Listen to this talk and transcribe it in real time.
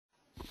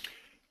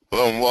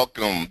Hello and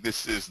welcome.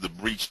 This is the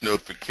breach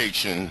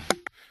notification,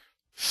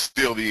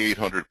 still the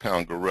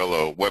 800-pound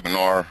gorilla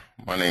webinar.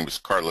 My name is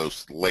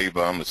Carlos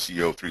Leyva. I'm the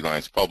CEO of Three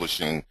Lions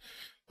Publishing,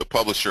 the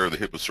publisher of the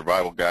HIPAA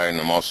Survival Guide, and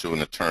I'm also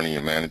an attorney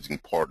and managing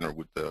partner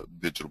with the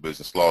Digital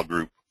Business Law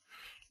Group.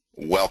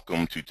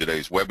 Welcome to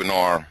today's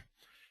webinar.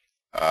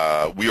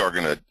 We are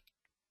going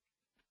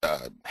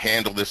to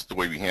handle this the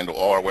way we handle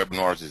all our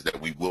webinars, is that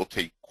we will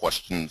take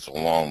questions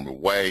along the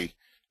way,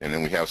 and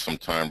then we have some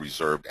time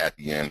reserved at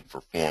the end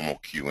for formal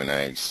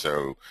Q&A.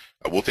 So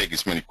we'll take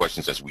as many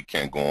questions as we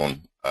can go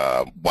on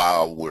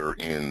while we're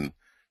in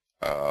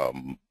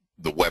the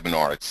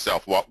webinar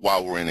itself,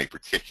 while we're in a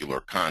particular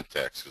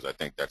context, because I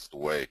think that's the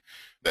way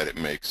that it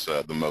makes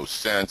the most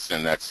sense,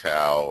 and that's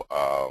how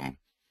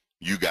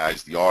you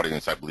guys, the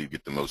audience, I believe,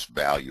 get the most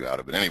value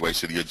out of it. Anyway,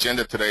 so the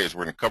agenda today is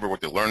we're going to cover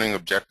what the learning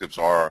objectives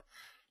are,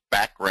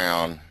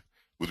 background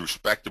with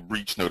respect to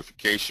breach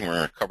notification. We're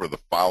going to cover the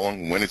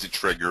following: when is it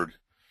triggered,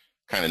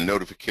 kind of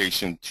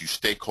notification to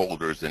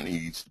stakeholders that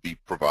needs to be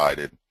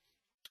provided,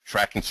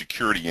 tracking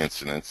security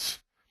incidents,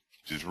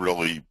 which is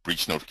really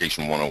breach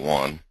notification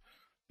 101,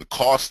 the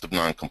cost of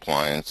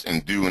noncompliance,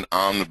 and do an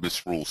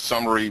omnibus rule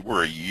summary.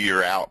 We're a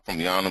year out from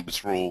the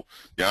omnibus rule.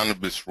 The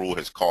omnibus rule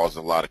has caused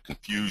a lot of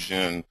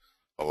confusion,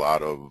 a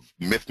lot of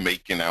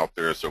myth-making out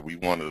there, so we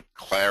want to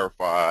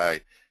clarify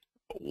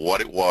what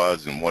it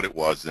was and what it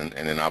wasn't,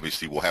 and then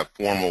obviously we'll have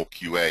formal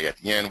QA at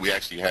the end. We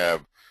actually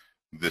have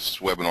this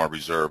webinar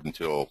reserved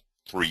until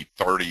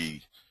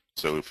 3:30,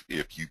 so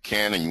if you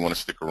can and you want to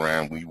stick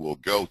around, we will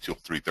go till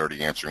 3:30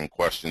 answering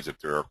questions if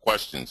there are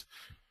questions.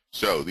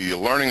 So the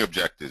learning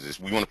objectives is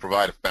we want to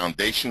provide a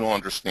foundational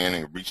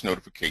understanding of breach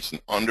notification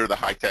under the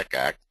HITECH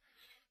Act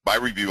by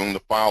reviewing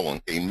the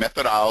following: a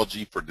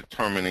methodology for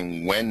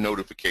determining when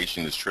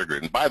notification is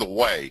triggered. And by the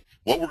way,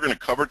 what we're going to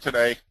cover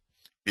today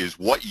is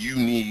what you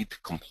need to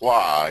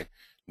comply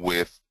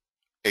with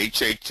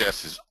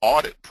HHS's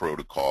audit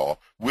protocol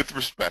with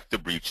respect to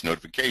breach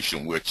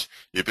notification, which,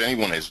 if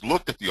anyone has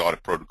looked at the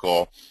audit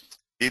protocol,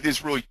 it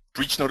is really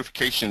breach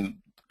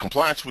notification,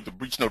 compliance with the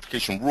breach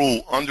notification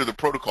rule under the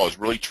protocol is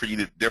really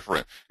treated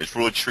different. It's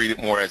really treated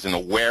more as an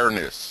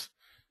awareness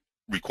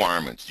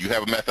requirements. Do you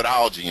have a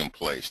methodology in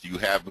place? Do you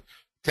have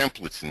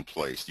templates in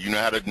place? Do you know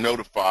how to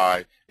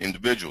notify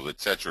individuals,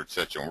 et cetera, et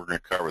cetera? And we're going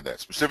to cover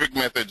that. Specific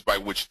methods by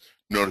which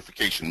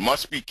notification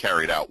must be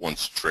carried out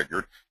once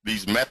triggered.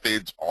 These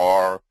methods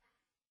are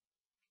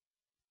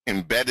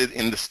embedded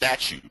in the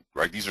statute,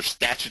 right? These are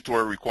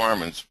statutory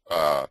requirements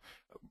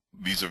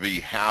vis-a-vis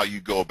how you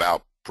go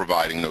about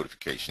providing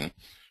notification.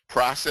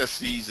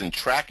 Processes and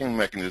tracking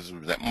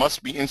mechanisms that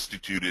must be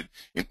instituted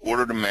in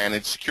order to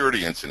manage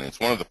security incidents.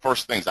 One of the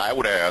first things I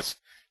would ask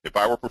if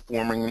I were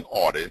performing an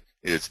audit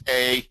is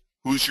A,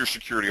 who's your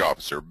security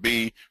officer?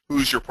 B,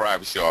 who's your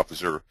privacy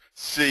officer?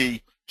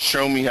 C,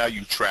 show me how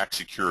you track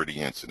security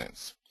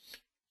incidents.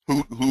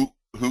 Who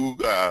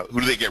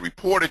do they get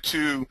reported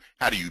to?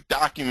 How do you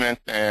document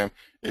them?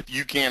 If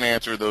you can't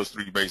answer those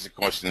three basic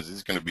questions,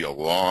 it's going to be a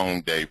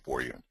long day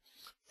for you.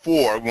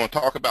 4, we want to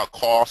talk about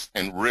cost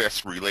and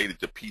risk related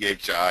to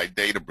PHI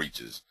data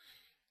breaches.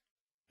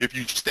 If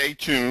you stay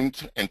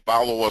tuned and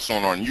follow us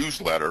on our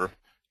newsletter,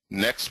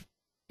 next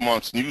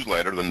month's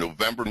newsletter, the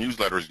November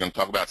newsletter, is going to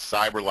talk about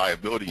cyber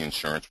liability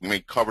insurance. We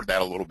may cover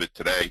that a little bit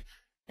today,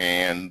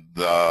 and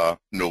the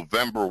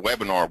November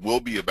webinar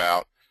will be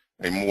about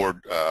a more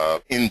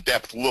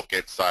in-depth look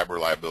at cyber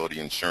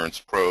liability insurance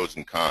pros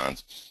and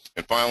cons.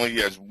 And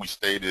finally, as we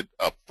stated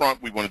up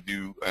front, we want to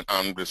do an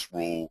omnibus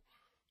rule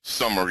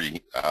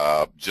summary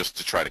just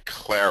to try to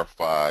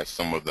clarify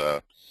some of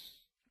the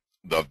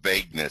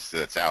vagueness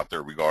that's out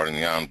there regarding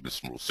the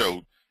omnibus rule.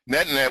 So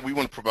net, we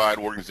want to provide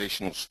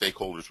organizational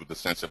stakeholders with a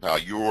sense of how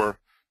your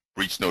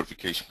breach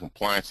notification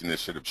compliance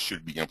initiative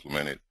should be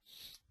implemented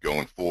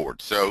going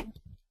forward. So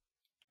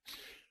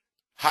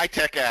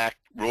HITECH Act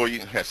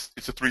really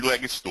it's a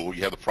three-legged stool.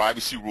 You have the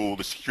privacy rule,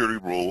 the security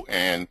rule,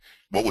 and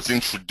what was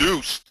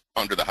introduced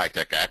under the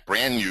HITECH Act,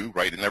 brand new,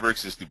 right? It never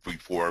existed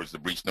before, was the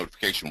breach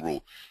notification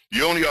rule.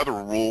 The only other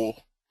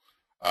rule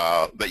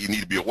that you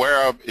need to be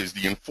aware of is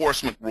the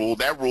enforcement rule.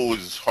 That rule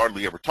is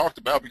hardly ever talked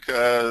about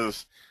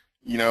because,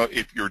 you know,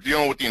 if you're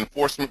dealing with the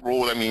enforcement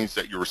rule, that means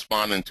that you're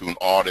responding to an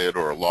audit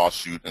or a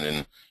lawsuit, and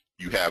then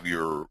you have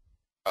your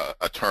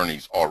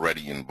attorneys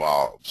already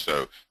involved.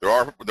 So there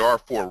are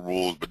 4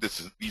 rules, but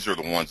these are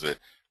the ones that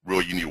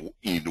really you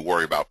need to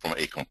worry about from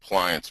a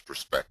compliance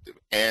perspective.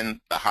 And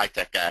the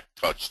HITECH Act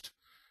touched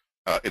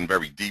in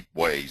very deep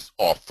ways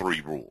all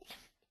 3 rules.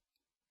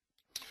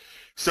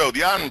 So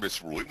the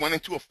omnibus rule, it went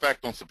into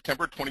effect on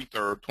September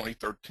 23rd,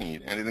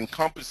 2013, and it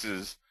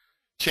encompasses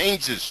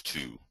changes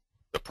to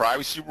the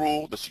privacy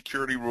rule, the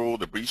security rule,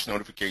 the breach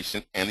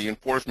notification, and the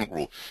enforcement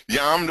rule. The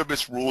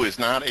omnibus rule is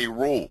not a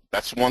rule.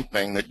 That's one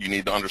thing that you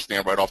need to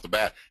understand right off the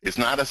bat. It's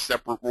not a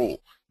separate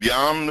rule. The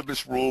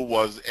omnibus rule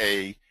was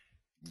a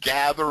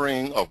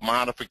gathering of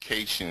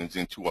modifications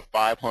into a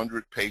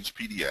 500-page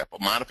PDF, of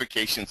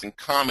modifications and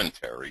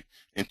commentary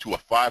into a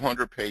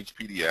 500-page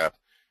PDF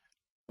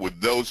with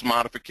those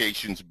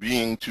modifications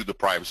being to the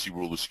privacy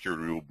rule, the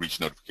security rule, breach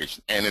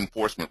notification, and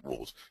enforcement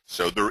rules.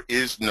 So there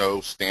is no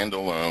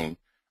standalone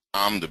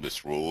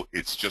omnibus rule.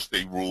 It's just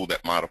a rule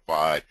that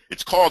modified,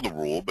 it's called the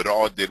rule, but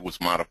all it did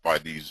was modify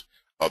these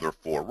other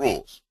 4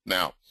 rules.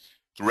 Now,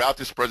 throughout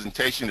this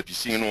presentation, if you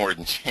see an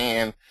orange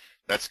hand,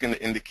 that's going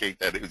to indicate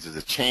that it is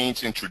a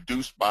change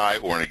introduced by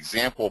or an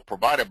example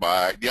provided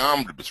by the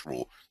omnibus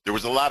rule. There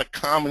was a lot of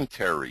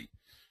commentary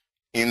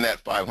in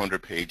that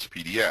 500-page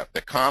PDF.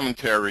 The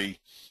commentary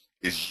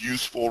is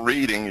useful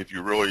reading if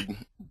you're really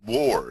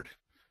bored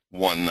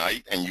one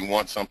night and you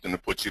want something to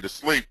put you to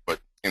sleep. But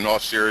in all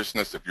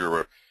seriousness, if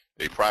you're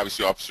a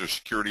privacy officer,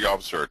 security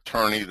officer,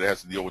 attorney that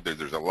has to deal with it,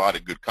 there's a lot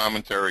of good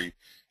commentary.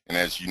 And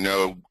as you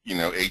know,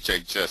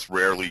 HHS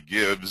rarely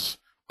gives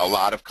a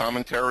lot of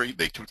commentary.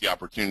 They took the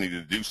opportunity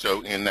to do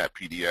so in that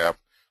PDF.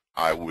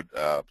 I would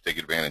take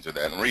advantage of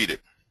that and read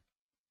it.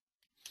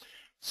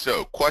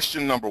 So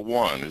question number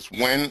 1 is,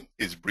 when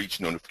is breach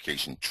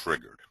notification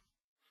triggered?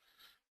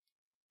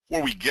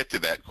 Before we get to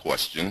that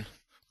question,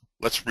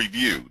 let's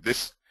review.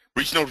 This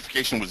breach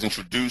notification was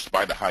introduced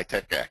by the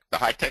HIPAA Act. The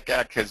HIPAA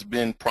Act has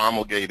been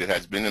promulgated,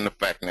 has been in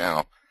effect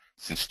now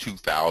since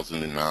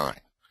 2009.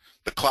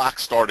 The clock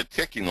started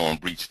ticking on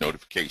breach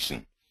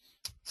notification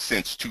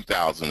since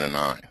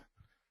 2009.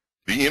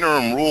 The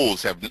interim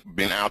rules have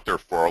been out there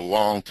for a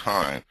long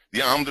time.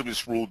 The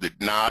omnibus rule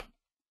did not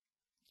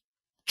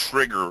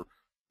trigger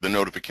the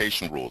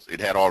notification rules. It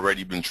had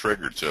already been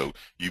triggered, so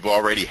you've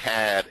already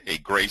had a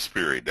grace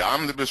period. The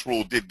omnibus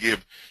rule did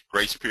give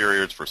grace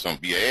periods for some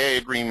BAA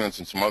agreements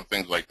and some other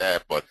things like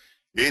that, but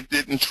it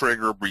didn't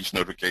trigger breach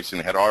notification.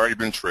 It had already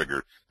been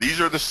triggered. These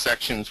are the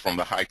sections from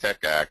the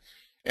HIPAA Act,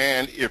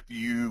 and if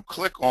you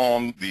click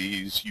on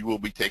these, you will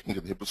be taken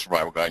to the HIPAA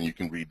Survival Guide and you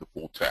can read the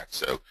full text.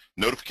 So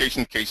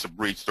notification in case of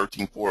breach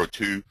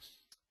 13402,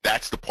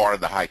 that's the part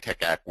of the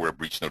HIPAA Act where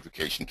breach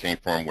notification came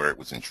from, where it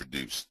was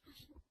introduced.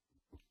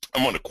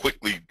 I'm going to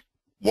quickly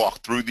walk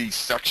through these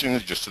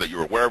sections just so that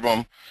you're aware of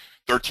them.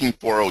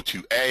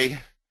 13402A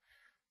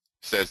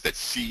says that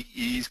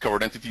CEs,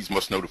 covered entities,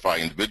 must notify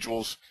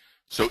individuals.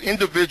 So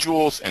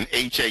individuals and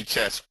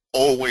HHS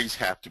always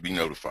have to be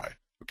notified.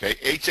 Okay,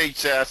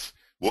 HHS,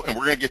 well, and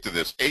we're going to get to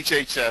this.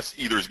 HHS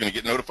either is going to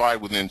get notified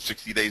within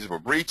 60 days of a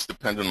breach,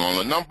 depending on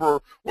the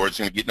number, or it's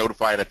going to get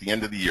notified at the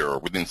end of the year or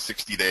within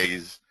 60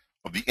 days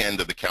of the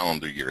end of the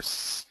calendar year.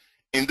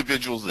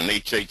 Individuals and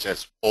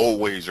HHS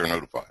always are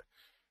notified.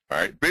 All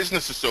right,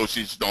 business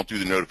associates don't do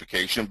the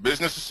notification.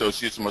 Business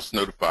associates must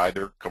notify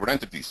their covered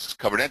entities.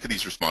 Covered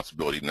entities'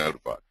 responsibility to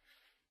notify.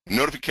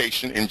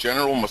 Notification in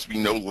general must be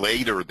no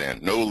later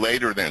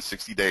than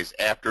 60 days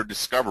after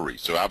discovery.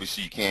 So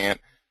obviously you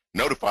can't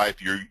notify if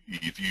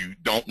you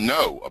don't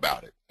know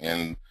about it.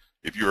 And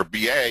if you're a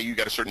BA, you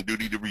got a certain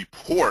duty to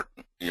report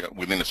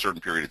within a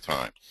certain period of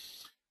time.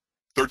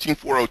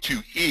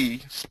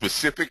 13402E,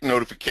 specific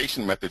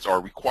notification methods are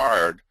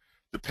required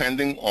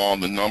depending on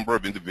the number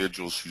of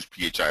individuals whose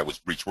PHI was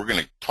breached. We're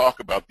going to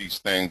talk about these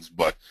things,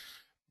 but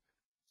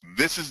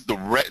this is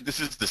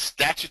the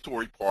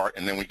statutory part,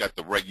 and then we got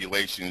the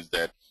regulations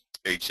that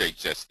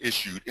HHS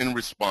issued in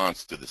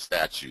response to the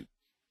statute.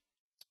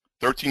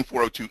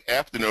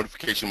 13402F, the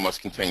notification must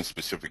contain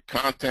specific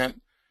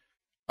content,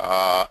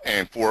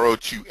 and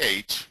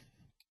 402H,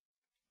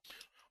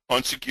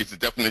 the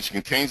definition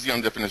contains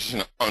the definition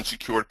of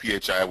unsecured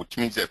PHI, which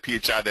means that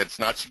PHI that's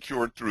not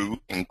secured through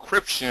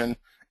encryption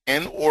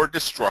and or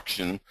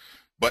destruction,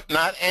 but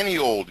not any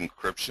old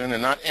encryption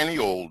and not any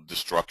old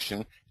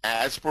destruction,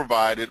 as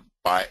provided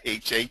by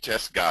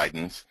HHS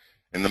guidance,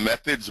 and the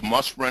methods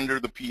must render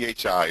the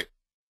PHI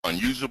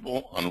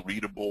unusable,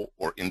 unreadable,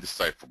 or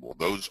indecipherable.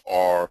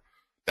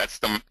 That's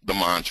the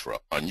mantra: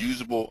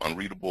 unusable,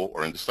 unreadable,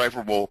 or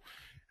indecipherable.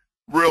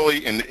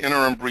 Really, in the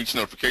interim breach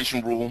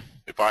notification rule,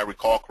 if I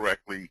recall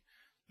correctly,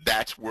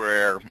 that's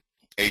where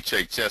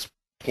HHS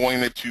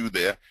pointed to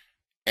the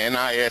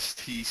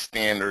NIST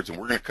standards, and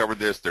we're going to cover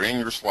this, they're in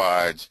your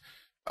slides,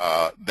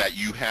 that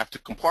you have to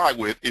comply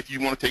with if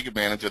you want to take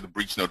advantage of the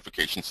breach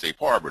notification safe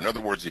harbor. In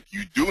other words, if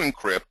you do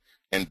encrypt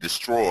and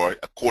destroy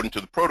according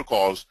to the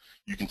protocols,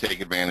 you can take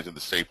advantage of the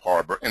safe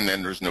harbor, and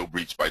then there's no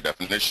breach by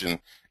definition.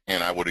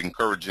 And I would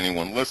encourage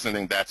anyone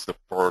listening, that's the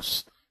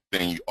first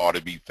thing you ought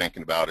to be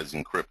thinking about is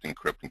encrypt,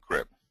 encrypt,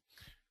 encrypt.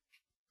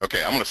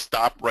 Okay, I'm going to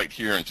stop right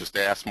here and just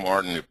ask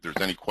Martin if there's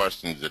any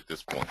questions at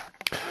this point.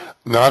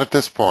 Not at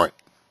this point.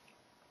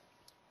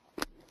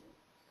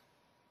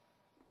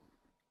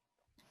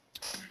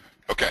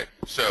 Okay,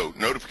 so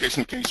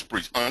notification case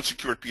breach,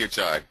 unsecured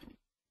PHI.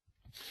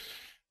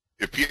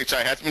 If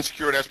PHI has been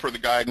secured as per the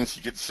guidance,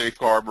 you get the safe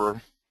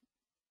harbor.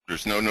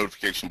 There's no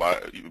notification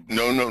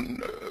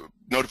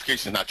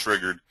notification is not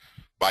triggered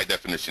by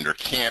definition. There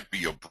can't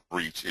be a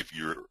breach if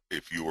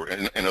you're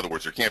in other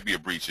words, there can't be a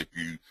breach if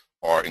you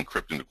are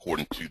encrypting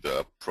according to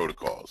the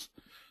protocols.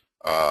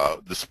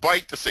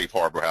 Despite the safe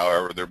harbor,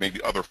 however, there may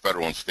be other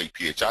federal and state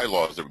PHI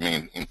laws that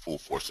remain in full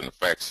force and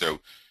effect. So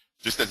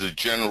just as a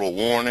general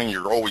warning,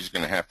 you're always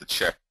going to have to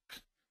check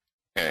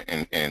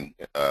and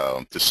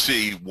to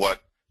see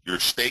what your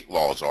state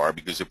laws are,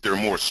 because if they're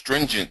more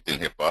stringent than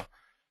HIPAA,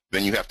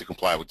 then you have to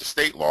comply with the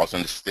state laws,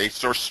 and the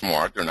states are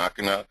smart. They're not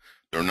gonna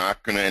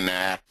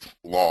enact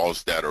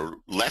laws that are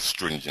less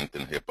stringent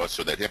than HIPAA,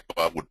 so that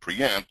HIPAA would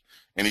preempt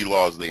any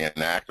laws they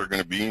enact are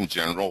going to be in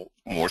general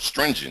more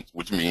stringent,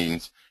 which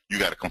means you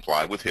got to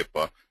comply with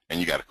HIPAA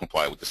and you got to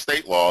comply with the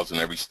state laws and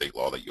every state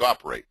law that you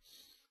operate.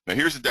 Now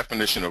here's the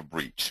definition of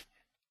breach.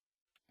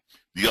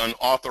 The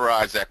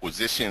unauthorized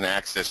acquisition,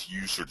 access,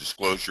 use, or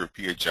disclosure of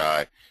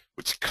PHI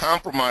which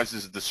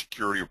compromises the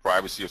security or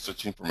privacy of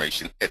such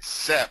information,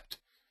 except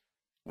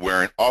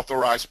where an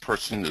authorized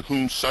person to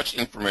whom such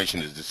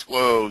information is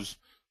disclosed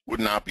would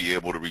not be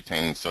able to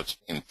retain such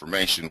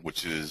information,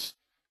 which is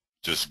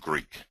just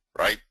Greek,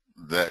 right?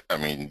 I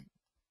mean,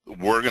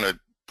 we're going to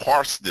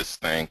parse this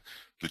thing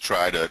to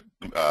try to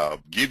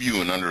give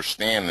you an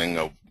understanding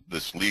of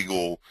this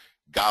legal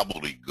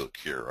gobbledygook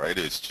here, right?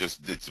 It's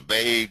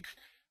vague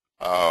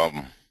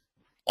on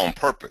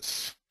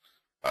purpose,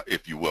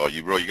 if you will.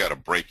 You really got to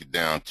break it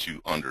down to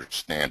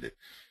understand it.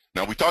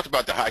 Now, we talked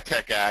about the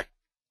HITECH Act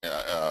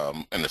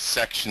and the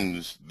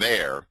sections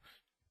there.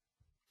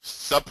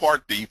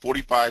 Subpart D,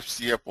 45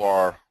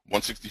 CFR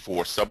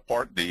 164,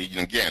 Subpart D,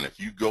 and again, if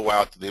you go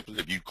out to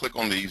if you click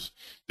on these,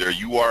 their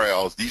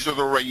URLs, these are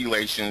the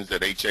regulations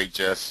that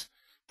HHS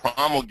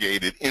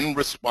promulgated in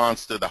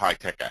response to the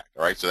HITECH Act,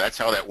 all right? So that's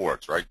how that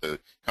works, right? The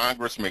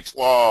Congress makes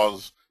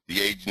laws,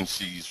 the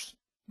agencies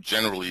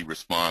generally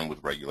respond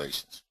with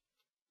regulations.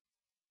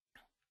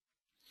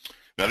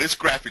 Now, this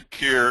graphic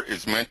here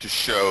is meant to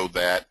show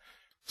that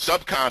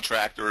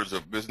subcontractors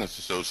of business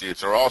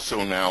associates are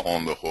also now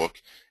on the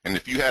hook, and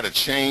if you had a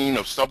chain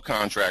of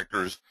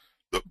subcontractors,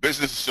 the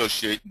business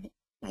associate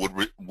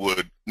would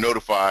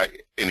notify,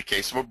 in the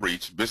case of a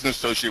breach, business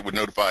associate would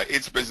notify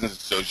its business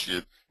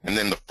associate, and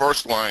then the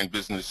first line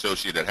business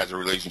associate that has a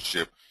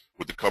relationship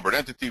with the covered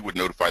entity would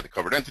notify the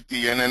covered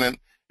entity, and then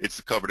it's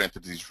the covered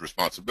entity's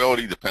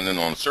responsibility, depending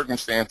on the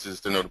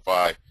circumstances, to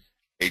notify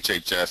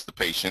HHS, the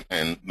patient,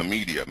 and the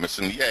media,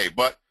 missing the A.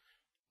 But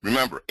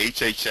remember,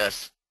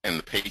 HHS and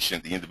the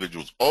patient, the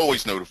individual, is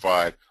always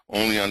notified.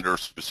 Only under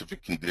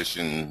specific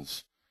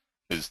conditions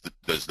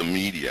does the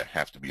media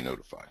have to be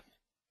notified.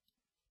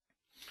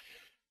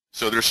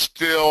 So there's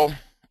still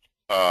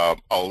a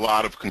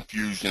lot of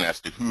confusion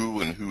as to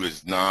who and who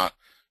is not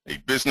a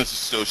business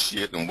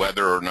associate, and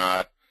whether or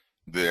not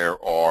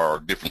there are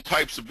different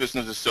types of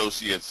business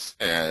associates.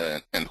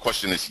 And the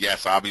question is,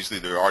 yes, obviously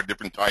there are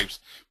different types,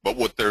 but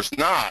what there's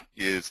not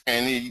is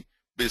any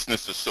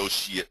business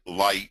associate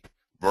light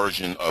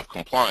version of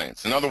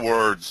compliance. In other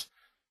words,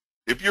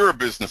 if you're a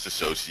business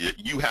associate,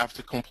 you have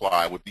to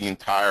comply with the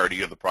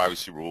entirety of the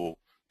privacy rule,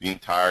 the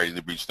entirety of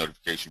the breach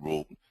notification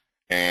rule,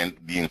 and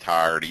the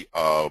entirety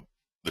of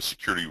the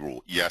security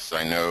rule. Yes,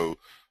 I know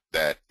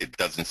that it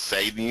doesn't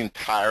say the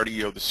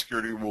entirety of the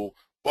security rule,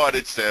 but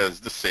it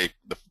says the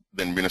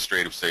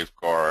administrative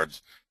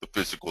safeguards, the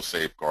physical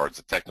safeguards,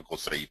 the technical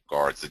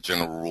safeguards, the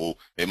general rule.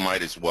 It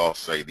might as well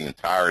say the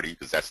entirety,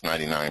 because that's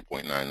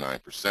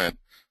 99.99%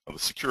 of the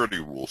security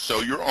rule.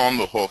 So you're on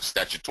the hook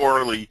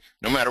statutorily,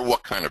 no matter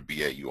what kind of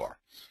BA you are.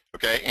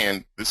 Okay,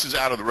 and this is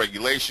out of the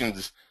regulations.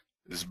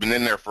 This has been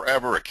in there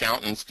forever.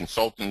 Accountants,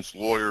 consultants,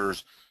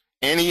 lawyers,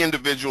 any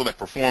individual that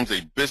performs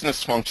a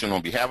business function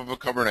on behalf of a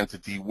covered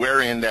entity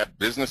wherein that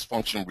business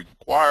function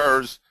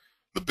requires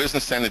the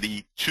business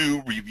entity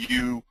to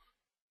review,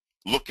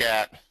 look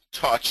at,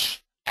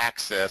 touch,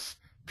 access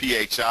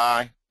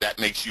PHI, that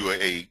makes you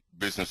a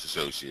business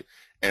associate.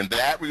 And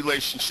that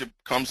relationship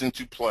comes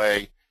into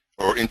play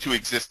or into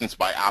existence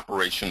by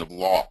operation of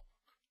law.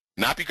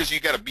 Not because you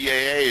got a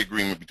BAA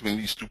agreement between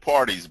these two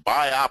parties,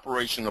 by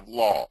operation of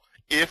law.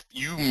 If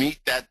you meet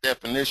that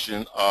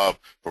definition of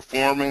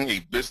performing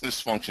a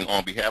business function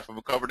on behalf of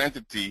a covered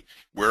entity,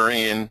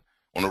 wherein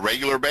on a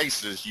regular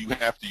basis you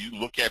have to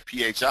look at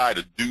PHI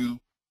to do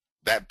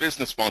that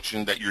business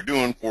function that you're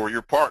doing for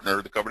your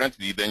partner, the covered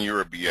entity, then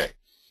you're a BA.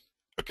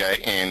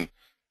 Okay, and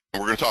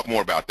we're going to talk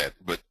more about that.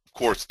 But of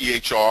course,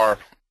 EHR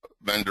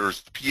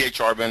vendors,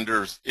 PHR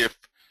vendors, if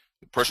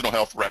personal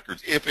health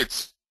records, if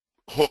it's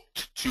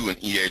hooked to an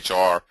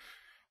EHR,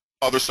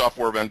 other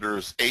software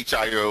vendors,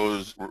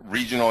 HIOs,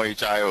 regional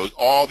HIOs,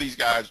 all these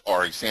guys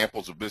are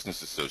examples of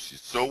business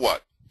associates. So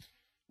what?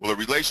 Well, the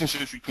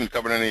relationships between the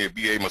covered entity and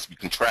BA must be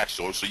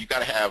contractual, so you got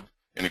to have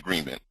an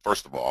agreement,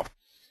 first of all.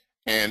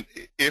 And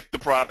if the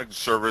product or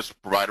service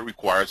provider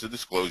requires a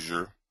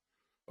disclosure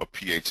of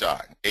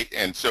PHI.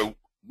 And so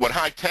what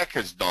HITECH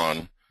has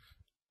done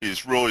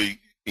is really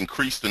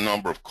increase the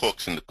number of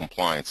cooks in the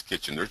compliance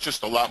kitchen. There's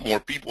just a lot more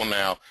people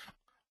now.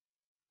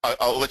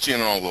 I'll let you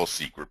in on a little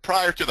secret.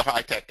 Prior to the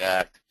HITECH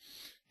Act,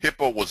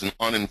 HIPAA was an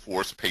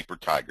unenforced paper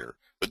tiger.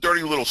 The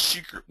dirty little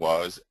secret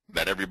was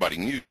that everybody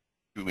knew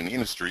in the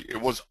industry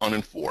it was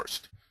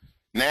unenforced.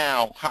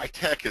 Now,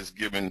 HITECH has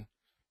given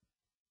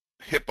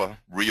HIPAA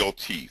real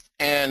teeth,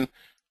 and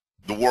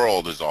the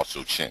world has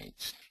also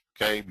changed.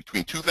 Okay,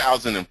 between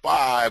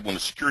 2005, when the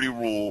security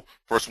rule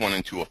first went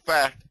into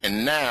effect,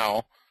 and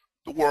now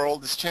the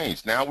world has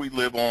changed. Now we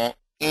live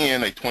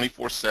in a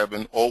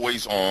 24/7,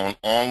 always-on,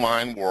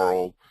 online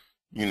world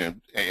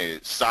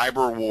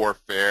cyber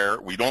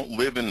warfare. We don't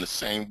live in the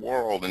same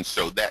world, and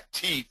so that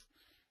teeth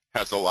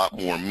has a lot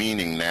more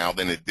meaning now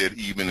than it did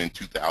even in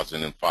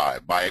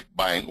 2005 by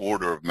an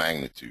order of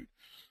magnitude.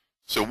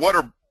 So what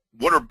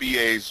are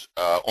BAs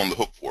on the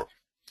hook for?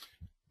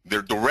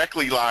 They're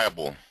directly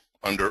liable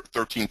under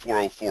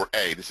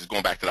 13404A, this is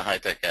going back to the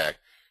HITECH Act,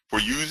 for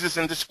uses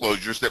and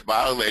disclosures that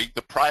violate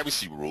the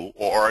privacy rule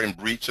or are in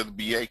breach of the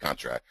BA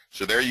contract.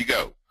 So there you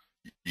go.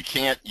 You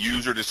can't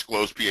use or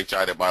disclose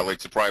PHI that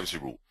violates the privacy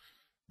rule.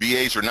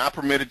 BAs are not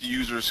permitted to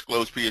use or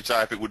disclose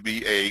PHI if it would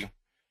be a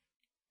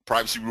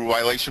privacy rule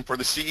violation for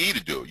the CE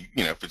to do.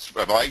 If it's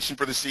a violation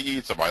for the CE,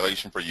 it's a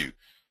violation for you.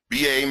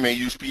 BA may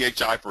use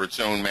PHI for its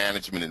own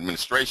management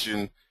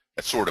administration.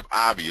 That's sort of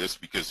obvious,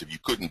 because if you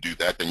couldn't do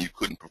that, then you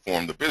couldn't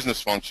perform the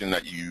business function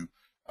that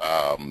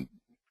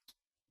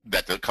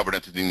that the covered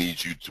entity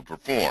needs you to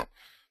perform.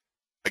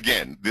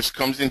 Again, this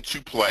comes into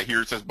play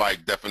here. It says by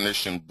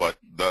definition, but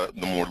the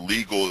more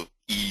legal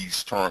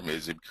ease term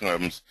is you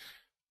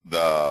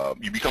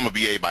become a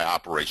BA by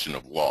operation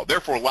of law.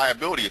 Therefore,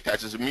 liability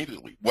attaches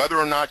immediately, whether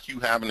or not you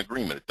have an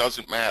agreement. It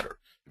doesn't matter.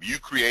 If you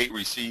create,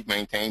 receive,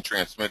 maintain,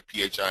 transmit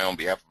PHI on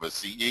behalf of a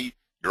CE,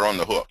 you're on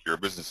the hook. You're a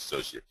business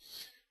associate.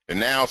 And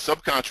now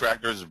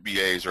subcontractors of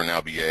BAs are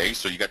now BAs,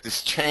 so you got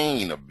this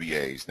chain of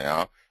BAs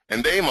now,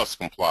 and they must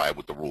comply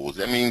with the rules.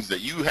 That means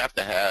that you have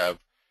to have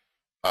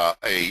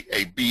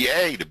a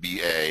BA to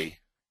BA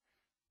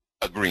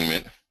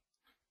agreement,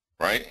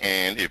 right?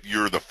 And if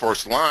you're the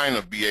first line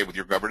of BA with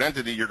your covered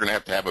entity, you're going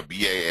to have a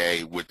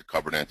BAA with the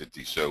covered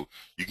entity. So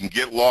you can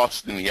get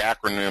lost in the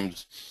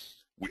acronyms.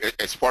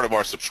 As part of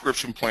our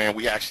subscription plan,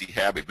 we actually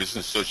have a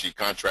business associate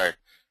contract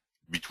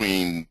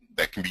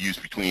that can be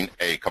used between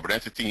a covered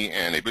entity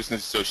and a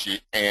business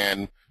associate,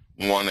 and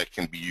one that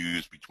can be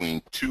used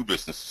between two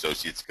business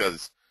associates,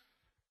 because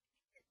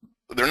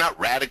they're not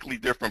radically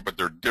different, but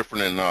they're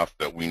different enough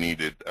that we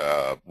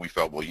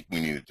felt we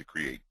needed to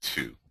create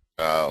two.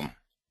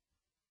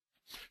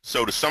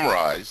 So to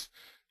summarize,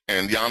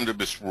 and the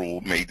omnibus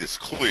rule made this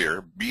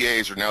clear,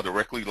 BAs are now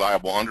directly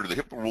liable under the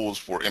HIPAA rules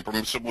for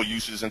impermissible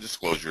uses and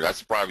disclosure.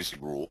 That's the privacy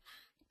rule.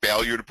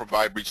 Failure to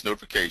provide breach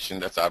notification,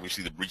 that's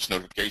obviously the breach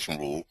notification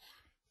rule.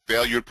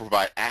 Failure to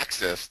provide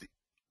access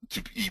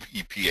to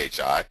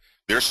EPHI.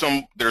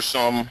 There's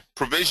some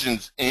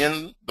provisions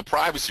in the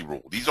privacy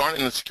rule. These aren't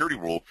in the security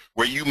rule,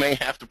 where you may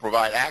have to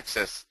provide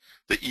access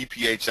to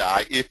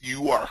EPHI if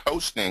you are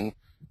hosting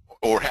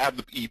or have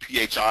the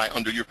EPHI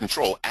under your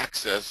control,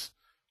 access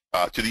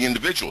to the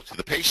individual, to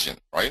the patient,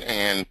 right?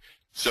 And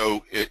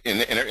so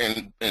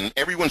in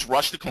everyone's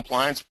rush to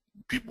compliance,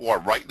 people are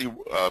rightly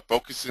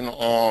focusing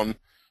on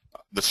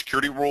the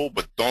security rule,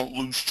 but don't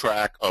lose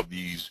track of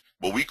these,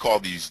 what we call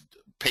these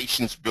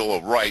patient's bill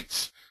of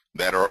rights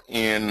that are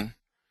in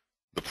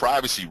the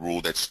privacy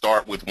rule, that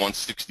start with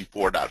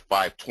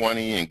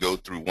 164.520 and go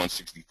through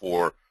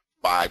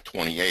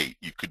 164.528.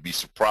 You could be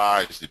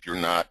surprised if you're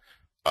not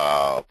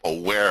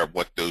aware of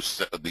what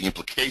the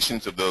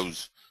implications of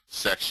those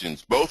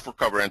sections, both for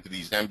covered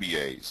entities and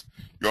BAs.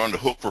 You're on the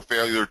hook for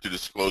failure to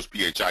disclose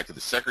PHI to the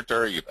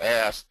secretary if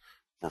asked,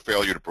 for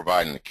failure to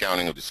provide an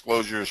accounting of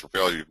disclosures, for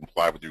failure to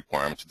comply with the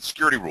requirements of the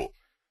security rule.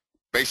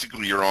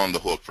 Basically, you're on the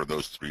hook for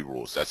those three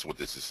rules. That's what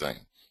this is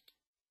saying.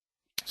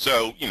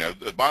 So,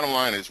 the bottom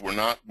line is, we're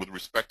not, with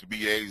respect to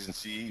BAs and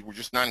CE, we're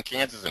just not in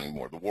Kansas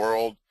anymore. The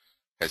world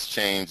has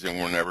changed, and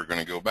we're never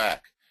going to go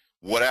back.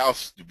 What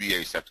else do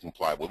BAs have to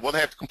comply with? Well, they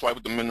have to comply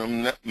with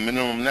the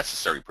minimum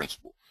necessary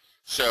principle.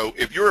 So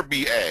if you're a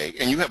BA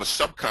and you have a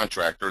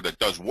subcontractor that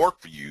does work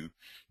for you,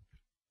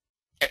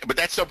 but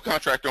that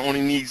subcontractor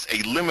only needs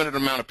a limited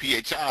amount of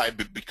PHI,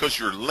 but because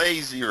you're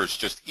lazy or it's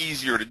just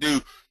easier to do,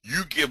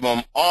 you give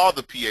them all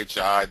the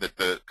PHI that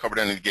the covered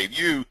entity gave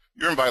you,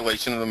 you're in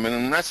violation of the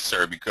minimum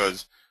necessary,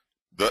 because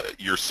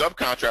your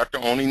subcontractor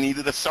only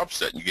needed a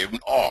subset and you gave them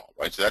all,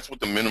 right? So that's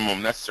what the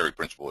minimum necessary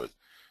principle is.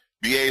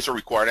 BAs are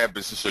required to have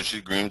business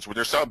associate agreements with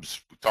their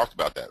subs. We talked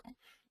about that.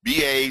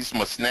 BAs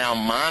must now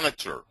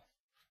monitor,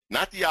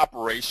 not the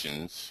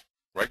operations,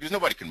 right? Because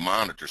nobody can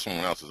monitor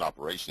someone else's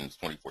operations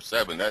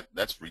 24/7.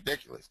 That's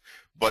ridiculous.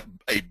 But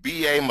a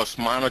BA must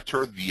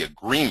monitor the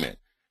agreement.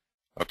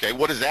 Okay,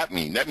 what does that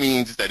mean? That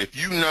means that if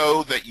you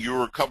know that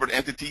your covered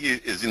entity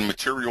is in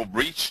material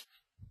breach,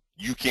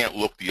 you can't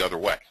look the other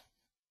way.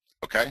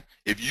 Okay?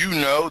 If you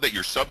know that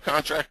your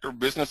subcontractor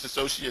business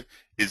associate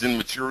is in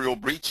material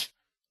breach,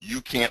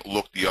 you can't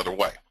look the other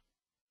way.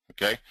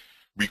 Okay?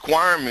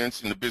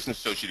 Requirements in the business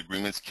associate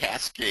agreements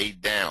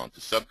cascade down to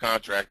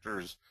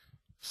subcontractors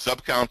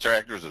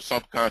of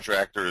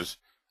subcontractors,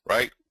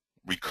 right?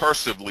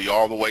 Recursively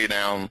all the way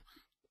down,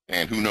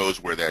 and who knows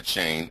where that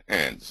chain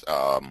ends.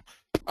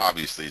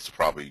 Obviously, it's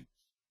probably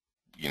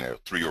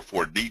 3 or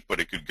 4 deep, but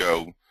it could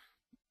go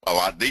a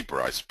lot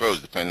deeper, I suppose,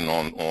 depending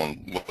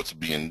on what's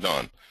being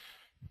done.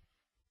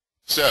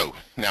 So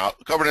now,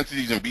 covered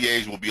entities and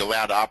BAs will be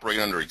allowed to operate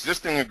under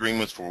existing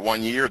agreements for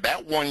 1 year.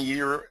 That 1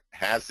 year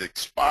has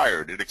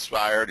expired. It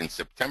expired in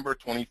September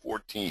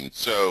 2014.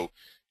 So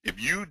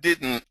if you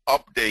didn't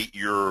update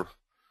your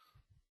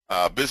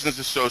business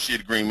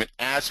associate agreement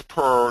as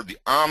per the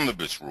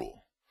omnibus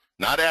rule,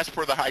 not as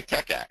per the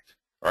High-Tech Act.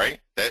 All right,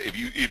 that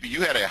if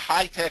you had a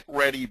high-tech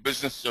ready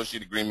business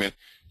associate agreement,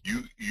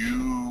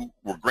 you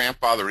were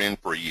grandfathered in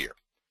for a year.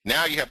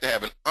 Now you have to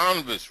have an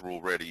omnibus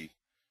rule ready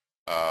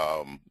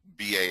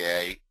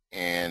BAA,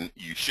 and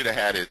you should have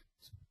had it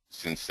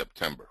since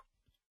September.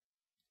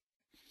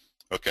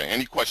 Okay,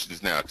 any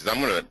questions now? Because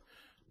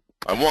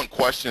I want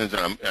questions,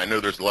 and I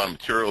know there's a lot of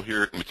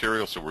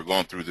material, so we're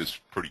going through this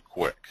pretty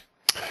quick.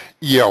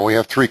 Yeah, we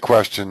have 3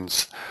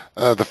 questions.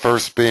 The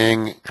first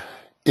being,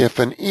 if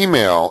an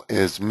email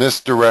is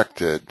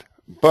misdirected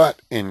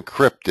but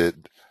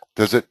encrypted,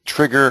 does it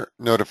trigger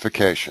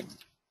notification?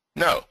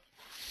 No.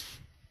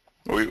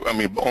 I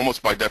mean,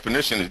 almost by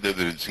definition, if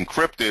it's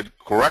encrypted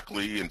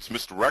correctly and it's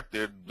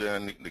misdirected,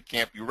 then it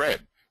can't be read.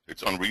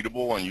 It's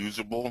unreadable,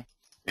 unusable,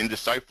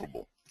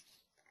 indecipherable.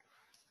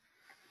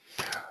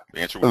 The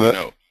answer would be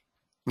no.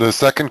 The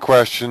second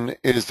question,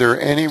 is there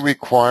any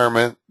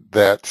requirement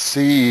that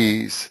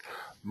CEs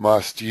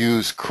must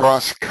use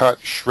cross-cut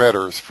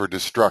shredders for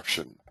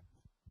destruction?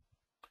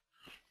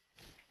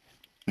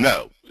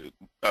 No.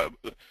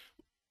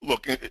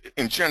 Look,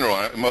 in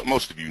general,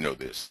 most of you know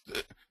this.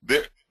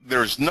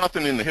 There's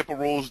nothing in the HIPAA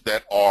rules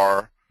that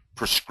are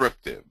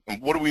prescriptive.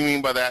 And what do we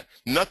mean by that?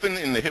 Nothing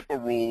in the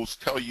HIPAA rules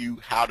tell you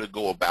how to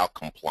go about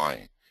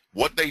complying.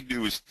 What they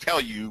do is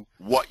tell you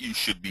what you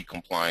should be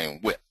complying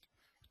with,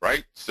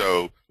 right?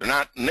 So they're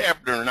not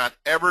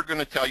ever going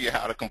to tell you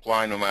how to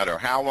comply, no matter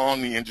how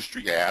long the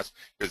industry asks,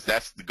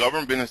 because the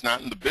government is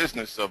not in the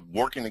business of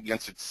working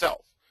against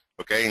itself,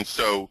 okay? And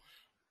so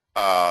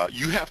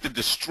you have to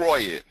destroy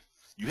it.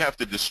 You have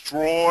to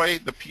destroy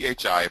the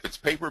PHI. If it's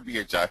paper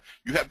PHI,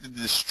 you have to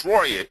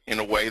destroy it in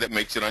a way that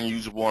makes it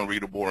unusable,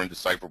 unreadable, or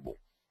indecipherable,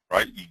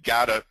 right? You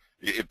gotta,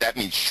 if that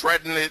means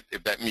shredding it,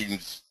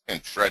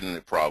 and shredding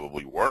it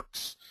probably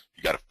works.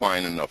 You gotta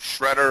find enough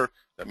shredder.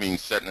 That means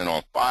setting it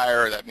on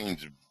fire. That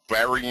means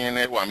burying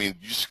it. Well, I mean,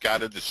 you just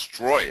gotta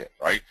destroy it,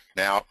 right?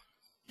 Now,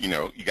 you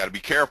know, you gotta be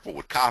careful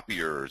with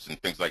copiers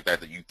and things like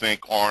that you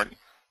think aren't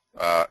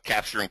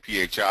capturing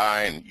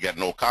PHI, and you got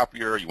an old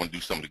copier, you want to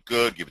do something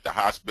good, give it to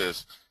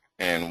hospice,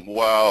 and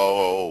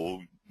well,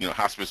 you know,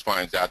 hospice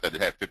finds out that it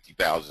had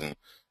 50,000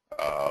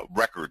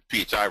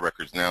 PHI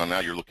records now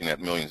you're looking at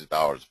millions of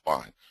dollars of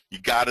fine. You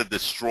got to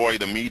destroy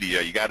the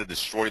media, you got to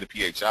destroy the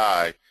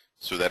PHI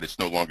so that it's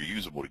no longer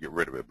usable to get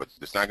rid of it, but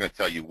it's not going to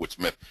tell you what's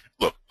myth.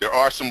 Look, there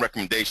are some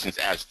recommendations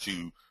as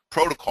to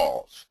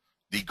protocols,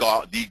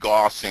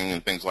 degaussing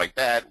and things like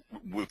that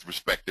with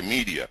respect to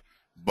media,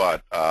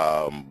 but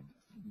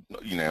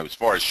you know, as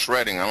far as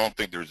shredding, I don't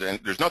think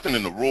there's nothing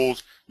in the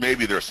rules.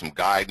 Maybe there's some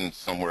guidance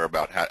somewhere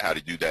about how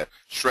to do that.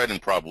 Shredding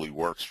probably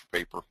works for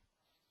paper.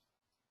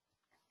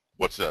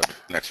 What's the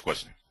next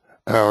question?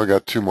 We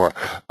got 2 more.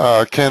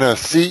 Can a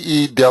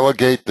CE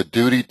delegate the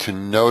duty to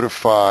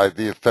notify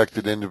the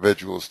affected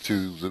individuals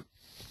to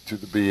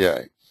the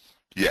BA?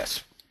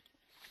 Yes.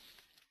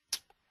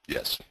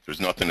 Yes. There's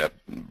nothing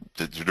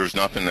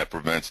that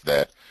prevents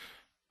that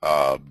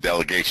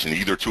delegation,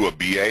 either to a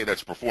BA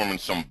that's performing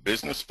some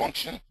business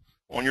function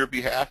on your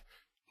behalf.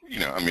 You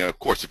know, I mean, of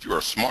course, if you're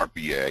a smart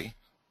BA,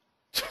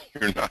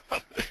 you're not,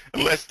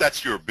 unless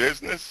that's your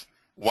business,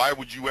 why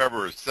would you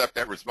ever accept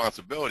that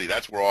responsibility?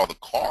 That's where all the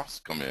costs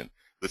come in.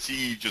 The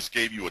CE just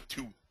gave you a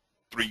 $2,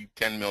 $3,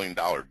 $10 million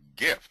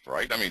gift,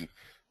 right? I mean,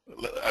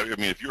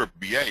 if you're a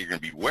BA, you're going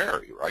to be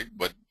wary, right?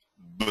 But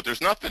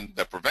there's nothing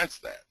that prevents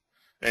that.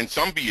 And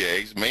some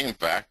BAs may, in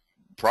fact,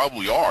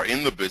 probably are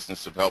in the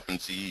business of helping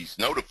CEs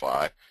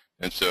notify,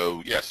 and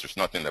so yes, there's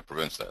nothing that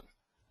prevents that.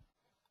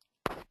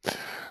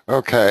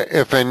 Okay,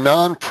 if a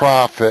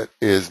nonprofit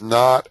is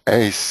not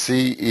a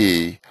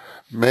CE,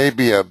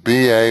 maybe a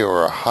BA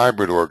or a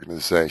hybrid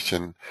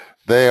organization,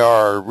 they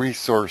are a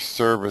resource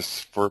service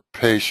for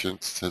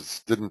patients.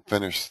 Just didn't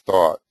finish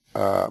thought.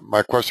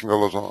 My question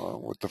goes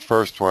on with the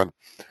first one.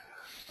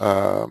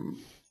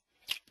 I'm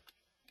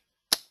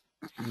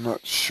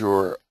not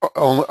sure.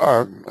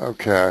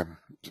 Okay.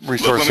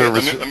 Resource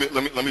service.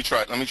 Let me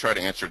try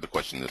to answer the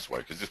question this way,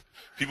 because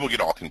people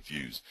get all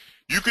confused.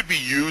 You could be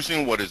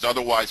using what is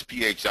otherwise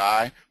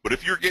PHI, but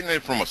if you're getting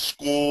it from a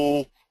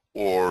school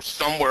or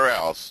somewhere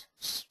else,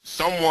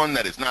 someone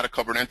that is not a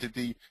covered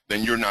entity,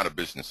 then you're not a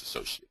business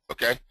associate,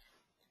 okay?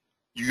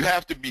 You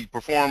have to be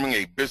performing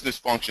a business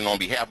function on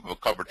behalf of a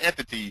covered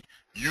entity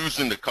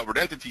using the covered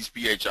entity's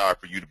PHI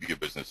for you to be a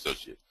business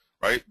associate,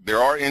 right? There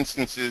are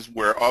instances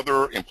where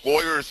other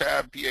employers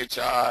have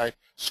PHI,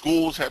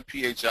 schools have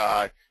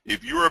PHI.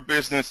 If you're a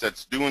business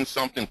that's doing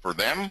something for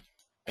them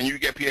and you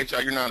get PHI,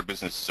 you're not a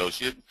business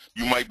associate.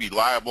 You might be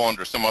liable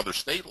under some other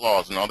state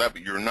laws and all that,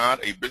 but you're not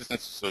a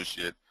business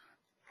associate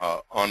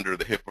under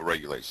the HIPAA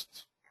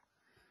regulations.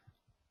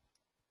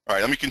 All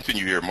right, let me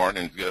continue here,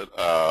 Martin,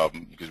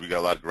 because we got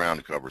a lot of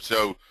ground to cover.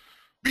 So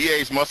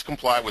BAs must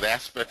comply with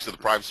aspects of the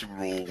privacy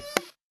rule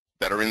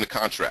that are in the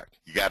contract.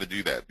 You got to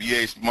do that.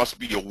 BAs must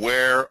be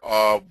aware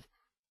of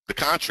the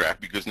contract,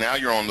 because now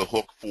you're on the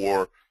hook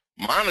for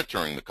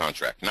monitoring the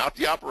contract, not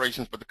the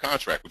operations, but the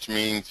contract, which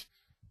means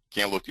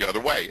Can't look the other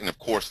way. And of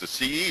course, the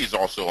CE is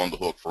also on the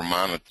hook for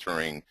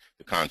monitoring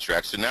the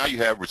contract. So now you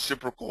have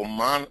reciprocal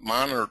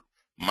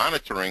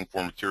monitoring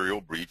for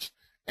material breach,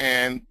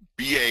 and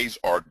BAs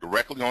are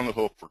directly on the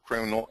hook for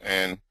criminal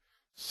and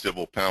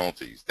civil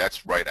penalties.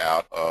 That's right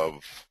out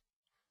of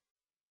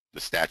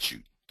the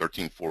statute,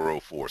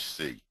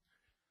 13404C.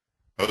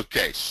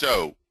 Okay,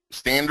 so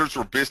standards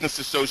for business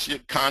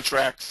associate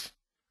contracts,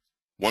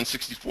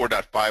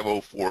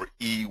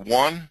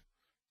 164.504E1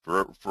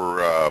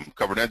 for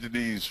covered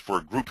entities,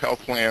 for group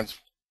health plans,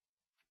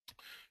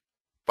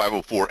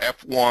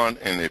 504F1,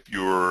 and if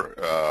you're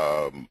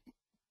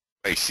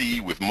a C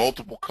with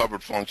multiple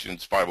covered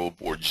functions,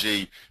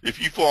 504G.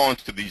 If you fall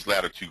into these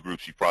latter two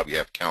groups, you probably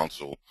have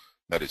counsel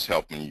that is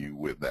helping you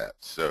with that.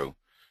 So,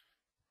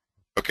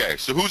 okay,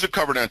 so who's a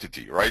covered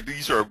entity, right?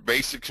 These are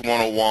basics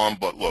 101,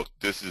 but look,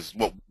 this is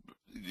what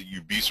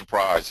you'd be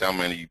surprised how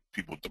many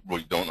people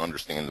really don't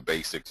understand the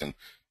basics, and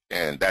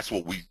that's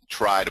what we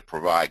try to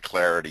provide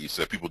clarity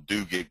so that people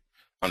do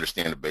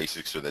understand the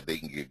basics so that they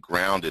can get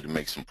grounded and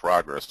make some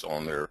progress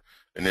on their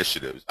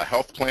initiatives. A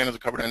health plan is a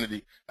covered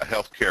entity, a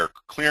healthcare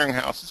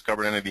clearinghouse is a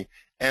covered entity,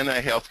 and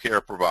a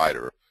healthcare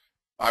provider.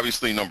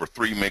 Obviously, number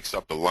 3 makes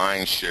up the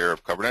lion's share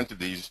of covered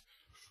entities,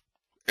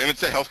 and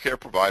it's a healthcare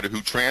provider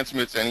who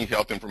transmits any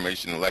health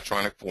information in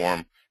electronic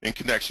form in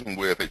connection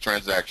with a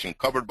transaction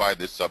covered by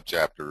this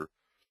subchapter,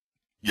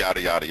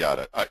 yada, yada,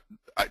 yada.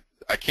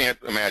 I can't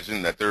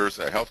imagine that there's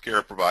a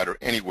healthcare provider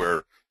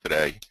anywhere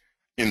today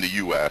in the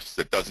U.S.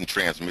 that doesn't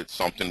transmit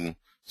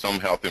some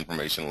health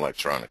information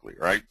electronically,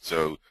 right?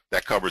 So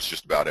that covers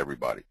just about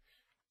everybody.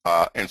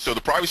 And so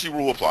the privacy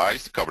rule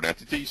applies to covered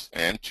entities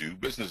and to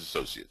business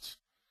associates.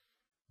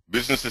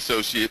 Business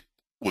associate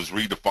was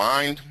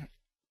redefined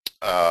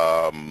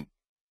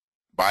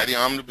by the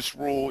omnibus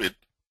rule. It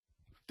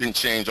didn't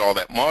change all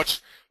that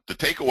much. The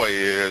takeaway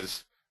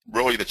is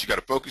really that you got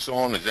to focus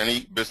on is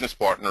any business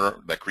partner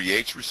that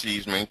creates,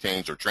 receives,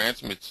 maintains, or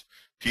transmits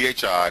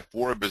PHI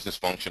for a business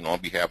function on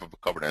behalf of a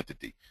covered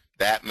entity.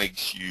 That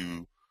makes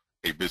you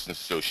a business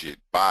associate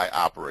by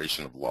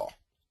operation of law.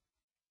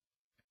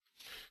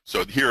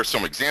 So here are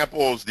some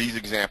examples. These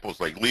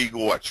examples, like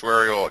legal,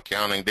 actuarial,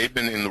 accounting, they've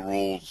been in the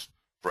rules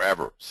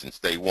forever, since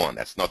day one.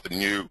 That's nothing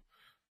new.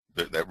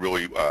 That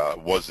really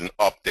wasn't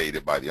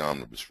updated by the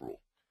omnibus rule.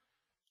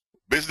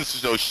 Business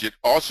associate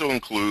also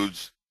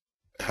includes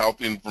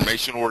health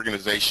information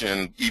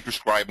organization,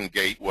 e-prescribing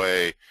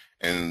gateway,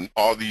 and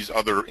all these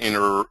other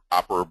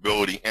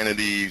interoperability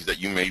entities that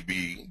you may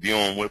be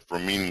dealing with for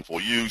meaningful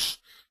use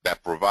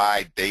that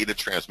provide data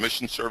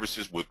transmission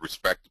services with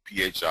respect to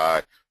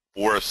PHI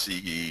for a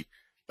CE.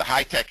 The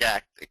HITECH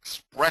Act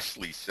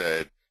expressly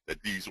said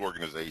that these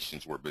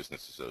organizations were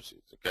business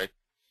associates, okay?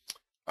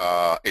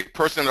 A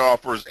person that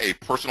offers a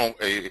person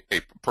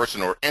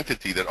or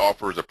entity that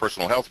offers a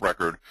personal health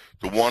record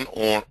to one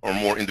or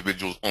more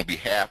individuals on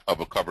behalf of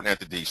a covered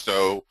entity.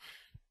 So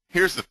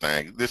here's the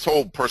thing. This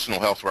whole personal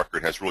health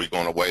record has really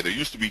gone away. There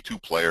used to be 2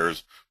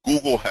 players,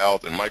 Google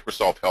Health and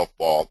Microsoft Health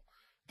Vault,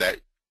 that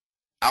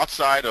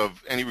outside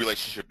of any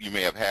relationship you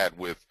may have had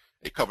with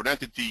a covered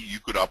entity, you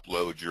could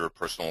upload your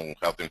personal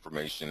health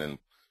information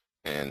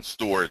and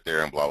store it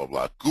there and blah, blah,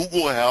 blah.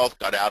 Google Health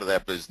got out of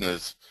that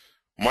business.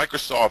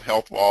 Microsoft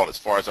Health Vault, as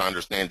far as I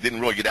understand,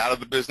 didn't really get out of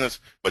the business,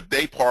 but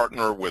they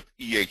partner with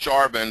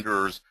EHR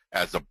vendors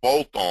as a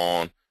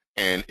bolt-on,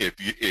 and if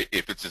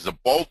it's as a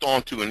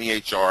bolt-on to an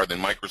EHR, then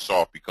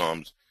Microsoft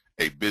becomes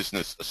a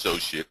business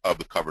associate of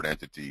the covered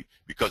entity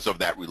because of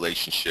that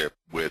relationship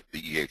with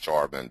the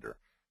EHR vendor.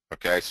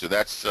 Okay, so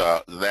that's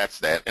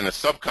that. And a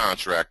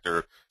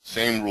subcontractor,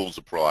 same rules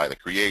apply,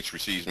 that creates,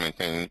 receives,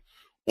 maintains,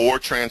 or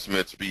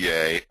transmits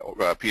PHI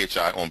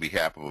on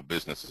behalf of a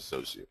business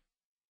associate.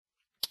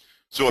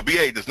 So a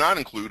BA does not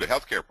include a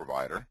healthcare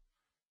provider,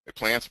 a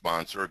plan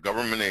sponsor, a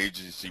government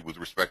agency with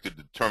respect to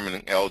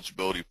determining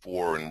eligibility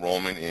for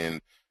enrollment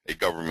in a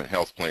government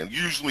health plan.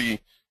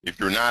 Usually, if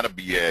you're not a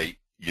BA,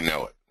 you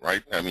know it,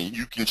 right? I mean,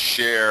 you can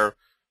share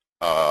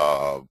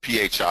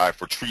PHI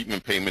for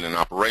treatment, payment, and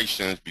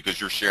operations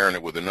because you're sharing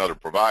it with another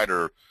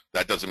provider.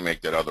 That doesn't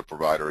make that other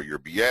provider your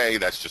BA.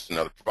 That's just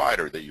another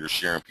provider that you're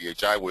sharing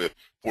PHI with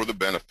for the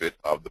benefit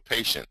of the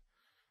patient.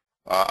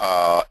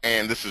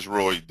 And this is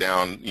really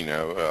down,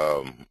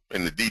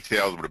 in the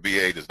details, but a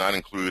BA does not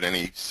include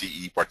any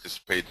CE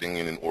participating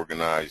in an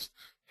organized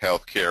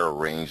healthcare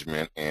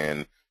arrangement.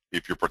 And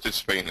if you're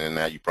participating in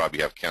that, you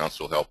probably have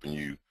counsel helping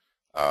you.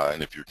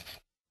 And if you're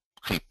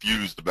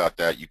confused about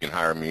that, you can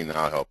hire me and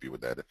I'll help you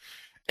with that.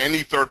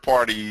 Any third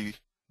party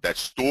that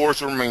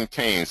stores or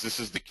maintains, this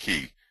is the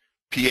key,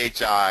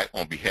 PHI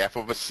on behalf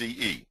of a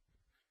CE,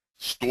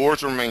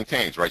 stores or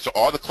maintains, right? So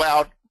all the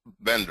cloud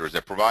vendors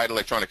that provide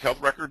electronic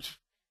health records,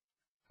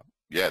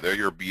 yeah, they're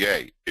your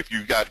BA. If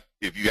you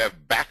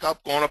have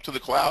backup going up to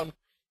the cloud,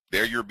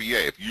 they're your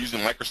BA. If you're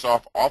using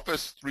Microsoft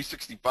Office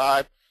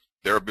 365,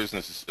 they're a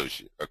business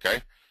associate,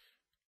 okay?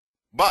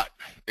 But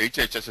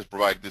HHS has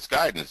provided this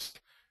guidance.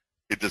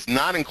 It does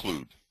not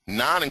include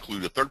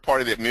a third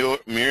party that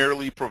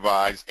merely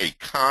provides a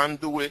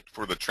conduit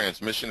for the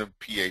transmission of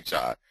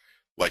PHI.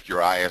 like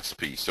your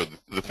ISP. So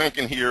the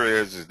thinking here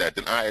is that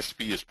the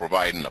ISP is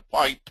providing a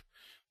pipe.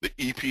 The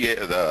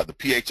EPA, the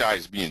PHI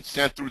is being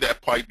sent through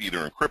that pipe,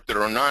 either encrypted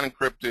or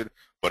non-encrypted,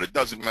 but it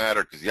doesn't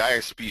matter because the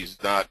ISP is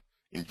not,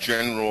 in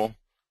general,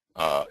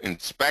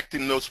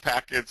 inspecting those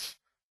packets.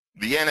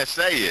 The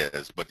NSA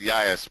is, but the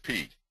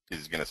ISP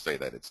is going to say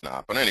that it's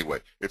not. But anyway,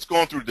 it's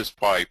going through this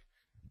pipe.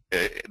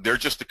 They're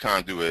just a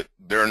conduit.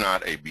 They're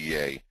not a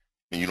BA,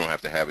 and you don't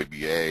have to have a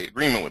BA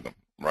agreement with them,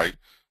 right?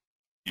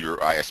 Your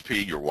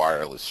ISP, your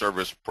wireless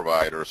service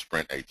provider,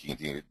 Sprint,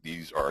 AT&T,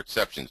 these are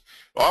exceptions.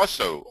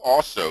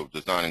 Also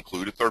does not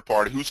include a third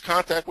party who's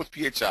contact with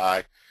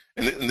PHI,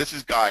 and this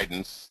is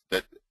guidance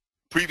that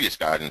previous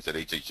guidance that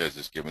HHS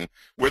has given,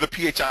 where the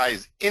PHI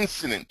is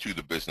incident to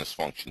the business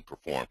function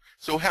performed.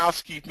 So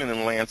housekeeping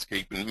and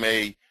landscaping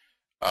may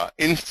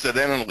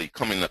incidentally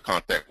come into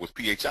contact with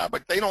PHI,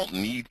 but they don't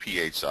need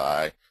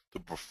PHI to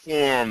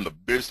perform the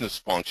business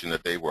function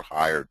that they were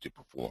hired to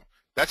perform.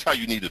 That's how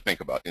you need to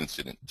think about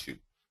incident to.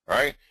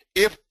 Right?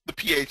 If the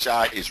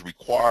PHI is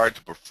required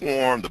to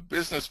perform the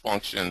business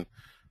function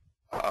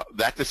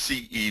that the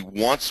CE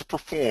wants to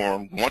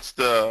perform, wants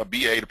the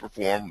BA to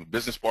perform, the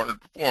business partner to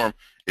perform,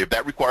 if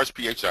that requires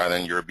PHI,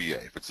 then you're a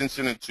BA. If it's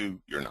incident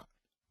to, you're not.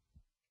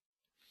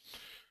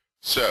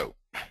 So,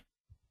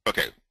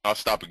 okay, I'll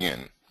stop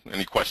again.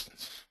 Any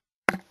questions?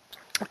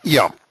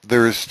 Yeah,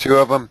 there's two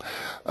of them.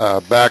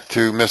 Back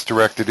to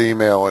misdirected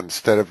email,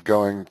 instead of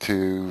going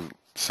to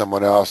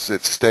someone else,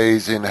 it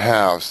stays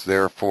in-house,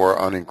 therefore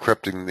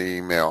unencrypting the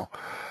email.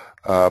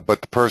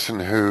 But the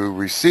person who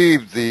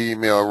received the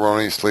email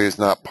erroneously is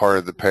not part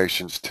of the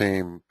patient's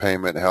team,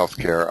 payment,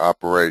 healthcare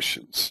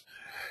operations.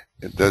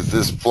 Does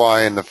this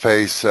fly in the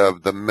face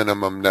of the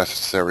minimum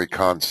necessary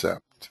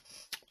concept?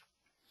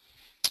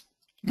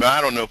 No, I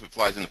don't know if it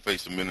flies in the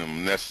face of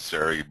minimum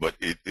necessary, but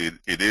it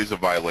is a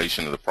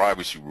violation of the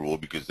privacy rule,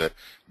 because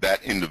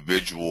that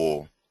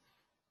individual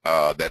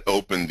that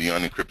opened the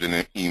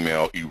unencrypted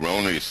email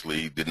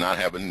erroneously did not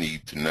have a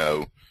need to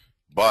know.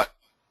 But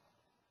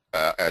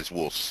as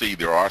we'll see,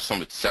 there are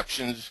some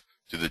exceptions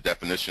to the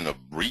definition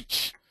of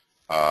breach.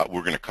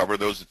 We're going to cover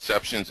those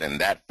exceptions, and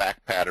that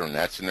fact pattern,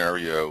 that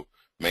scenario,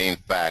 may in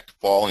fact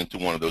fall into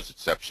one of those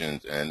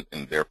exceptions, and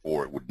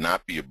therefore it would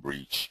not be a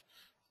breach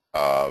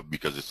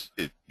because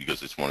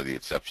it's one of the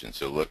exceptions.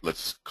 So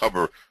let's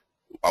cover.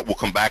 We'll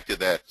come back to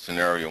that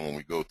scenario when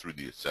we go through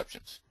the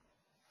exceptions.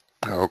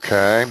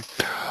 Okay.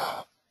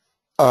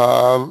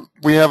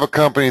 We have a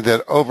company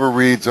that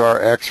overreads our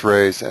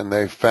x-rays and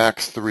they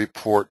fax the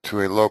report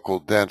to a local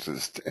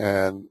dentist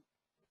and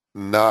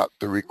not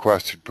the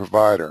requested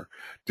provider.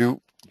 Do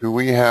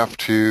we have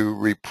to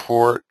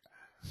report,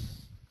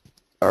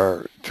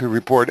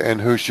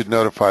 and who should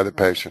notify the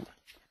patient?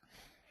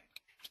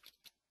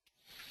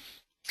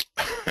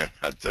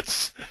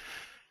 That's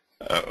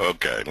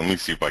okay. Let me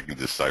see if I can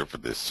decipher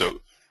this.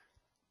 So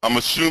I'm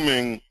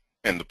assuming,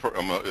 and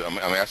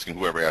I'm asking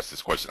whoever asked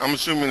this question, I'm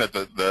assuming that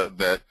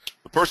the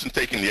person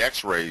taking the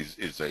x-rays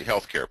is a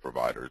healthcare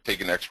provider,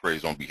 taking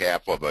x-rays on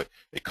behalf of a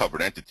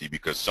covered entity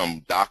because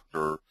some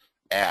doctor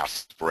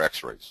asked for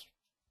x-rays.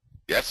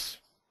 Yes?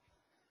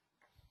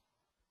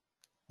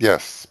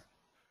 Yes.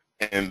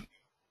 And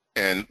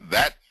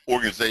that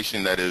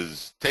organization that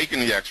is taking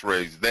the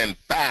x-rays then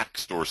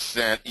faxed or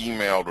sent,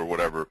 emailed or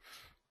whatever,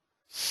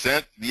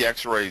 sent the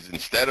x-rays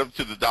instead of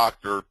to the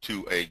doctor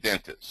to a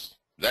dentist.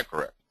 Is that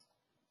correct?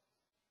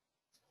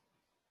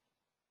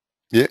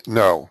 Yeah,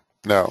 no.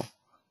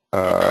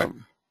 Okay.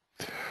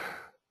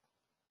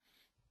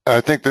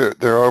 I think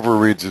there are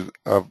overreads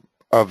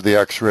of the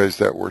x-rays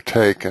that were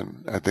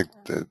taken. I think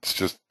it's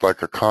just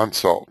like a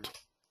consult.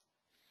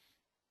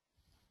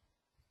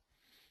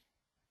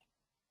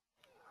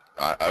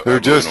 They're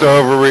just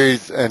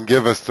overreads and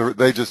give us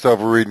they just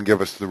overread and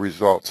give us the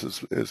results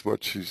is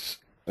what she's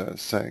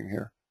saying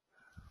here.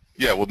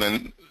 Yeah, well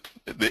then,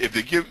 if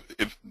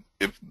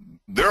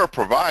they're a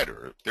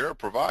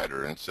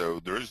provider, and so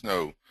there's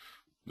no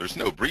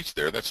breach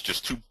there. That's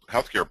just two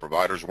healthcare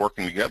providers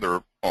working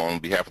together on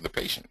behalf of the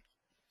patient,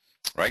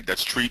 right?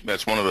 That's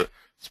it's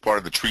part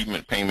of the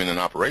treatment, payment, and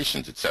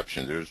operations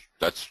exception.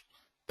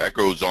 That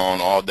goes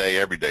on all day,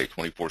 every day,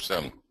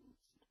 24/7.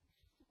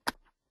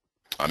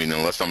 I mean,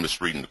 unless I'm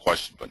misreading the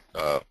question, but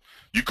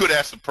you could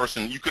ask the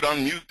person, you could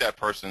unmute that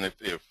person if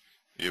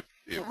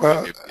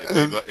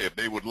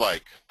they would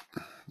like.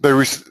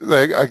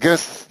 I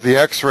guess the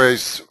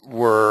x-rays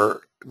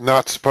were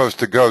not supposed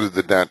to go to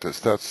the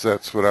dentist.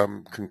 That's what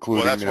I'm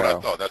concluding. Well, that's now. what I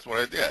thought. That's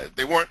what I did.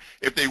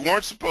 If they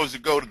weren't supposed to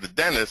go to the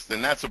dentist,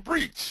 then that's a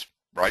breach,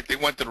 right? They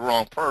went to the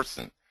wrong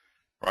person,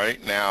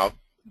 right? Now,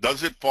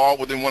 does it fall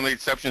within one of the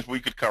exceptions? We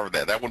could cover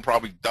that. That one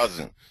probably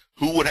doesn't.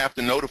 Who would have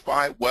to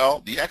notify?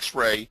 Well, the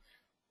x-ray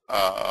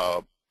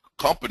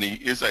company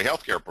is a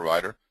healthcare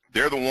provider.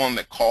 They're the one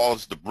that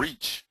caused the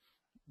breach.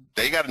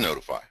 They got to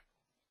notify.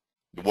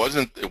 It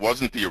wasn't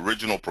the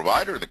original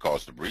provider that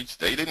caused the breach.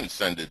 They didn't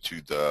send it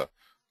to the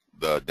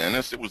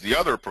dentist. It was the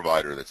other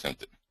provider that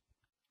sent it.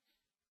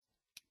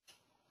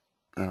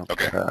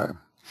 Okay.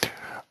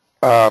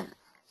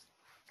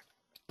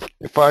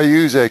 If I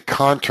use a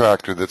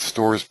contractor that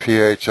stores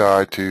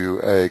PHI to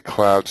a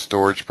cloud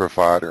storage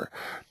provider,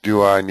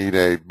 do I need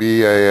a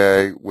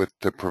BAA with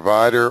the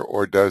provider,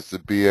 or does the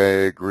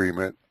BAA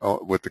agreement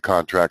with the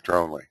contractor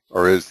only,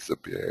 or is the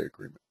BAA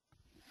agreement?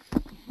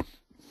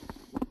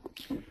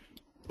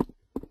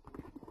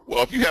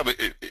 Well, if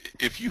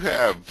you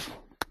have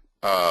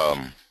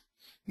um,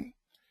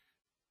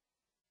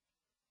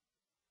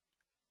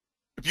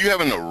 if you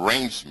have an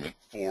arrangement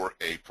for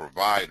a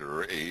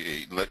provider,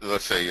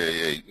 let's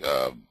say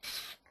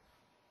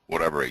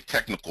whatever, a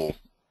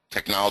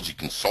technology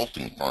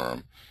consulting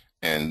firm,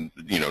 and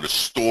to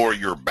store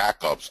your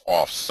backups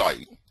off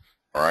site,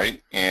 all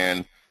right,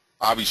 and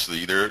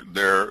obviously they're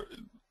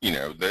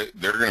going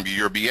to be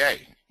your BA,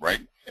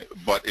 right?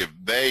 But if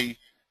they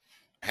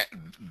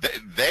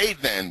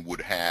then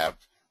would have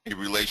a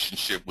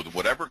relationship with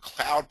whatever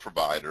cloud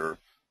provider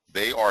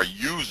they are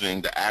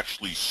using to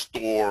actually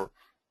store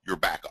your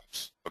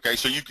backups. Okay,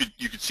 so you could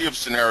see a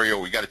scenario.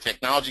 We got a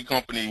technology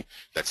company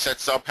that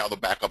sets up how the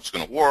backup's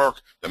going to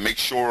work, that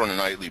makes sure on a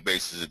nightly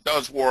basis it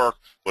does work,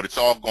 but it's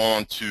all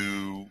gone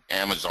to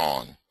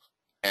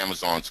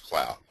Amazon's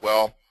cloud.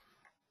 Well,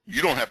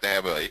 you don't have to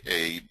have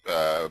a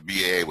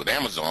BA with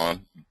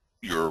Amazon.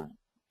 Your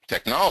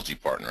technology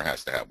partner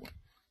has to have one.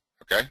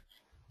 Okay,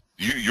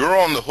 you're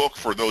on the hook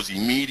for those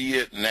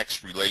immediate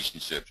next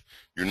relationships.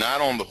 You're not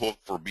on the hook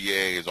for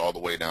BAs all the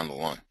way down the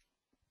line.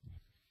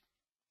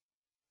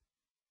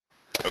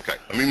 Okay,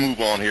 let me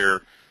move on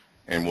here,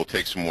 and we'll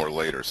take some more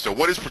later. So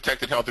what is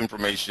protected health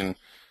information?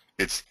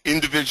 It's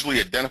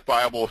individually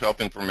identifiable health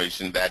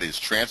information that is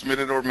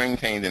transmitted or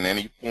maintained in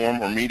any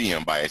form or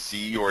medium by a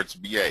CE or its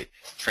BA.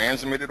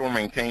 Transmitted or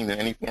maintained in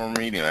any form or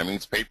medium. That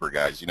means paper,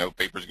 guys.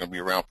 Paper's going to be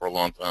around for a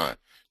long time.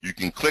 You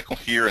can click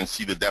here and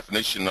see the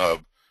definition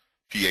of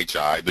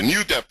PHI. The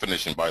new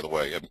definition, by the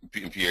way, of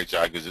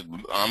PHI, because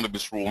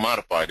Omnibus Rule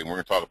modified, and we're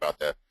going to talk about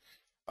that.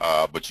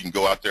 But you can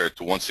go out there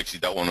to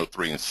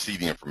 160.103 and see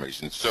the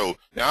information. So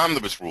the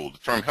Omnibus Rule, the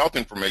term health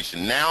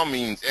information now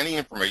means any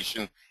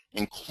information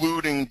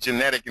including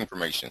genetic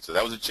information. So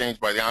that was a change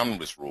by the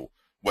Omnibus Rule,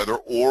 whether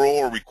oral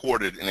or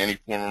recorded in any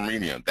form or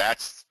medium.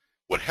 That's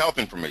what health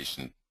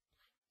information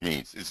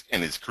means,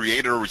 and is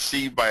created or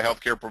received by a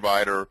healthcare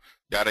provider,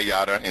 yada,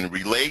 yada, and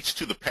relates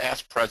to the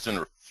past, present,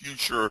 or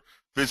future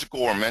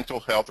physical or mental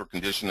health or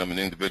condition of an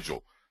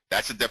individual.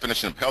 That's the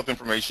definition of health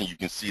information. You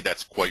can see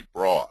that's quite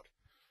broad.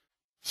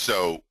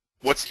 So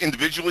what's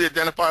individually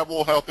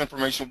identifiable health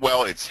information?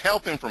 Well, it's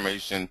health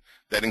information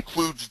that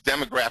includes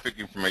demographic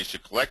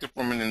information collected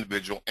from an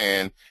individual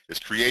and is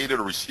created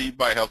or received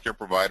by a healthcare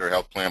provider,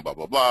 health plan, blah,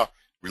 blah, blah,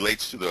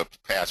 relates to the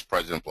past,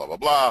 present, blah, blah,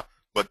 blah,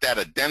 but that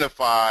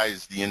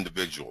identifies the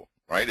individual,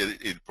 right?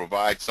 It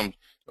provides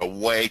a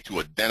way to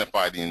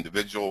identify the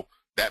individual.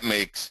 That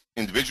makes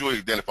individually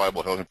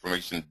identifiable health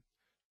information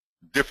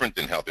different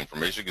than health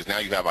information, because now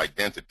you have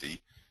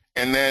identity.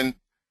 And then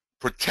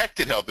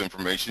protected health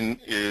information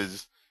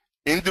is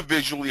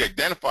individually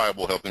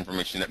identifiable health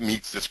information that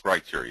meets this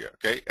criteria,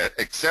 okay,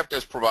 except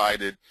as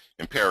provided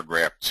in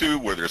paragraph 2,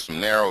 where there's some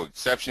narrow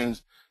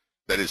exceptions,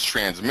 that is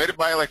transmitted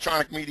by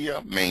electronic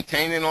media,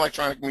 maintained in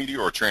electronic media,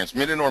 or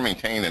transmitted or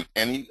maintained in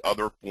any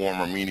other form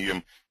or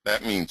medium.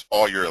 That means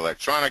all your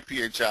electronic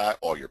PHI,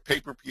 all your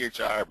paper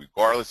PHI,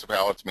 regardless of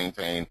how it's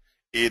maintained,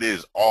 it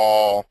is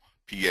all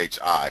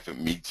PHI if it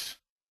meets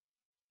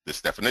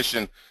this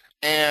definition.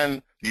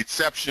 And the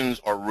exceptions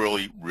are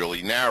really,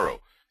 really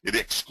narrow. It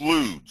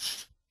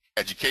excludes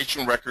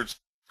education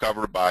records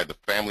covered by the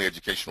Family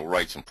Educational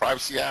Rights and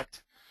Privacy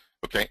Act,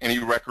 okay, any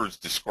records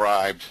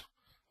described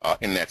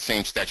in that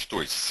same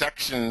statutory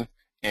section,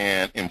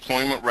 and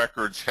employment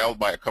records held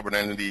by a covered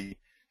entity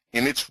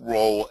in its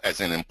role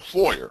as an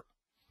employer,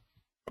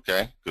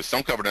 okay, because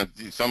some covered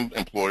entities, some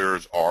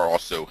employers are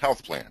also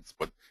health plans,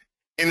 but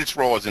in its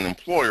role as an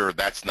employer,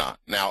 that's not.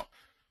 Now,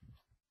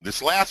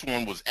 this last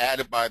one was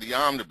added by the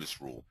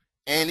Omnibus Rule.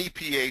 Any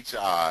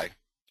PHI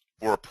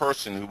for a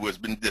person who has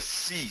been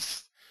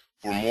deceased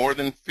for more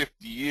than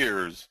 50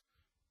 years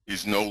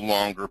is no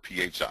longer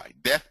PHI.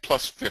 Death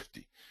plus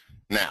 50.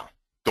 Now,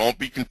 don't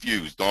be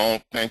confused.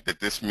 Don't think that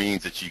this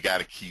means that you got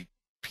to keep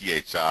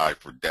PHI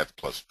for death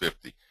plus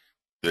 50.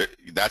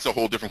 That's a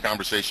whole different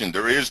conversation.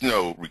 There is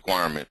no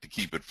requirement to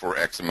keep it for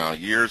X amount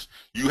of years.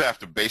 You have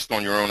to, based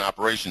on your own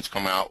operations,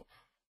 come out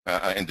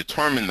and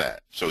determine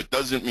that. So it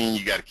doesn't mean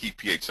you got to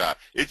keep PHI.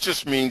 It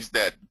just means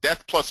that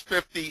death plus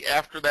 50,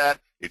 after that,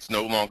 it's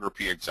no longer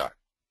PHI.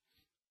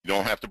 You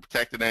don't have to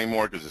protect it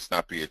anymore because it's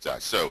not PHI.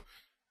 So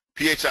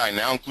PHI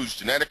now includes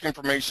genetic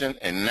information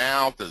and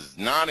now does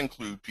not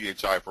include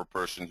PHI for a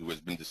person who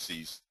has been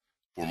deceased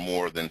for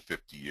more than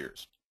 50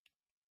 years.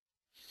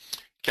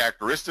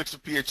 Characteristics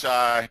of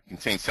PHI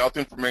contains health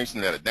information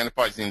that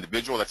identifies the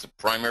individual. That's the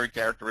primary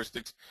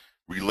characteristics.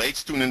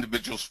 Relates to an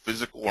individual's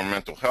physical or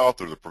mental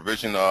health or the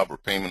provision of or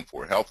payment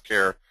for health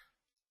care.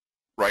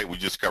 Right, we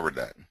just covered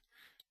that. We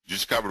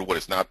just covered what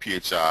is not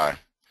PHI.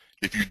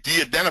 If you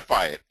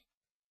de-identify it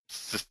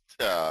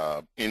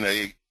in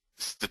a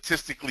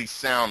statistically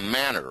sound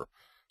manner,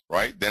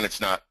 right? Then it's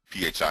not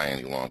PHI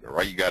any longer,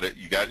 right? You got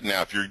it.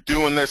 Now, if you're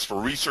doing this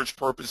for research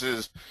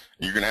purposes,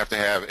 you're going to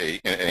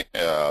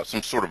have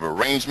some sort of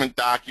arrangement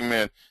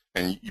document,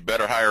 and you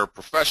better hire a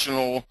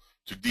professional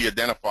to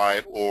de-identify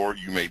it, or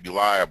you may be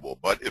liable.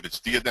 But if it's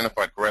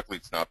de-identified correctly,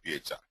 it's not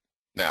PHI.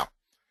 Now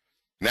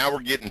we're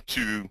getting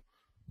to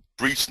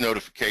breach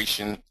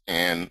notification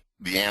and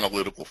the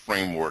analytical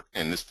framework,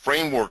 and this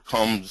framework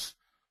comes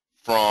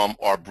from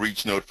our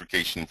breach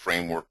notification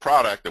framework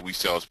product that we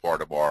sell as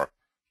part of our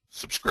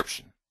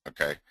subscription.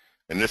 Okay,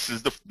 and this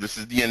is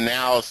the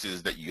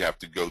analysis that you have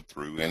to go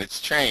through, and it's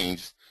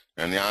changed,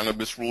 and the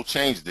omnibus rule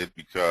changed it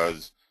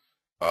because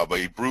of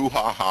a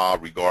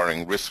brouhaha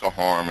regarding risk of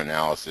harm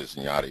analysis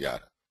and yada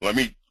yada. Let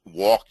me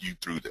walk you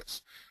through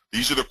this.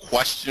 These are the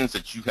questions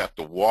that you have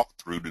to walk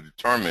through to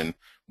determine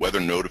whether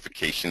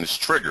notification is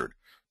triggered.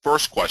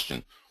 First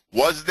question: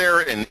 was there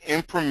an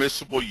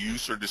impermissible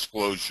use or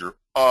disclosure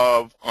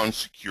of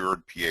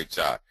unsecured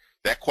PHI?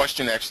 That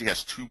question actually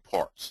has two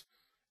parts.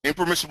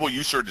 Impermissible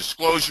use or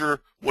disclosure,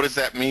 what does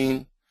that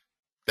mean?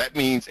 That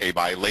means a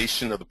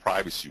violation of the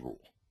privacy rule.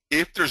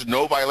 If there's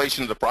no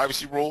violation of the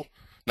privacy rule,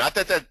 not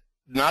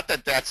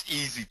that that's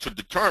easy to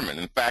determine.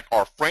 In fact,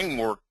 our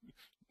framework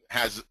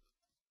has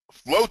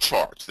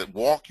flowcharts that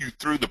walk you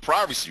through the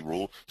privacy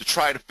rule to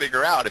try to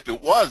figure out if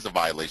it was a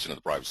violation of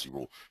the privacy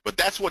rule. But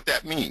that's what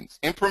that means.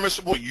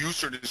 Impermissible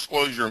use or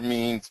disclosure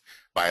means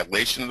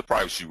violation of the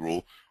privacy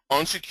rule.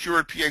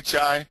 Unsecured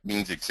PHI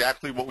means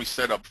exactly what we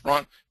said up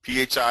front,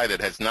 PHI that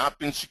has not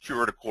been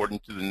secured according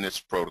to the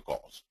NIST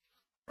protocols,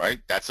 right?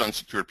 That's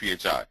unsecured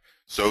PHI.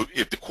 So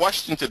if the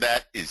question to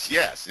that is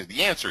yes, if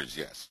the answer is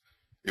yes,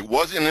 there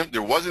was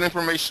an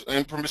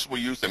impermissible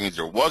use, that means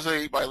there was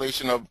a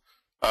violation of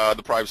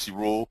the privacy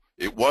rule,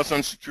 it was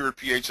unsecured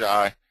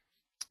PHI,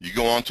 you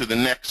go on to the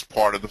next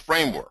part of the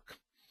framework.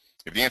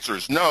 If the answer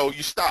is no,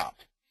 you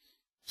stop.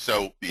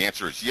 So the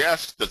answer is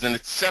yes. Does an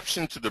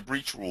exception to the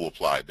breach rule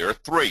apply? There are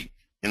three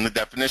in the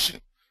definition,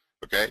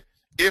 okay?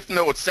 If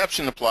no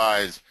exception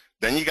applies,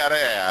 then you got to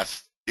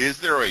ask, is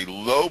there a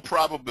low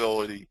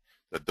probability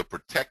that the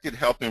protected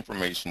health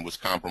information was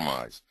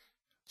compromised?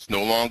 It's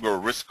no longer a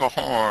risk of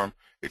harm.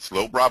 It's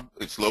low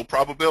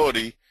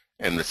probability,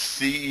 and the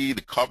CE,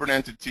 the covered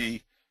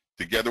entity,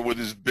 together with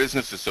his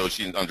business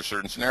associate under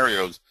certain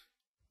scenarios,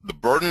 the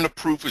burden of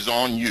proof is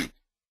on you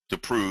to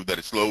prove that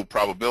it's low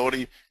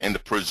probability, and the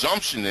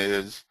presumption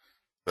is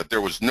that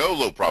there was no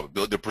low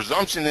probability. The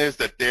presumption is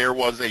that there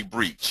was a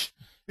breach.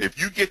 If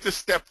you get to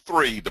step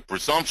 3, the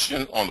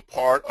presumption on the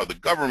part of the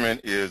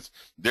government is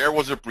there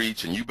was a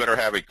breach, and you better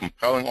have a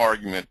compelling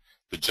argument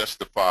to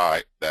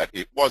justify that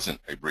it wasn't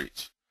a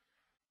breach.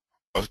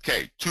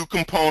 Okay, 2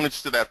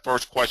 components to that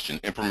first question: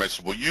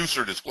 impermissible use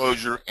or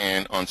disclosure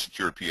and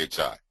unsecured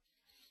PHI.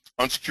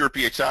 Unsecured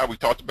PHI we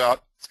talked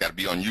about. It's got to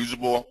be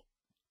unusable.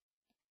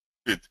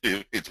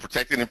 It's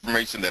protected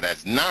information that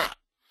has not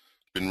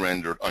been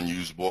rendered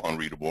unusable,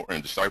 unreadable, or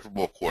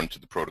indecipherable according to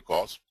the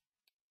protocols.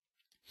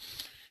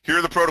 Here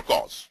are the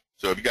protocols.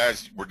 So if you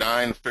guys were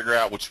dying to figure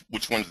out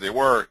which ones they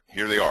were,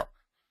 here they are.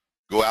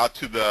 Go out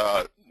to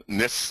the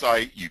NIST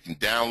site. You can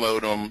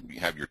download them. You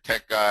have your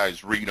tech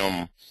guys read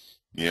them.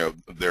 You know,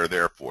 they're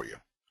there for you.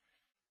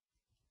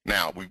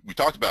 Now, we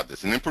talked about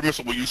this. An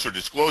impermissible use or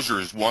disclosure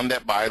is one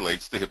that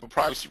violates the HIPAA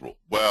privacy rule.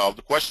 Well,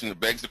 the question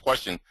begs the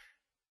question,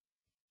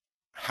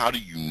 how do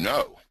you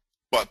know?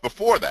 But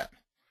before that,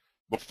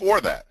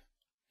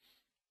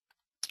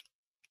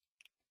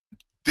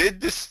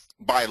 did this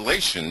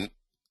violation,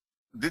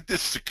 did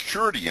this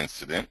security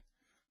incident,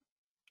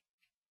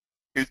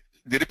 did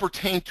it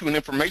pertain to an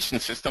information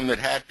system that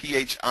had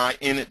PHI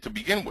in it to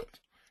begin with,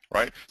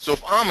 right? So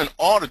if I'm an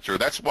auditor,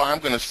 that's why I'm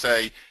going to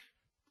say,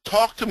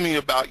 talk to me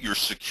about your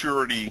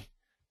security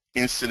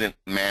incident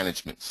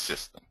management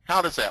system.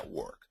 How does that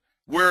work?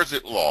 Where is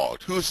it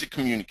logged? Who is it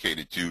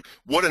communicated to?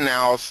 What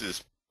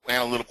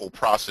analytical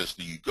process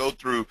do you go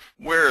through?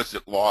 Where is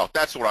it logged?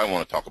 That's what I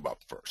want to talk about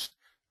first.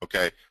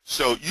 Okay,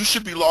 so you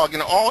should be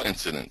logging all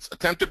incidents,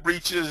 attempted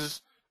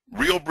breaches,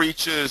 real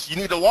breaches. You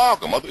need to log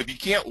them. If you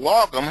can't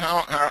log them,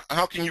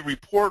 how can you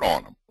report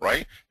on them,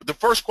 right? But the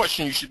first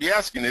question you should be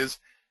asking is,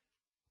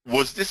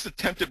 was this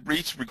attempted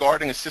breach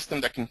regarding a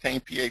system that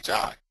contained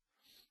PHI?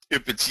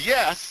 If it's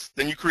yes,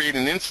 then you create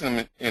an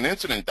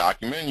incident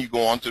document and you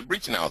go on to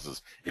breach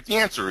analysis. If the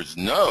answer is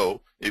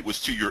no, it was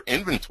to your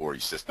inventory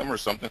system or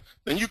something,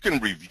 then you can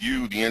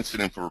review the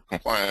incident for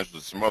compliance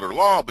with some other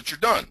law, but you're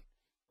done,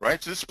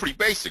 right? So this is pretty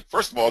basic.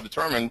 First of all,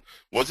 determine,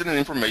 was it an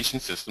information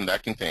system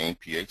that contained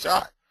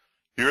PHI?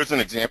 Here's an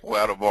example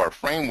out of our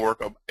framework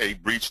of a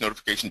breach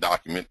notification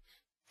document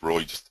for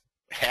really just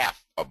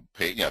half a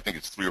page. I think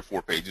it's 3 or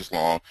 4 pages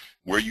long,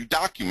 where you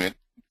document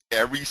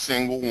every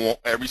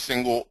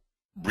single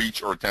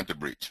breach or attempted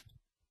breach.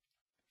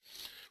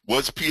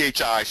 Was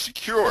PHI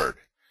secured?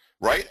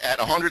 Right at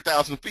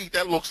 100,000 feet,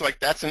 that looks like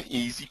that's an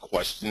easy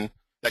question.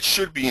 That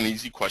should be an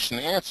easy question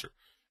to answer.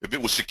 If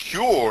it was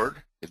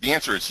secured, if the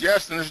answer is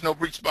yes, then there's no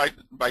breach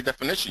by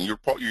definition. You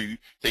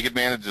take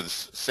advantage of the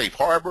safe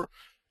harbor.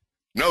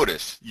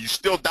 Notice you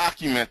still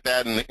document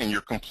that in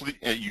your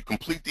you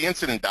complete the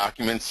incident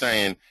document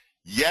saying,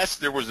 yes,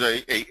 there was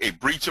a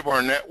breach of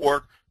our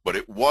network, but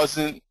it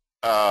wasn't.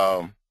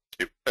 I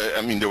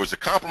mean, there was a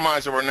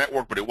compromise of our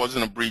network, but it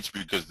wasn't a breach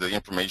because the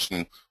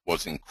information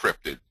was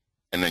encrypted,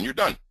 and then you're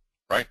done,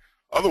 right?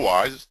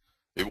 Otherwise,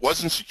 if it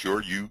wasn't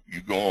secure, you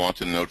go on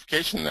to the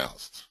notification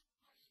analysis,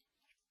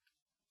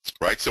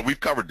 right? So we've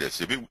covered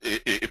this.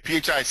 If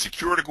PHI is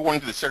secured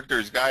according to the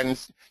Secretary's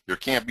guidance, there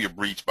can't be a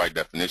breach by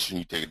definition.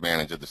 You take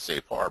advantage of the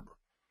safe harbor.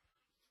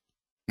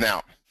 Now,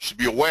 you should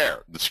be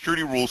aware, the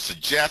security rule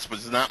suggests but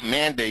does not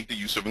mandate the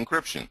use of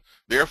encryption.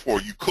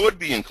 Therefore, you could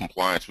be in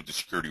compliance with the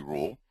security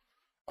rule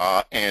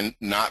and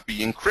not be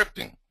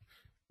encrypting.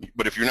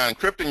 But if you're not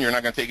encrypting, you're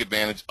not going to take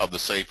advantage of the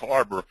safe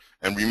harbor.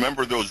 And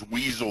remember those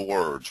weasel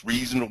words,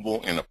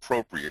 reasonable and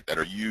appropriate, that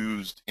are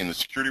used in the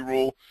security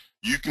rule.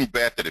 You can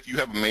bet that if you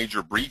have a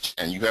major breach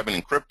and you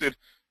haven't encrypted,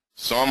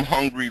 some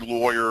hungry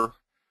lawyer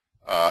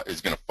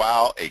is going to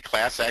file a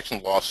class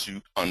action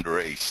lawsuit under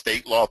a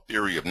state law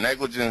theory of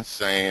negligence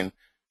saying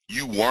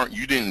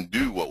you didn't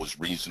do what was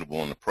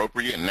reasonable and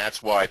appropriate, and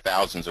that's why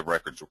thousands of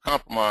records were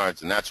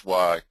compromised, and that's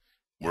why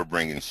we're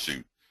bringing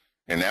suit.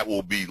 And that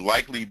will be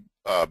likely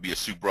be a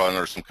suit brought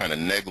under some kind of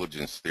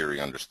negligence theory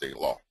under state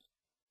law.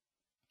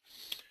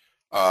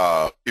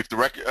 If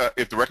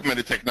the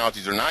recommended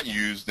technologies are not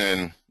used,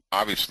 then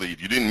obviously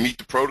if you didn't meet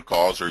the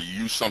protocols or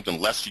you use something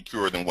less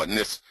secure than what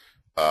NIST,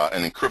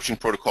 an encryption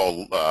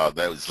protocol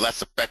that is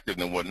less effective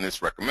than what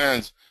NIST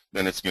recommends,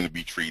 then it's going to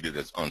be treated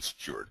as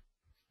unsecured.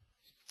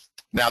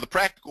 Now the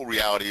practical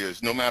reality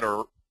is no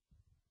matter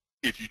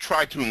if you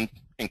try to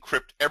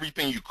encrypt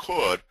everything you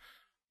could,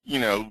 you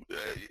know,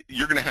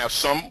 you're going to have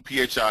some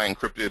PHI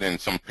encrypted in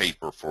some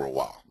paper for a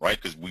while, right?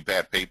 Because we've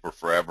had paper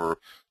forever.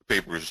 The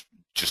paper is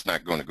just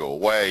not going to go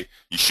away.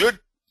 You should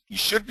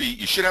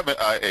have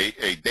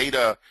a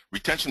data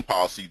retention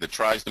policy that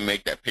tries to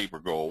make that paper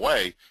go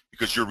away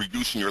because you're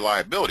reducing your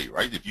liability,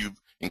 right? If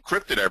you've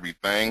encrypted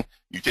everything,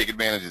 you take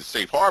advantage of the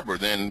safe harbor,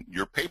 then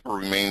your paper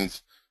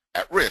remains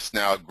at risk.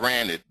 Now,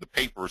 granted, the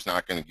paper is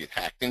not going to get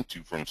hacked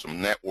into from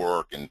some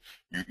network, and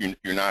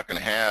you're not going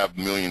to have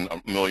million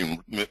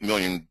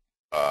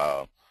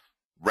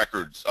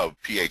records of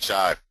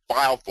PHI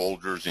file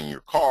folders in your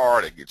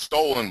car that get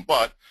stolen,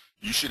 but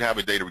you should have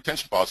a data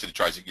retention policy that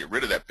tries to get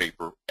rid of that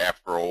paper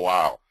after a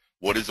while.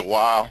 What is a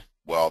while?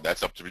 Well,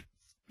 that's up to,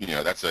 you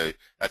know, that's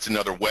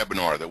another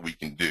webinar that we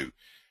can do.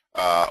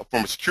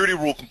 From a security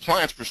rule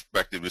compliance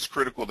perspective, it's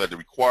critical that the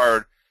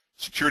required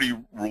security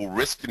rule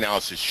risk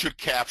analysis should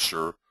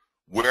capture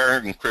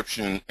where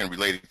encryption and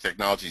related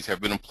technologies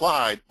have been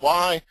applied.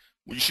 Why?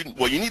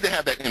 Well, you need to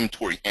have that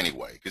inventory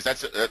anyway, because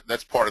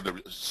that's part of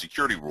the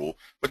security rule.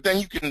 But then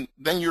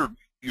the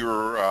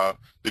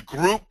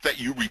group that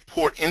you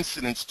report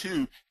incidents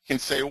to can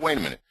say, oh, wait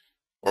a minute,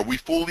 are we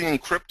fully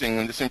encrypting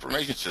in this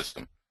information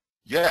system?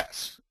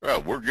 Yes.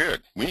 Well, we're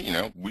good. We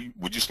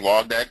just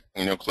log that,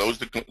 close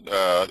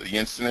the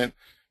incident,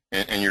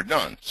 and you're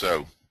done.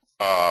 So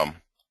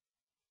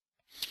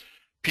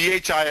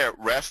PHI at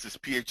rest is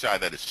PHI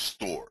that is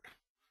stored,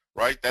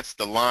 right? That's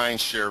the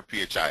lion's share of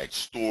PHI. It's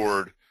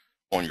stored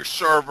on your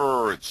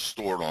server, it's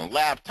stored on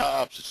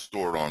laptops, it's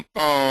stored on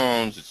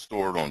phones, it's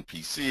stored on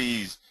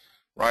PCs,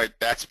 right?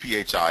 That's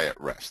PHI at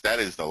rest. That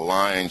is the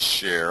lion's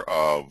share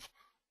of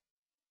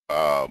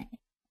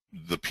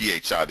the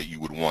PHI that you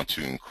would want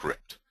to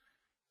encrypt.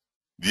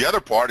 The other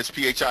part is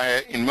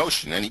PHI in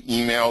motion. Any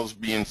emails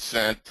being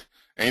sent,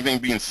 anything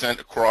being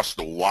sent across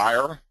the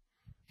wire,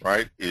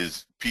 right,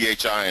 is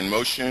PHI in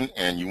motion,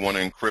 and you want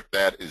to encrypt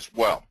that as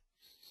well,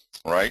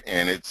 right?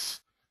 And it's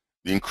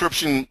the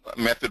encryption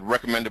method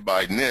recommended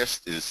by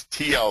NIST is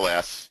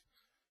TLS,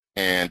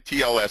 and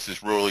TLS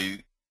is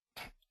really,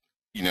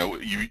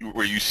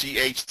 where you see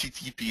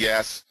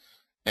HTTPS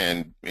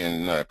and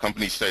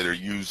companies say they're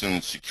using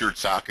secured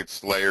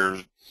sockets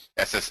layers,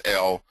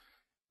 SSL.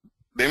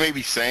 They may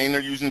be saying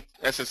they're using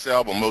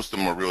SSL, but most of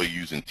them are really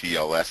using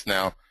TLS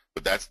now.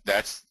 But that's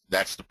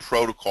the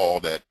protocol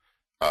that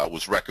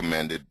was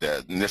recommended,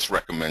 that NIST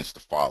recommends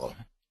to follow.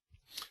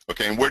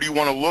 Okay, and where do you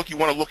want to look? You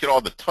want to look at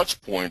all the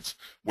touch points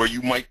where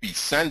you might be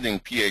sending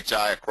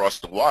PHI across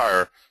the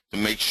wire to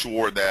make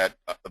sure that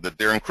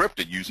they're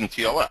encrypted using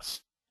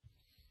TLS.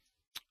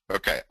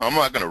 Okay, I'm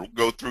not going to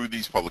go through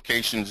these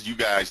publications. You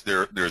guys,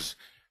 there's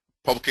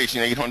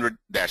publication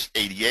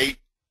 800-88,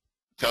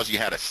 tells you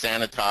how to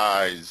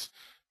sanitize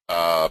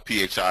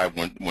PHI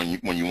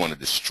when you want to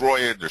destroy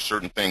it. There's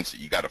certain things that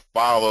you got to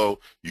follow.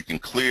 You can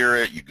clear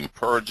it, you can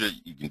purge it,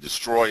 you can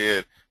destroy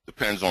it.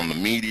 Depends on the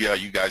media.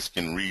 You guys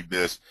can read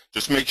this.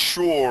 Just make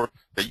sure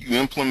that you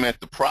implement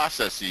the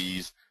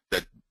processes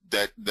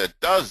that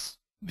does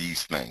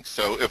these things.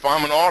 So if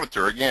I'm an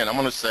auditor, again, I'm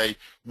going to say,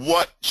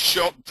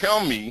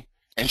 tell me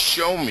and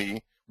show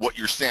me what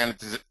your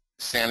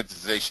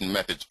sanitization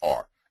methods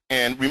are.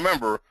 And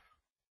remember,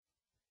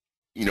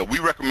 we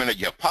recommend that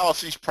you have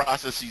policies,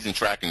 processes, and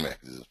tracking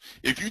mechanisms.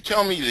 If you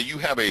tell me that you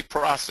have a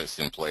process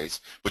in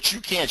place, but you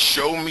can't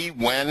show me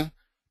when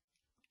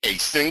a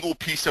single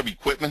piece of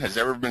equipment has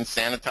ever been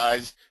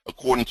sanitized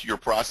according to your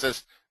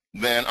process,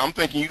 then I'm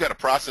thinking you got a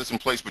process in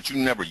place, but you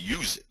never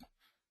use it.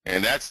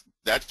 And that's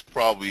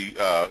probably,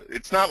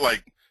 it's not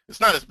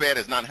as bad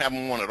as not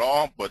having one at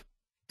all, but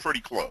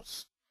pretty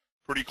close,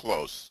 pretty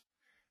close.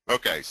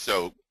 Okay,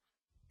 so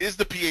is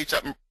the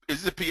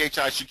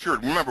PHI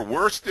secured? Remember,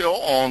 we're still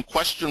on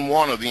question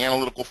 1 of the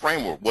analytical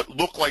framework. What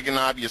looked like an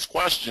obvious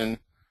question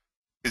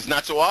is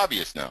not so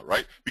obvious now,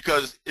 right?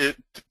 Because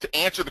to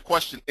answer the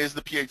question, is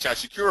the PHI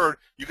secured,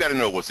 you got to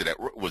know, was it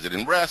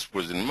in rest,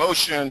 was it in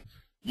motion,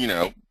 you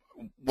know,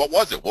 what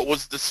was it? What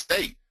was the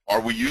state?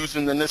 Are we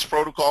using the NIST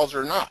protocols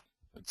or not,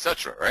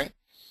 etc., right?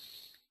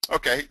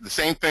 Okay, the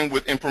same thing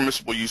with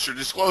impermissible use or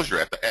disclosure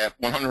at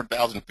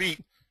 100,000 feet.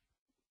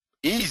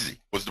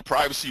 Easy. Was the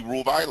privacy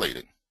rule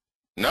violated?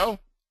 No.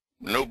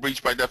 No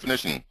breach by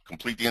definition.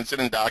 Complete the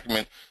incident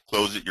document,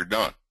 close it, you're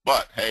done.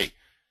 But hey,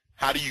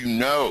 how do you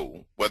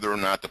know whether or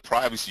not the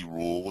privacy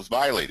rule was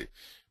violated?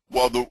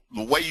 Well, the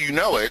way you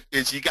know it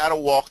is you got to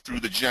walk through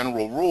the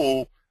general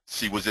rule,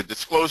 see, was it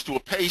disclosed to a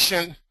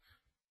patient?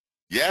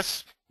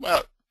 Yes.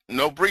 Well,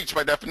 no breach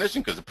by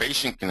definition, because the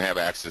patient can have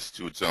access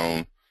to its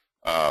own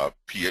to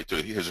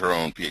his or her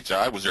own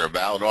PHI. Was there a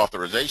valid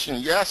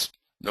authorization? Yes.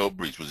 No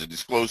breach. Was it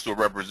disclosed to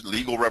a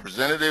legal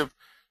representative?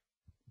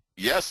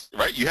 Yes.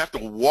 Right. You have to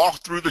walk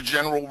through the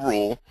general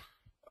rule,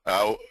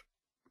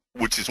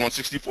 which is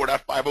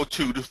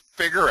 164.502, to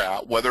figure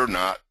out whether or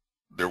not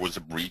there was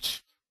a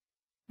breach,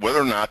 whether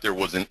or not there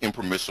was an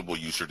impermissible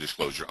use or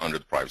disclosure under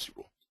the privacy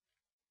rule.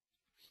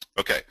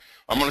 Okay,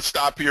 I'm going to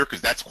stop here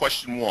because that's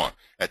question 1.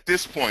 At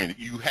this point,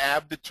 you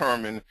have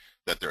determined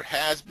that there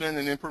has been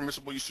an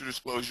impermissible use or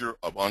disclosure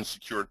of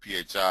unsecured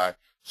PHI,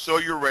 so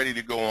you're ready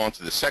to go on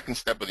to the second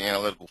step of the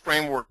analytical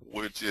framework,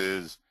 which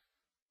is,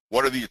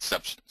 what are the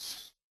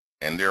exceptions?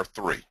 And there are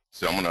 3.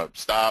 So I'm going to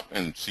stop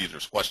and see if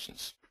there's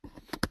questions.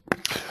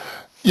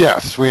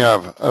 Yes, we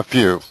have a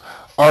few.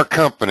 Our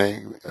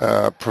company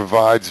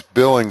provides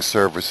billing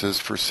services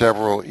for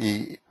several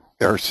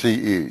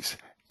CEs.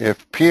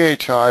 If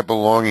PHI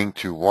belonging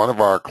to one of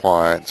our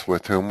clients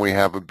with whom we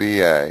have a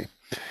BA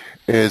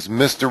is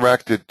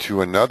misdirected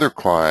to another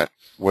client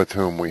with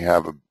whom we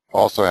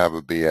also have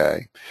a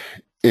BA,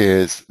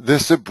 is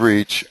this a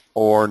breach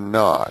or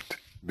not?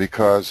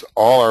 Because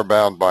all are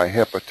bound by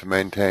HIPAA to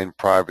maintain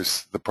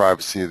the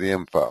privacy of the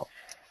info.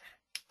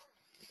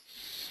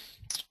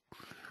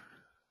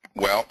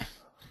 Well,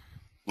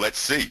 let's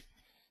see.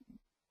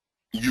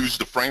 Use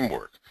the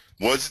framework.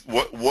 Was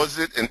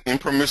it an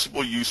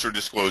impermissible use or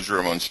disclosure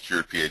of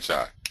unsecured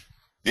PHI?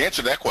 The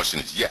answer to that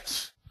question is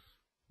yes.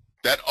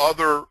 That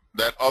other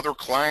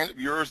client of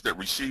yours that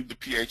received the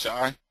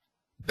PHI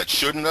that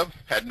shouldn't have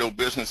had no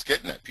business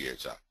getting that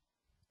PHI.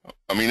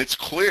 I mean, it's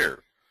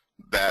clear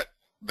that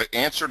the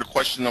answer to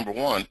question number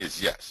 1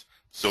 is yes.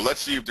 So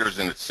let's see if there's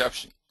an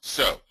exception.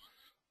 So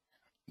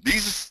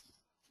these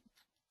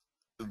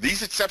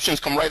exceptions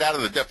come right out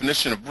of the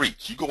definition of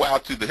breach. You go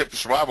out to the HIPAA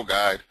survival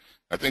guide.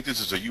 I think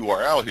this is a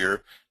URL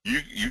here.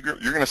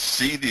 You're going to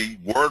see the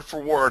word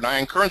for word. I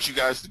encourage you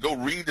guys to go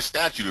read the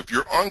statute. If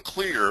you're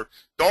unclear,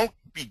 don't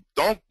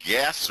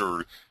guess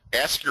or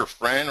ask your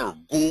friend or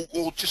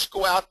Google. Just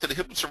go out to the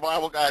HIPAA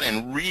survival guide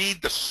and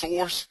read the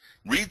source.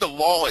 Read the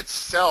law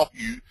itself.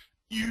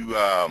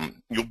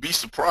 You'll be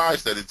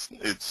surprised that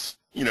it's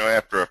you know,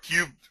 after a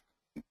few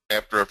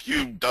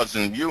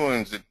dozen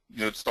viewings,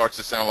 it starts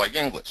to sound like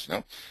English. You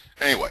know.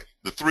 Anyway,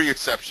 the 3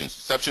 exceptions.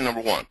 Exception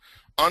number 1: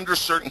 under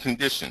certain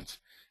conditions,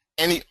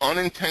 any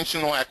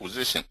unintentional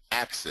acquisition,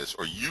 access,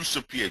 or use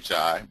of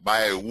PHI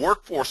by a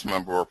workforce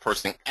member or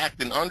person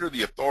acting under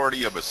the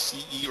authority of a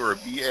CE or a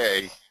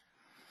BA,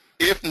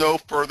 if no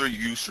further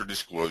use or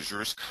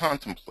disclosure is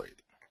contemplated.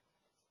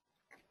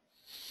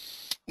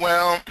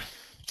 Well,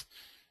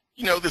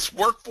 you know, this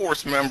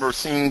workforce member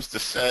seems to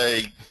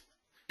say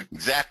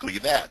exactly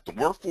that. The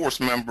workforce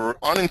member,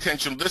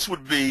 unintentional, this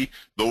would be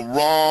the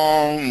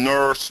wrong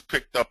nurse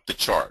picked up the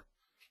chart.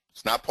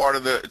 It's not part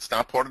of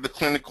the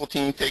clinical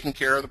team taking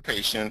care of the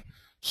patient.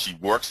 She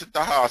works at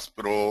the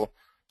hospital.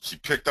 She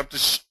picked up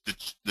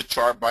the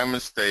chart by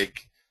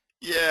mistake.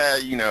 Yeah,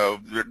 you know,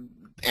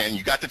 and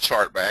you got the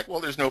chart back. Well,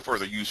 there's no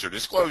further use or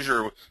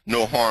disclosure.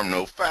 No harm,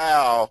 no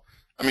foul.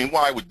 I mean,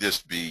 why would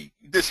this be?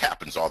 This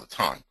happens all the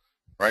time,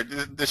 right?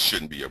 This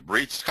shouldn't be a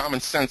breach. Common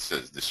sense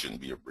says this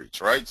shouldn't be a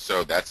breach, right?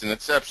 So that's an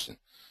exception.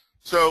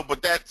 So,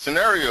 but that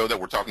scenario that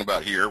we're talking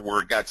about here,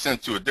 where it got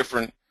sent to a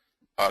different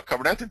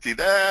covered entity,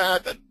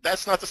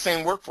 that's not the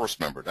same workforce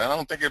member. I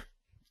don't think it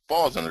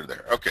falls under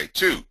there. Okay,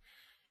 2,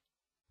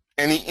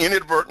 any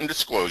inadvertent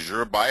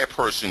disclosure by a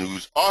person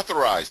who's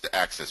authorized to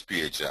access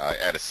PHI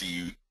at a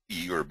CE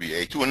or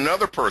BA to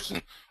another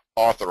person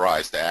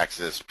authorized to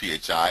access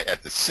PHI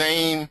at the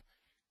same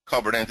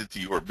covered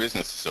entity or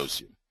business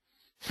associate.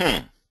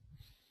 Don't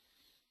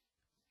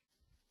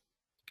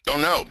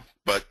know,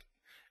 but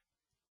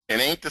it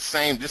ain't the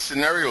same. This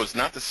scenario is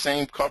not the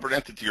same covered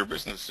entity or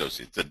business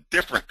associate. It's a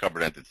different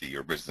covered entity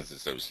or business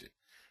associate.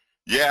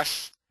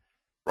 Yes,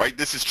 right?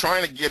 This is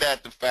trying to get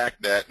at the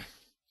fact that,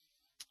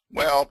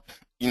 well,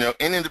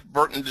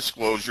 inadvertent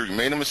disclosure, you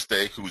made a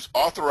mistake, who's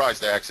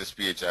authorized to access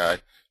PHI,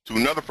 to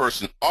another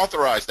person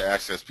authorized to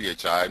access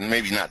PHI, and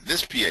maybe not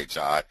this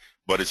PHI,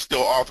 but it's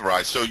still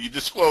authorized. So you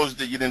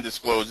disclosed it, you didn't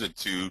disclose it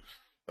to,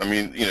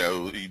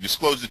 you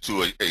disclosed it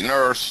to a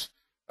nurse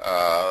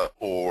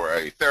or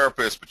a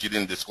therapist, but you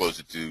didn't disclose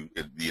it to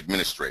the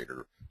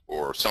administrator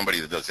or somebody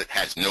that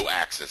has no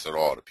access at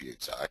all to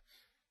PHI.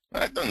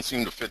 That doesn't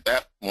seem to fit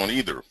that one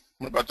either.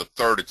 What about the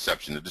third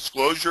exception? The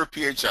disclosure of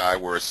PHI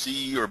where a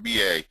CE or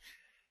BA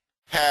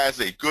has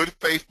a good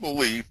faith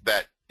belief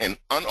that an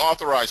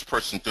unauthorized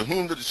person to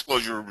whom the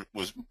disclosure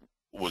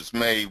was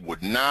made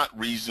would not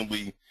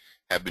reasonably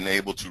have been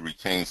able to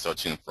retain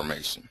such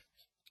information.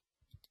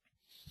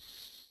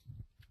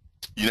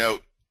 The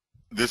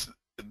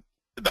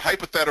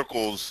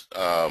hypotheticals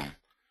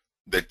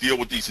that deal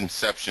with these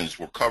exceptions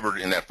were covered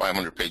in that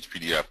 500-page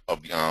PDF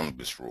of the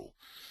omnibus rule.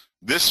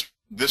 This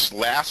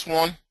last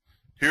one,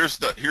 here's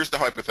the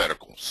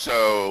hypothetical.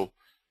 So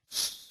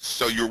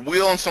you're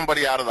wheeling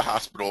somebody out of the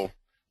hospital.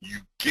 You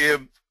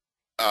give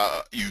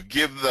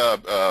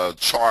the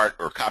chart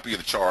or copy of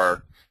the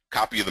chart,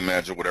 copy of the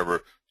meds or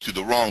whatever to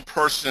the wrong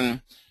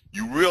person.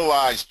 You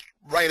realize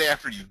right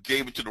after you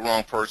gave it to the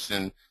wrong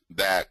person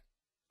that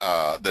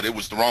it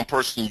was the wrong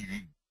person. You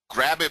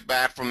grab it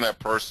back from that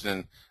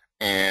person,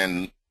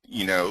 and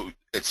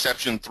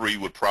exception 3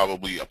 would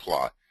probably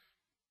apply,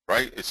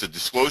 right? It's a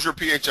disclosure of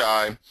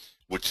PHI,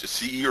 which a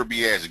CE or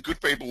BA has a good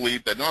faith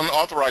belief that an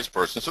unauthorized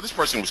person. So this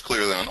person was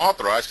clearly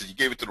unauthorized because you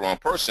gave it to the wrong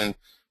person,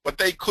 but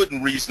they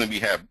couldn't reasonably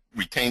have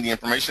retained the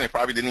information. They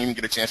probably didn't even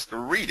get a chance to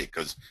read it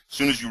because as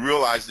soon as you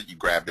realized it, you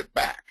grabbed it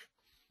back.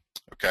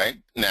 Okay.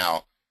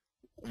 Now,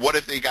 what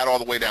if they got all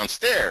the way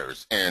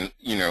downstairs and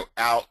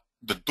out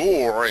the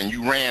door and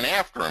you ran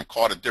after them,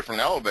 caught a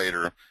different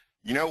elevator?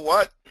 You know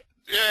what?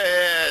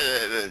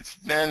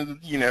 Then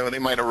they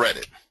might have read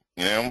it.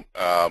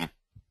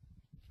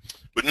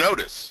 But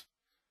notice,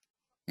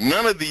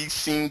 none of these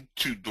seem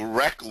to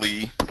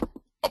directly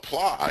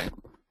apply.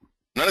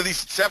 None of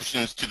these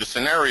exceptions to the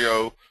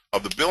scenario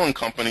of the billing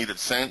company that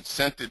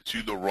sent it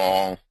to the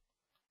wrong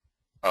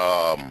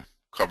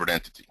covered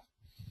entity.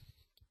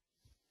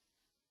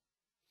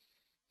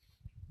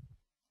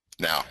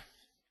 Now,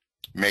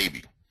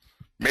 maybe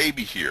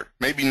here,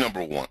 maybe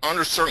number 1,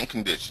 under certain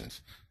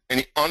conditions,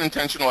 any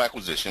unintentional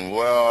acquisition,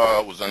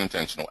 well, it was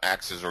unintentional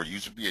access or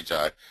use of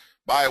PHI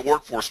by a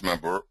workforce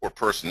member or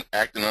person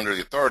acting under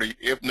the authority,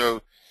 if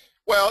no,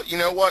 well, you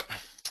know what?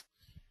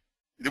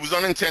 It was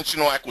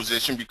unintentional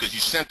acquisition because you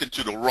sent it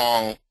to the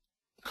wrong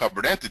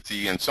covered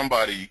entity, and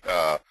somebody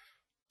at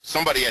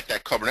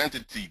that covered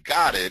entity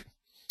got it.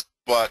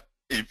 But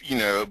if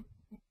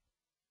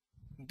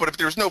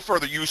there's no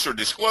further use or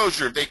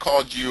disclosure, if they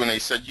called you and they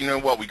said, you know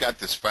what, we got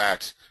this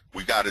fax,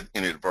 we got it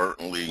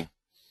inadvertently,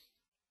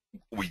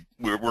 we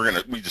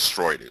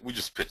destroyed it, we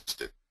just pitched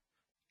it,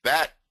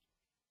 that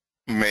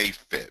may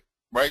fit,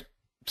 right?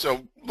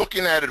 So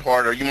looking at it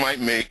harder, you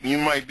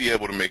might be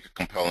able to make a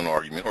compelling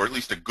argument, or at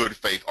least a good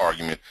faith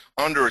argument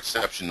under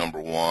exception number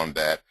 1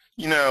 that,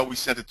 we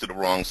sent it to the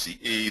wrong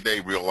CE,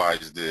 they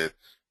realized it,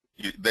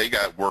 they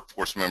got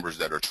workforce members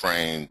that are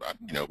trained,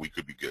 we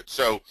could be good.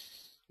 So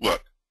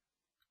look,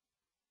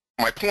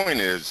 my point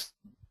is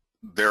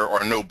there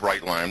are no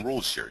bright line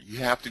rules here. You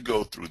have to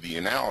go through the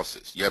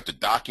analysis. You have to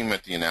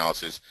document the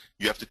analysis.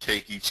 You have to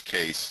take each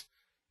case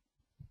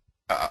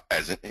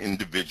as an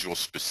individual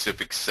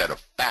specific set of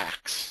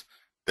facts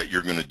that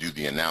you're going to do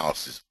the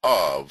analysis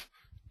of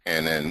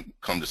and then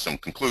come to some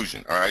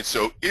conclusion. All right,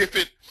 so if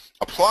it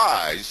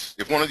applies,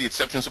 if one of the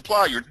exceptions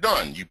apply, you're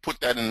done. You put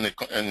that in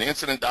the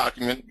incident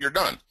document, you're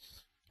done.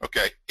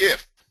 Okay,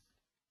 if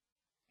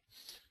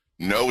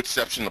no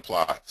exception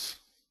applies,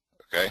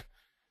 okay,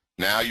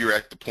 now you're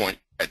at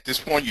this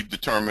point you've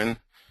determined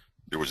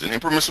there was an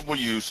impermissible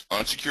use,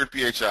 unsecured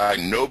PHI,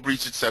 no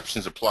breach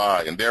exceptions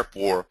apply, and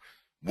therefore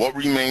what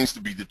remains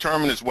to be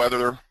determined is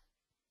whether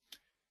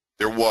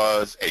there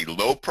was a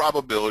low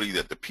probability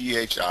that the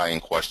PHI in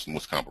question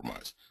was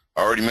compromised.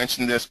 I already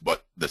mentioned this,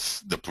 but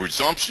the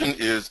presumption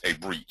is a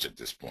breach at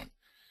this point.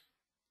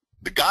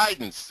 The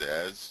guidance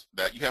says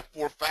that you have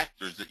 4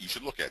 factors that you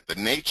should look at: the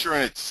nature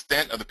and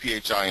extent of the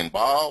PHI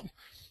involved,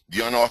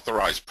 the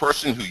unauthorized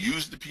person who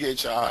used the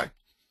PHI,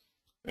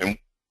 and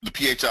the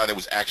PHI that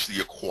was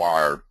actually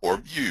acquired or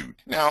viewed.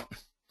 Now,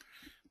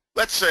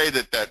 let's say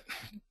that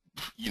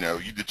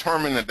you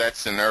determine that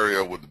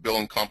scenario with the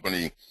billing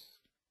company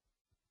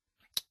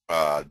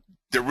that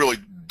really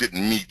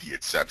didn't meet the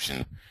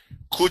exception.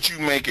 Could you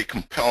make a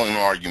compelling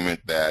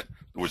argument that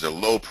there was a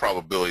low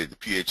probability the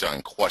PHI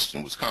in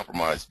question was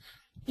compromised?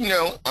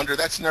 Under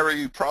that scenario,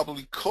 you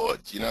probably could.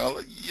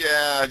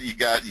 Yeah,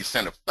 you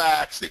sent a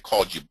fax, they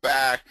called you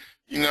back.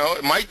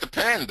 It might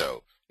depend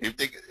though. If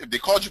they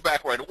called you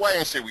back right away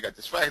and say we got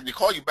this fax, if they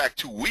call you back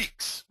 2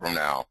 weeks from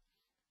now,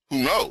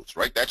 who knows,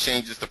 right? That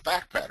changes the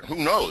fact pattern. Who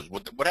knows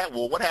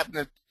what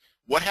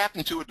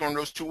happened to it during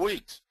those 2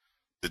 weeks?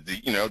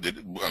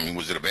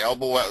 Was it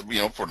available,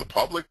 for the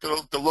public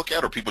to look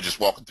at, or people just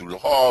walking through the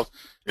halls?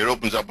 It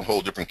opens up a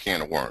whole different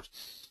can of worms.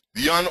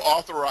 The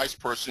unauthorized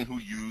person who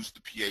used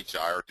the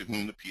PHI or to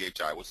whom the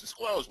PHI was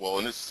disclosed. Well,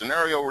 in this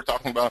scenario we're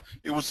talking about,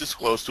 it was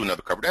disclosed to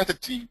another covered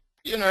entity.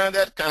 You know,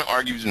 that kind of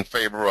argues in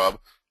favor of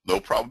low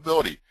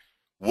probability.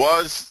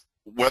 Was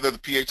whether the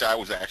PHI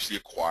was actually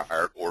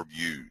acquired or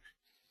viewed.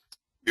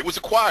 It was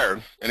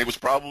acquired, and it was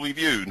probably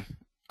viewed.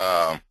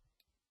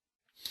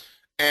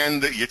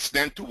 And the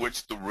extent to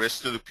which the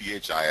risk to the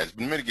PHI has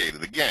been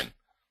mitigated. Again,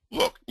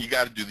 look, you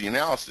got to do the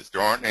analysis.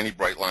 There aren't any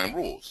bright line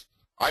rules.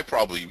 I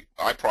probably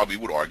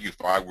would argue,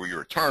 if I were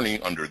your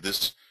attorney under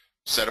this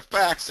set of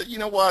facts, that, you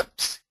know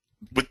what,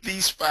 with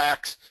these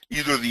facts,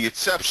 either the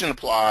exception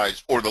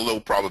applies or the low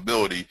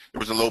probability. There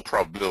was a low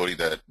probability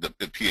that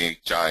the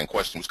PHI in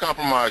question was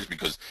compromised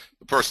because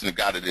the person that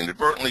got it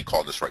inadvertently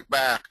called us right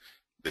back.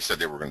 They said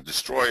they were going to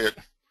destroy it.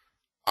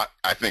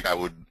 I think I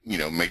would, you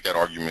know, make that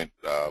argument,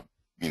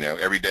 you know,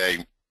 every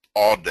day,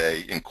 all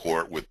day in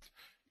court with,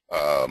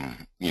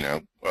 you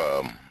know,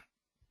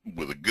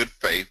 with a good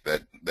faith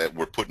that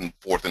we're putting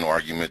forth an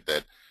argument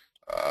that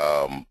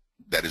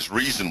that is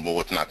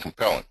reasonable, if not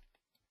compelling.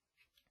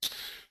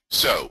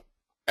 So,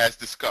 as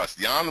discussed,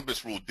 the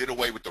omnibus rule did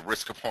away with the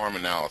risk of harm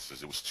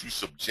analysis. It was too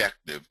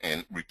subjective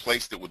and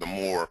replaced it with a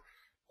more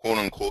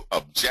quote-unquote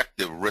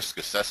objective risk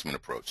assessment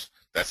approach.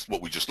 That's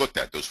what we just looked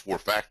at, those 4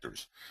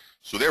 factors.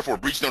 So therefore,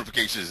 breach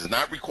notification is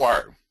not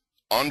required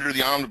under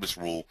the omnibus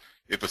rule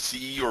if a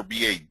CE or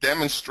BA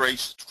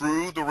demonstrates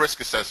through the risk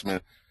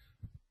assessment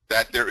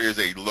that there is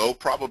a low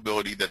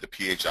probability that the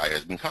PHI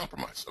has been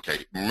compromised.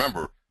 Okay,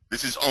 remember,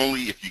 this is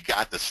only if you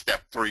got the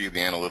step 3 of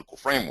the analytical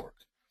framework.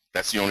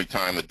 That's the only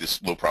time that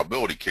this low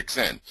probability kicks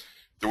in.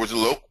 There was a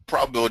low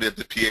probability that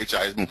the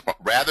PHI has been,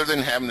 rather than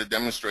having to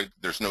demonstrate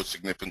that there's no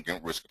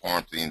significant risk of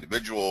harm to the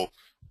individual,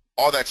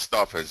 all that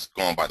stuff has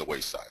gone by the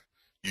wayside.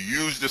 You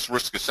use this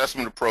risk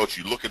assessment approach,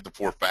 you look at the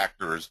 4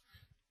 factors,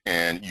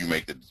 and you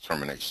make the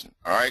determination.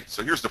 All right,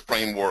 so here's the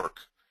framework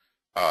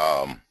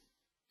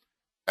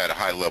at a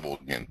high level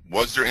again.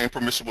 Was there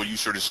impermissible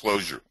use or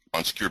disclosure?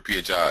 Unsecured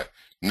PHI.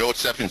 No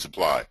exceptions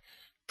apply.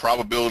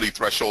 Probability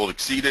threshold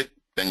exceeded,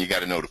 then you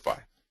got to notify.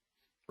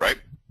 Right?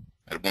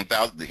 At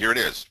 1,000, here it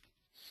is.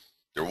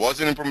 There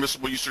was an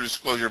impermissible use or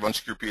disclosure of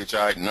unsecured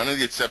PHI. None of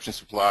the exceptions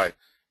apply.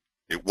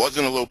 It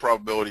wasn't a low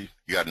probability.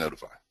 You got to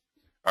notify.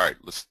 All right,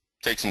 let's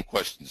take some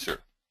questions here.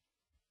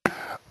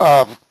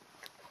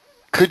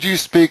 Could you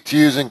speak to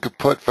using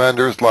kaput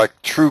vendors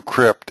like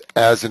TrueCrypt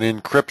as an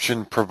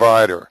encryption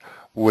provider?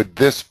 Would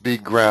this be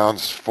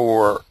grounds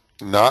for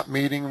not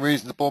meeting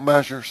reasonable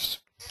measures?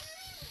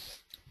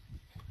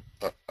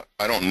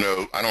 I don't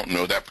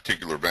know that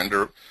particular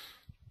vendor,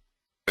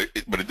 but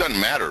it doesn't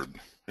matter.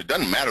 It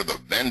doesn't matter the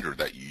vendor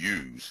that you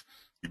use.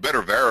 You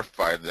better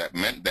verify that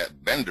that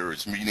vendor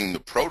is meeting the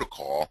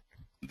protocol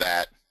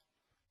that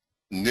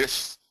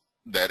NIST,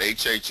 that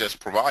HHS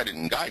provided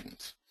in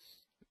guidance.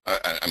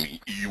 I mean,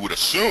 you would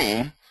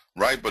assume,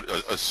 right? But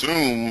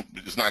assume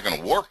it's not going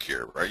to work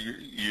here, right?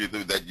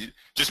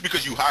 Just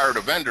because you hired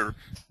a vendor,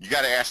 you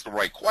got to ask the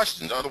right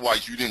questions.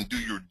 Otherwise, you didn't do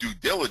your due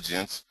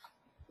diligence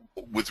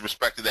with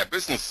respect to that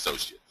business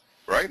associate,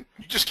 right?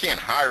 You just can't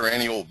hire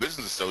any old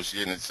business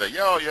associate and say,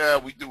 "Oh, yeah,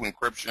 we do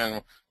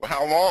encryption." Well,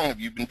 how long have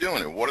you been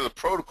doing it? What are the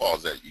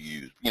protocols that you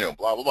use? You know,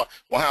 blah, blah, blah.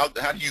 Well,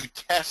 how do you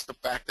test the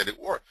fact that it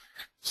works?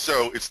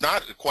 So it's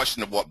not a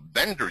question of what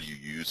vendor you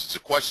use. It's a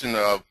question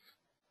of,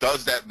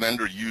 does that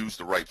vendor use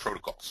the right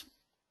protocols?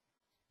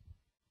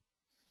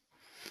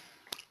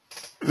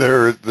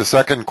 The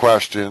second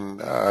question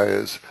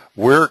is,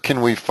 where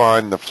can we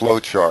find the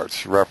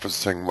flowcharts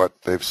referencing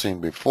what they've seen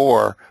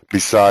before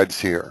besides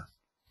here?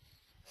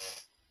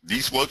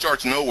 These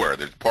flowcharts nowhere.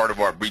 They're part of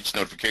our breach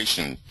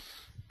notification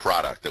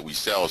product that we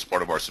sell as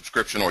part of our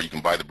subscription, or you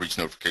can buy the breach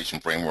notification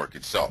framework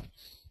itself.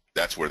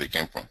 That's where they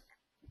came from.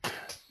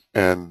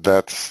 And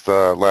that's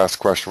the last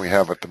question we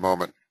have at the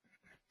moment.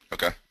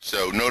 Okay,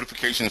 so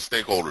notification of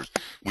stakeholders.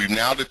 We've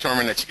now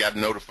determined that you got to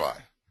notify.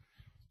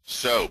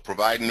 So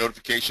provide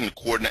notification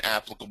according to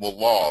applicable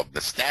law.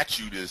 The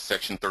statute is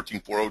section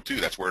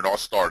 13402. That's where it all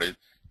started,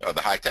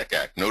 the HITECH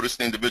Act. Notice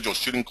the individual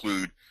should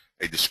include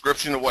a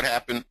description of what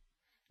happened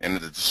and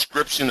the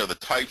description of the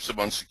types of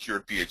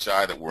unsecured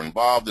PHI that were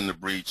involved in the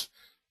breach,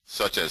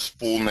 such as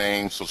full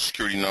name, social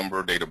security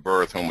number, date of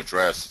birth, home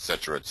address,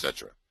 etc.,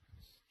 etc.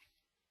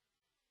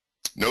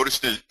 Notice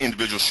the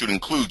individual should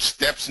include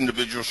steps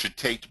individuals should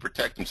take to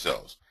protect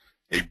themselves.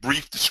 A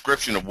brief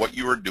description of what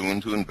you are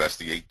doing to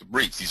investigate the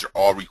breach. These are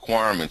all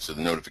requirements of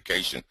the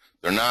notification.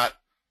 They're not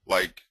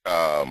like,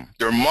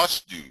 they're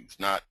must-dos,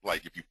 not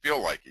like if you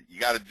feel like it.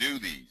 You got to do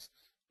these.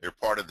 They're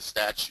part of the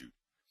statute.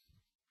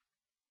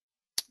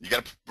 You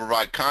got to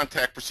provide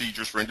contact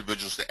procedures for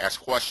individuals to ask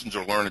questions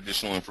or learn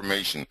additional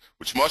information,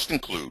 which must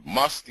include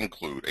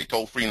a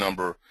toll-free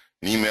number,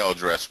 an email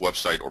address,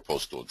 website, or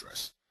postal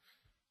address.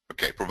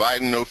 Okay,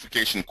 providing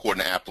notification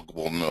according to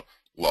applicable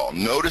law.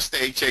 Notice the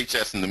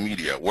HHS and the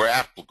media, where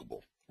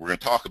applicable. We're going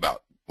to talk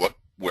about what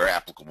where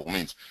applicable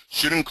means.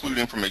 Should include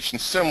information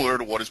similar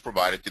to what is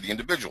provided to the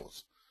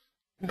individuals.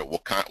 You know,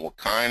 what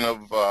kind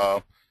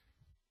of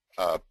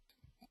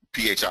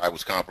PHI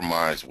was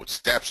compromised, what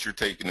steps you're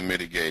taking to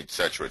mitigate, et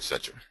cetera, et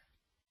cetera.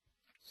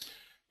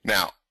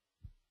 Now,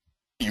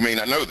 you may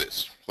not know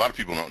this. A lot of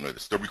people don't know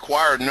this. The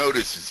required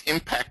notice is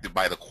impacted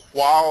by the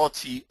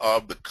quality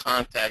of the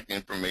contact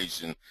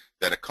information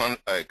that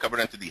a covered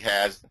entity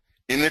has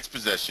in its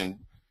possession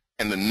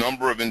and the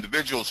number of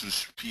individuals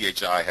whose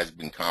PHI has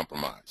been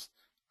compromised.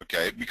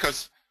 Okay,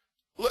 because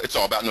look, it's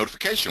all about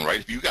notification, right?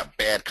 If you got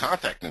bad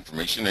contact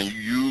information and you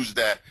use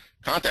that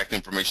contact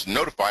information to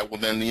notify, well,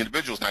 then the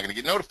individual is not going to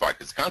get notified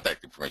because the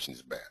contact information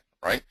is bad,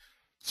 right?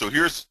 So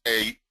here's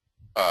a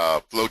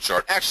flow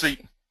chart. Actually,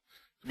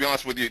 to be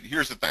honest with you,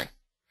 here's the thing.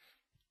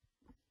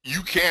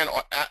 You can,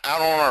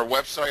 out on our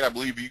website, I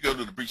believe, if you go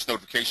to the breach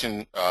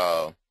notification,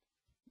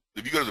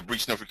 if you go to the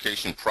breach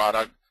notification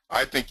product,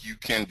 I think you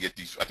can get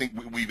these. I think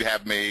we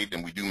have made,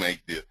 and we do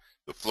make the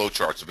flow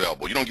charts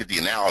available. You don't get the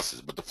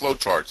analysis, but the flow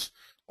charts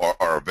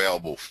are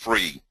available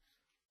free.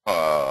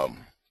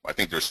 I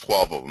think there's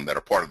 12 of them that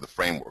are part of the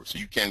framework, so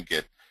you can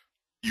get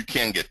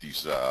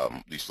these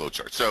flow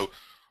charts. So,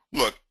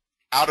 look,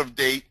 out of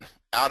date.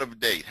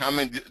 How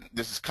many?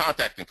 This is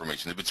contact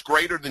information. If it's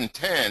greater than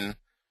 10,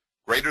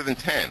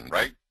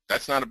 right?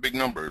 That's not a big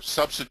number.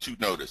 Substitute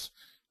notice,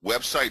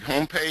 website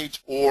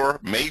homepage,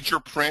 or major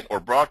print or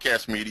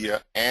broadcast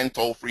media, and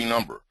toll-free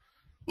number.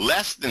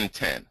 Less than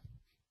 10,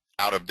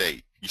 out of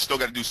date. You still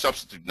got to do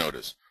substitute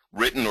notice,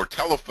 written or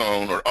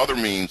telephone or other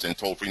means, and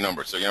toll-free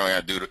number. So you don't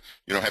have to do it.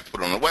 You don't have to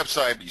put it on the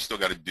website, but you still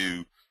got to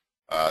do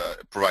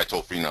provide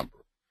toll-free number.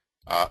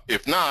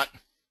 If not,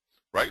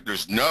 right?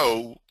 There's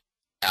no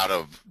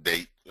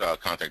out-of-date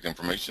contact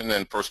information.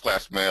 Then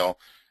first-class mail,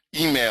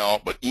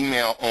 email, but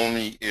email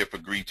only if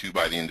agreed to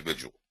by the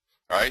individual.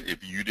 All right?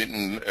 If you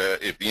didn't,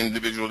 if the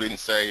individual didn't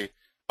say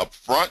up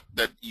front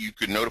that you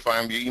could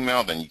notify them via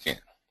email, then you can.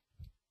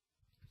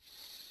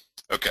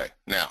 Okay.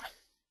 Now,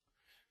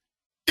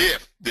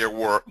 if there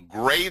were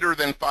greater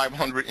than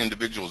 500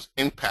 individuals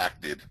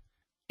impacted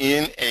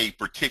in a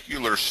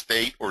particular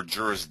state or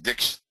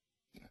jurisdiction,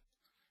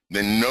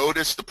 then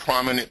notice the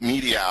prominent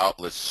media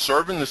outlets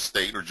serving the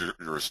state or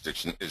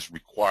jurisdiction is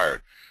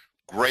required.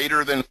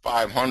 Greater than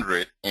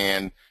 500,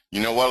 and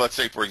you know what? Let's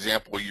say, for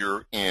example,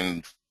 you're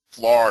in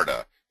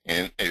Florida,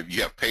 and if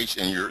you have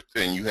patients,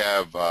 and you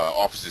have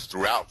offices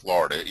throughout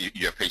Florida.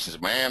 You have patients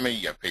in Miami,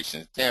 you have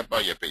patients in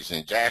Tampa, you have patients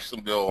in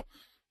Jacksonville.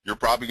 You're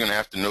probably going to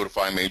have to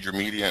notify major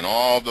media in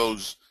all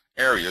those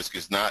areas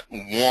because not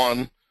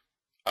one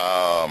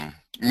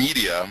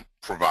media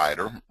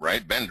provider,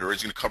 right, vendor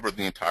is going to cover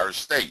the entire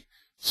state.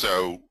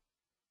 So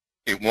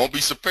it won't be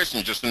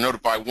sufficient just to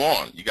notify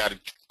one. You got to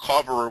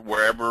cover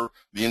wherever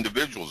the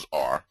individuals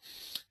are.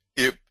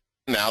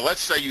 Now,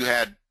 let's say you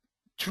had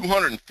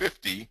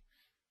 250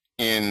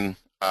 in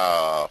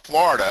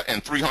Florida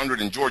and 300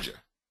 in Georgia.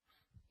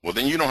 Well,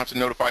 then you don't have to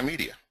notify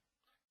media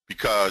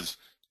because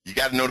you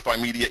got to notify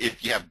media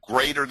if you have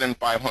greater than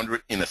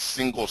 500 in a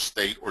single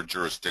state or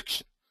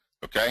jurisdiction.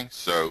 Okay,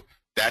 so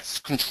that's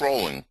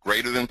controlling.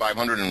 Greater than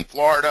 500 in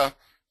Florida,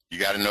 you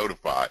got to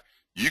notify.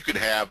 You could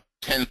have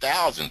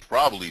 10,000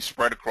 probably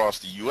spread across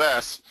the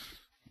U.S.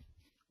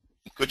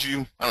 Could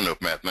you? I don't know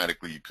if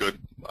mathematically you could.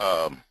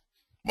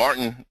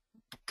 Martin,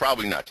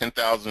 probably not.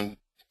 10,000,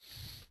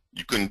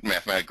 you couldn't,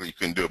 mathematically you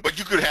couldn't do it. But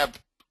you could have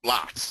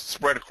lots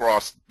spread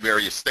across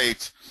various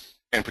states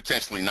and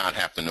potentially not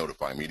have to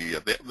notify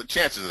media. The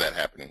chances of that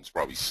happening is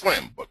probably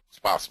slim, but it's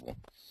possible.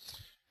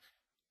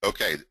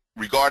 Okay,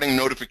 regarding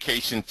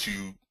notification to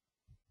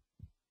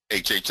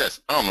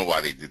HHS, I don't know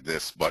why they did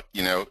this, but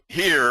you know,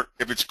 here,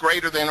 if it's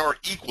greater than or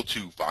equal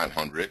to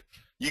 500,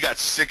 you got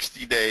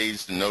 60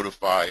 days to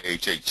notify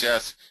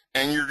HHS,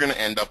 and you're going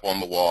to end up on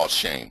the wall of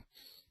shame,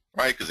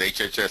 right? Because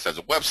HHS has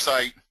a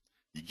website.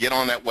 You get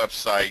on that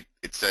website,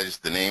 it says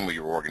the name of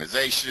your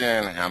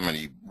organization, how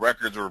many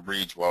records were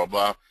breached, blah,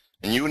 blah, blah.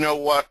 And you know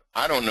what?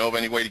 I don't know of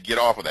any way to get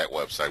off of that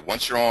website.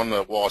 Once you're on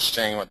the wall of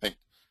shame, I think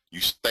you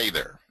stay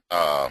there.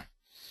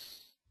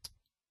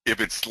 If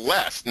it's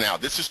less, now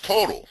this is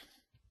total.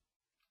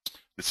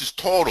 This is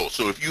total.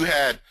 So if you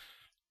had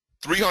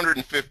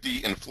 350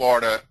 in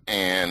Florida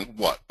and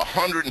what,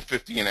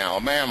 150 in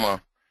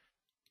Alabama,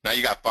 now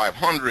you got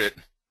 500.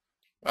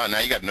 Now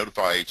you got to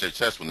notify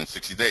HHS within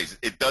 60 days.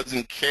 It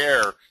doesn't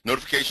care.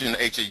 Notification to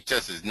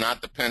HHS is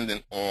not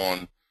dependent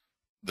on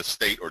the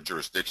state or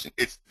jurisdiction.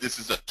 This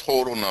is a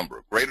total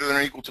number. Greater than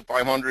or equal to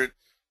 500,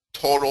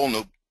 total,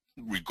 no,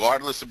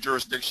 regardless of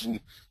jurisdiction, you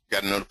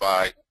got to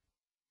notify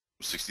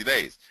 60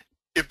 days.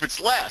 If it's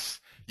less,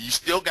 you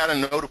still got to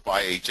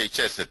notify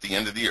HHS at the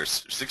end of the year.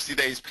 60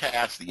 days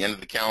past the end of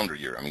the calendar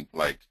year. I mean,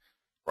 like,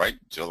 right,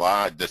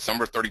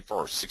 December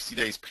 31st, 60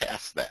 days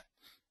past that,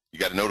 you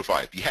got to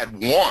notify. If you had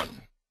one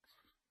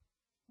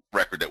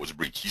record that was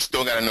breached, you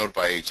still got to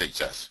notify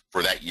HHS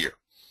for that year.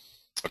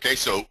 Okay,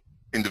 so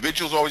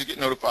individuals always get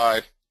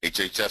notified.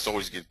 HHS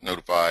always gets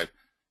notified.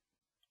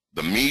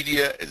 The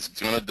media is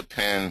going to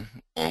depend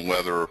on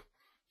whether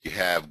you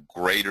have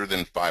greater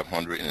than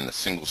 500 in a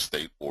single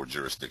state or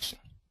jurisdiction.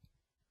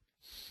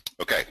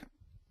 Okay,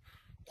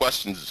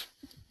 questions?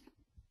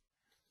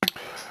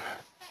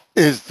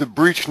 Is the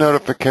breach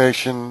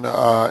notification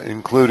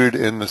included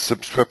in the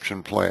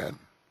subscription plan?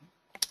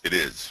 It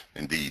is,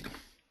 indeed.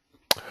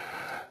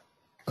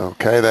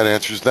 Okay, that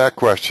answers that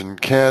question.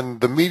 Can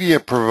the media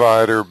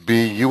provider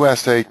be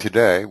USA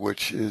Today,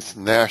 which is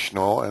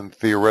national and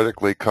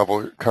theoretically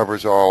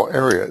covers all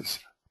areas?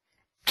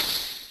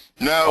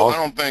 No, All, I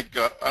don't think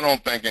I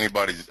don't think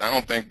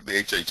the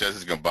HHS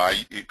is going to buy,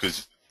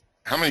 because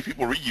how many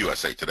people read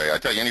USA Today? I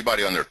tell you,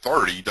 anybody under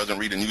 30 doesn't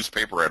read a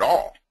newspaper at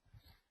all,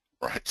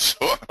 right? So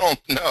I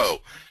don't know.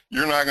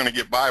 You're not going to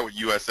get by with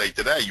USA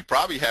Today. You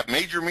probably have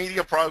major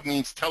media, probably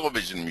means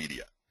television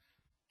media.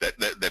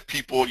 That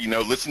people,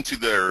 listen to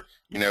their,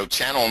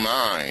 Channel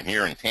 9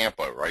 here in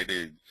Tampa, right?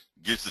 It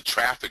gives the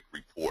traffic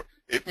report.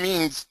 It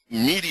means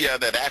media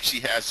that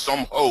actually has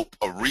some hope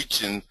of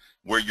reaching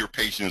where your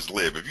patients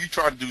live. If you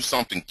try to do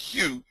something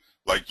cute,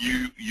 like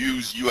you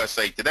use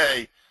USA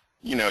Today,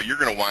 you're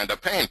going to wind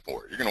up paying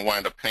for it. You're going to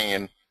wind up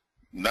paying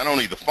not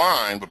only the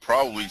fine, but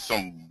probably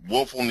some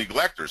willful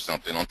neglect or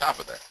something on top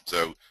of that.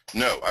 So,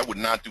 no, I would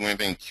not do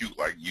anything cute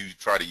like you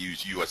try to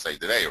use USA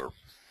Today or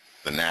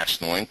the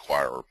National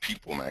Enquirer or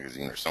People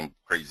magazine or some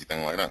crazy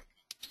thing like that.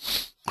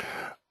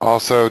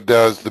 also,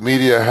 does the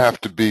media have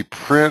to be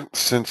print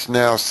since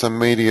now some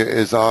media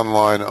is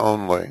online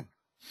only?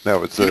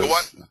 No, it You know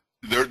says.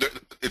 what?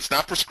 It's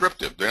not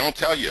prescriptive. They don't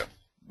tell you.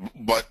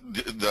 But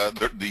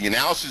the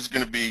analysis is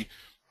going to be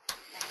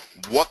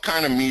what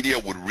kind of media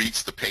would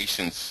reach the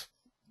patients,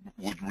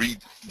 would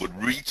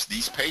reach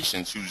these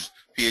patients whose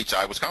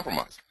PHI was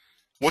compromised.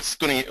 What's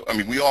going to, I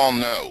mean, we all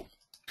know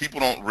people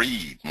don't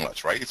read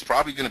much, right? It's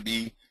probably going to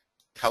be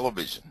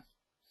television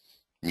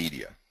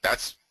media.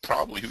 That's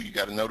probably who you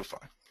got to notify.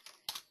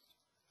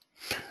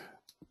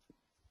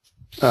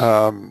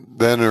 Then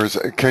there's,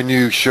 can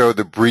you show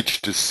the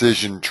breach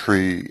decision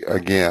tree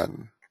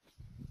again?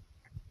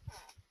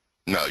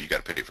 No, you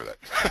got to pay for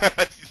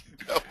that.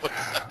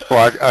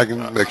 Well, I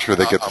can make sure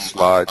they get the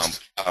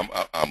slides.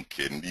 I'm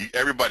kidding.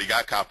 Everybody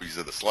got copies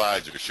of the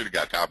slides, or should have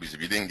got copies.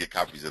 If you didn't get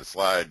copies of the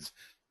slides,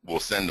 we'll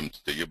send them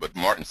to you. But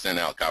Martin sent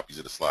out copies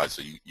of the slides,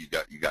 so you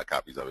got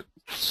copies of it.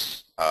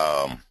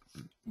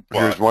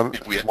 Here's one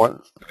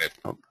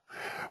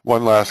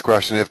last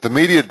question. If the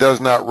media does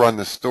not run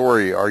the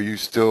story, are you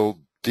still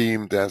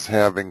deemed as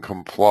having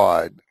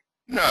complied?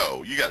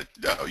 No, you got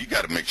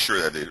to make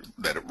sure that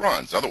it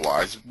runs.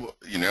 Otherwise,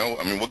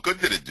 I mean, what good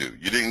did it do?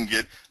 You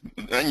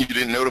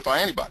didn't notify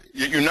anybody.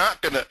 You're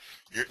not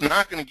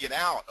gonna get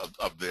out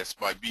of this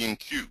by being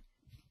cute.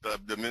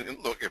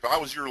 Look, if I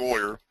was your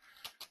lawyer,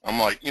 I'm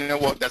like, you know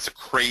what? That's a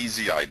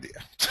crazy idea.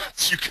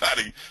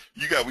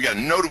 We got to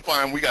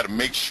notify them. We got to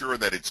make sure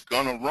that it's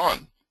gonna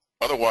run.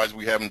 Otherwise,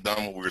 we haven't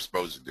done what we were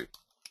supposed to do.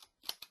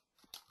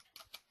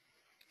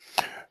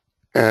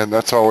 And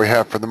that's all we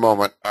have for the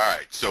moment. All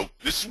right, so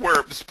this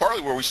is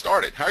partly where we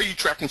started. How are you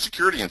tracking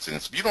security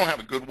incidents? If you don't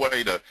have a good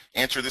way to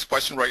answer this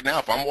question right now,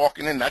 if I'm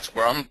walking in, that's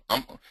where I'm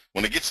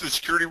when it gets to the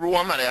security rule,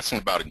 I'm not asking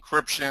about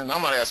encryption.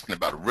 I'm not asking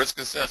about a risk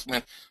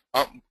assessment.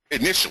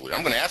 Initially,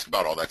 I'm going to ask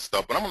about all that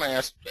stuff, but I'm going to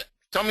ask,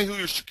 tell me who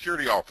your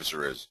security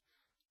officer is.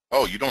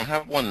 Oh, you don't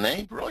have one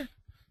named, really?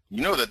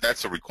 You know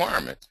that's a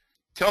requirement.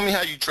 Tell me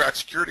how you track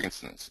security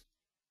incidents.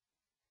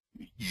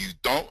 You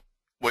don't,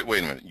 wait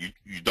a minute,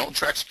 you don't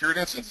track security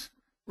incidents?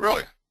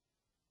 Really?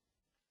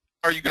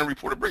 How are you going to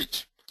report a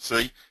breach?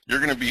 See, you're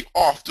going to be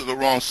off to the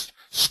wrong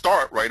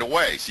start right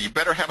away. So you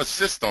better have a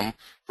system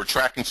for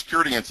tracking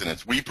security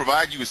incidents. We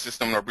provide you a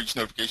system in our breach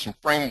notification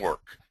framework,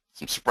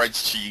 some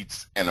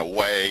spreadsheets and a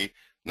way,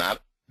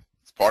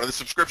 it's part of the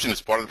subscription,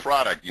 it's part of the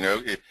product.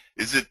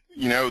 Is it,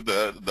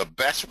 the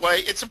best way?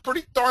 It's a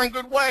pretty darn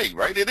good way,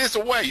 right? It is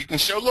a way. You can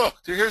show, look,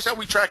 here's how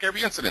we track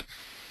every incident.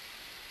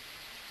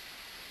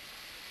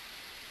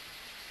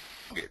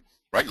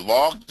 Right,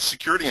 log the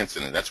security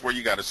incident. That's where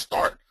you got to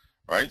start,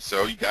 right?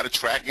 So you got to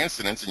track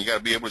incidents, and you got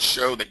to be able to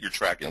show that you're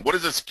tracking. What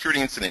does a security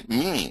incident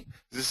mean?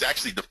 This is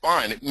actually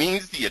defined. It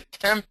means the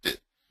attempted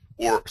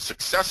or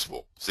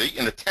successful. See,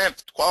 an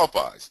attempt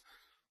qualifies.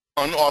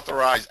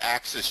 Unauthorized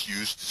access,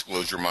 use,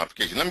 disclosure,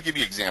 modification. Let me give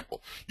you an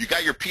example. You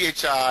got your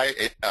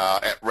PHI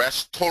at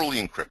rest totally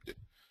encrypted,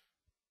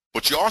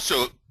 but you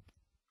also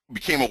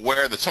became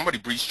aware that somebody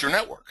breached your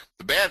network.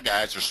 The bad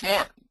guys are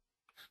smart.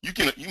 You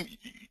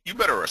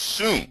better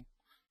assume,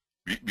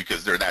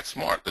 because they're that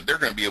smart, that they're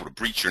going to be able to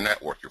breach your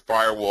network, your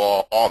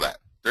firewall, all that.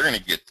 They're going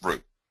to get through,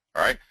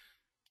 all right?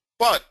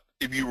 But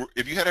if you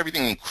had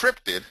everything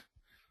encrypted,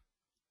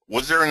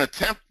 was there an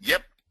attempt?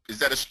 Yep. Is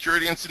that a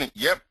security incident?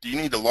 Yep. Do you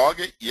need to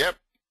log it? Yep.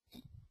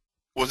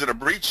 Was it a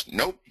breach?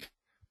 Nope.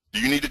 Do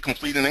you need to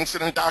complete an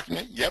incident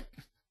document? Yep.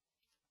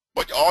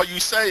 But all you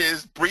say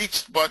is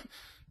breached, but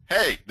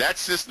hey, that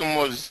system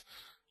was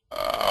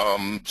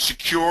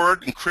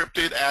secured,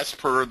 encrypted as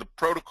per the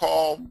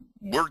protocol.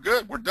 We're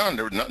good. We're done.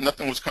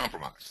 Nothing was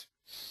compromised.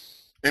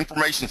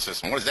 Information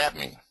system. What does that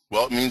mean?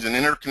 Well, it means an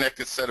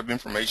interconnected set of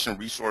information,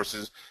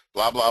 resources,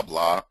 blah, blah,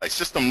 blah. A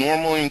system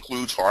normally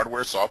includes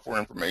hardware, software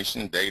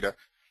information, data,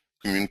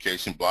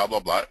 communication, blah,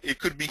 blah, blah. It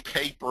could be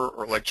paper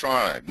or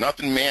electronic.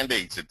 Nothing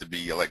mandates it to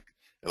be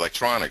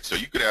electronic. So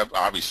you could have,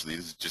 obviously,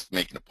 this is just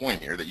making a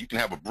point here, that you can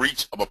have a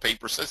breach of a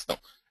paper system,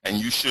 and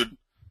you should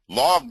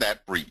log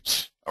that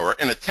breach, or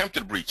an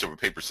attempted breach of a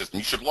paper system.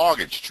 You should log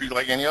it. You should treat it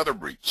like any other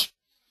breach.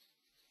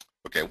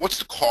 Okay, what's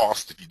the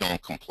cost if you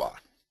don't comply?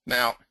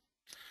 Now,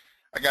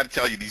 I got to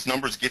tell you, these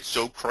numbers get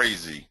so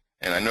crazy,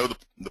 and I know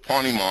the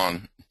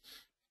Pawnimon,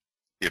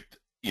 if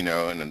you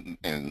know,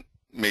 and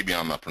maybe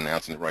I'm not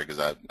pronouncing it right,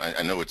 because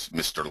I know it's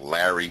Mr.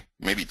 Larry.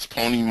 Maybe it's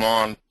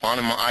Pawnimon.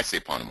 I say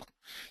Pawnimon.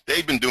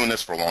 They've been doing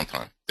this for a long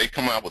time. They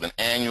come out with an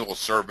annual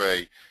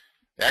survey.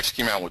 They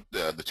actually came out with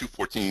the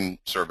 214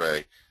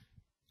 survey,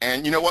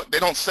 and you know what? They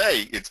don't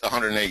say it's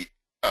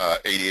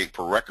 188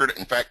 per record.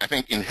 In fact, I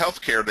think in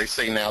healthcare they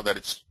say now that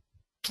it's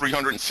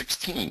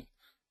 316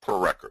 per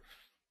record.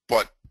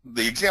 But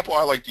the example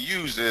I like to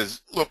use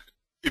is, look,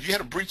 if you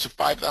had a breach of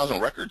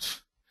 5,000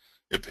 records,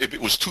 if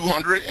it was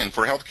 200, and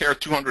for healthcare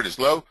 200 is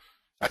low,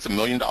 that's $1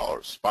 million.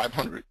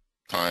 500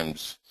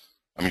 times,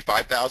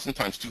 5,000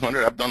 times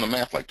 200, I've done the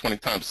math like 20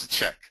 times to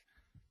check,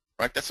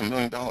 right? That's $1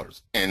 million.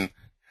 And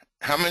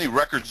how many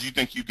records do you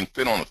think you can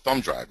fit on a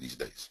thumb drive these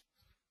days?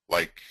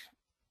 Like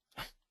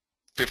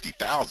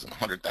 50,000,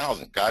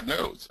 100,000, God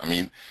knows.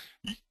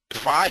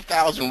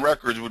 5,000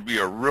 records would be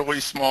a really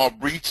small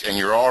breach, and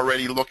you're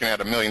already looking at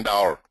 $1 million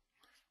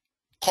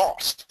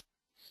cost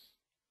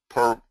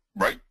per,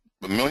 right?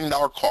 $1 million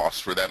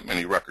cost for that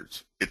many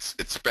records. It's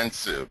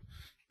expensive.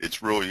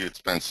 It's really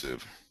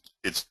expensive.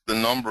 The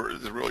number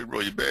is really,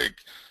 really big,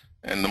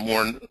 and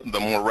the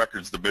more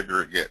records, the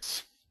bigger it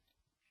gets.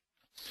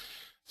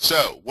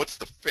 So what's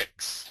the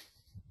fix?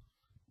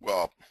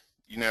 Well,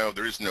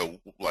 there is no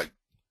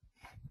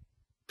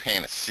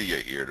panacea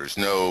here. There's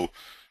no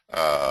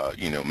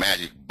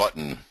magic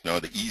button,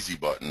 the easy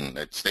button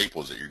at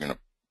Staples that you're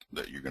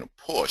gonna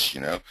push.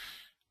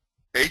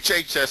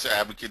 HHS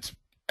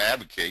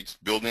advocates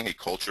building a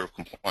culture of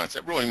compliance.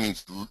 That really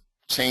means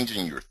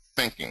changing your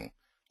thinking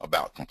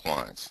about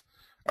compliance.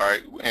 All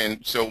right,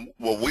 and so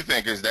what we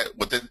think is that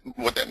what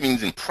that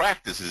means in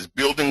practice is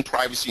building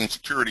privacy and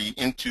security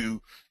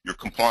into your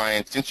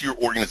compliance, into your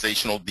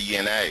organizational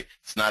DNA.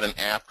 It's not an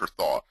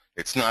afterthought.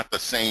 It's not the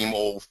same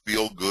old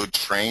feel-good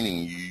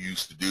training you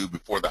used to do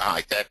before the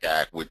HITECH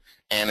Act with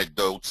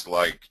anecdotes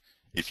like,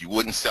 if you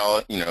wouldn't sell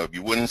it, if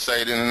you wouldn't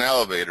say it in an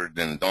elevator,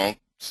 then don't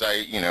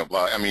say,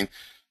 blah.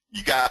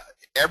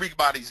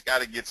 Everybody's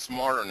got to get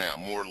smarter now,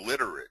 more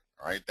literate,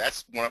 right?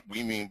 That's what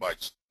we mean by,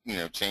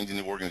 changing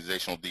the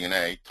organizational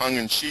DNA.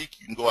 Tongue-in-cheek,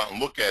 you can go out and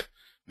look at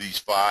these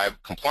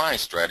 5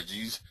 compliance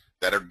strategies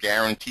that are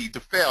guaranteed to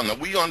fail. Now,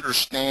 we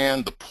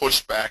understand the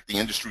pushback the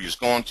industry is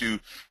going to.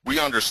 We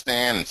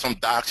understand, and some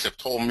docs have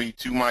told me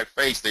to my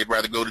face, they'd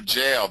rather go to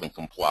jail than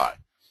comply,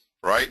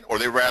 right? Or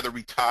they'd rather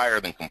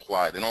retire than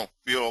comply. They don't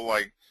feel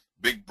like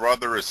Big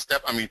Brother is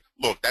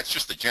look, that's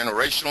just a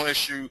generational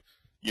issue.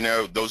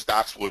 Those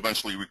docs will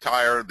eventually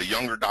retire. The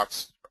younger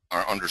docs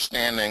are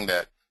understanding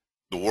that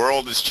the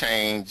world has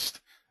changed.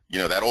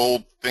 That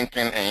old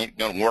thinking ain't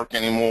going to work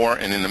anymore.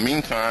 And in the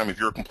meantime, if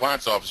you're a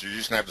compliance officer, you're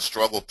just going to have to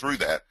struggle through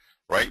that,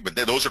 right? But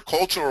those are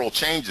cultural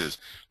changes.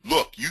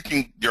 Look,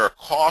 there are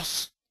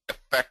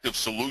cost-effective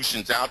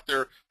solutions out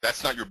there.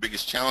 That's not your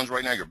biggest challenge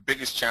right now. Your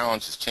biggest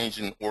challenge is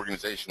changing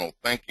organizational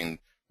thinking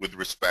with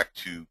respect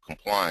to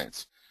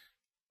compliance.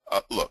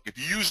 Look, if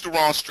you use the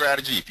wrong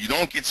strategy, if you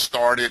don't get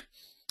started,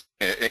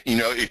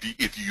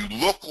 if you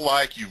look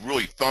like you've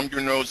really thumbed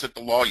your nose at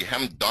the law, you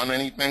haven't done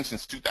anything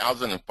since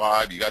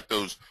 2005, you got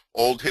those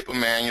old HIPAA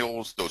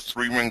manuals, those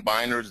 3-ring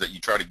binders that you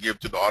try to give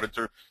to the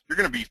auditor, you're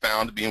going to be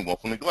found to be in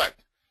willful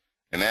neglect.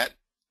 And that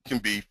can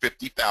be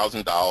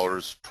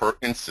 $50,000 per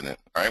incident.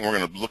 All right, we're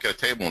going to look at a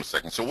table in a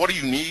second. So what do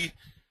you need?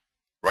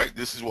 Right,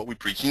 this is what we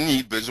preach. You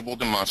need visible,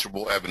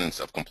 demonstrable evidence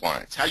of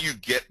compliance. How you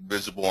get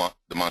visible,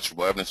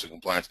 demonstrable evidence of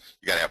compliance?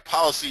 You got to have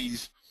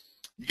policies.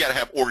 You got to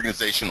have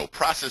organizational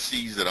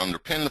processes that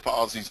underpin the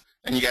policies,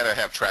 and you got to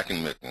have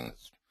tracking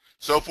mechanisms.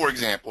 So, for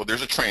example,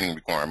 there's a training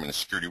requirement in the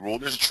security rule.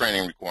 There's a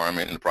training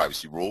requirement in the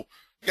privacy rule.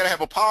 You got to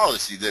have a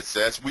policy that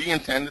says we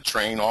intend to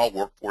train all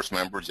workforce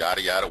members,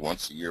 yada yada,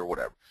 once a year, or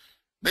whatever.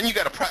 Then you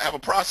got to have a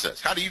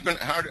process. How are you going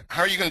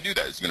to do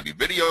that? Is it going to be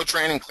video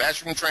training,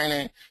 classroom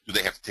training? Do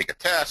they have to take a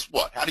test?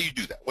 What? How do you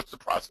do that? What's the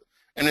process?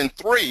 And then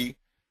 3,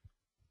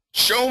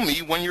 show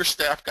me when your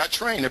staff got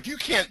trained. If you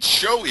can't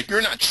show, if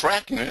you're not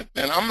tracking it,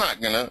 then I'm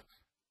not going to,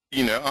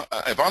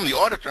 if I'm the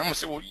auditor, I'm going to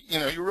say, well,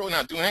 you're really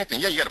not doing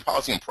anything. Yeah, you got a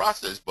policy and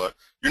process, but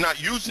you're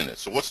not using it.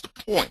 So what's the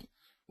point,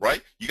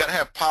 right? You got to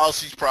have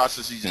policies,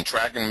 processes, and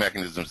tracking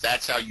mechanisms.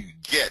 That's how you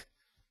get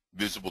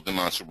visible,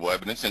 demonstrable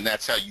evidence, and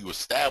that's how you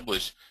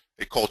establish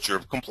a culture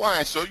of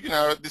compliance. So,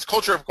 this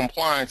culture of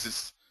compliance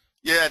is,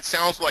 yeah, it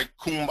sounds like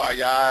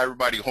kumbaya,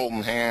 everybody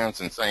holding hands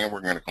and saying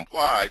we're going to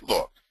comply.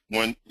 Look,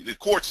 when the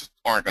courts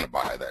aren't going to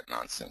buy that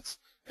nonsense,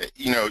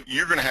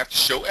 you're going to have to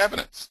show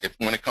evidence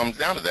when it comes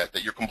down to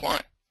that you're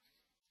compliant.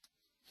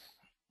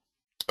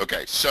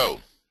 Okay,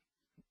 so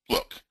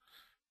look,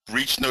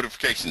 breach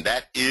notification,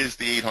 that is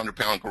the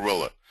 800-pound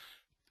gorilla.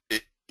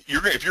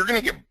 If you're going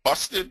to get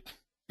busted,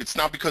 it's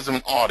not because of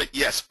an audit.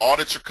 Yes,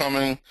 audits are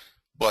coming,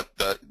 but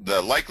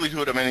the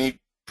likelihood of any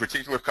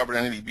particular covered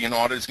entity being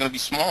audited is going to be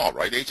small,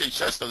 right?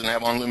 HHS doesn't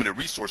have unlimited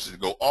resources to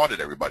go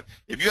audit everybody.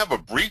 If you have a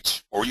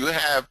breach or you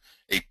have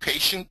a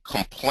patient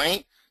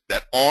complaint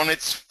that on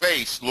its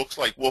face looks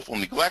like willful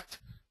neglect,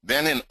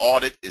 then an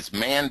audit is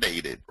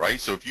mandated, right?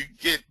 So if you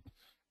get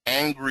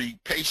angry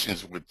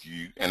patients with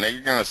you and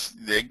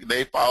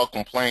they file a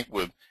complaint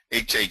with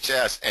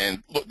HHS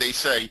and look, they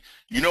say,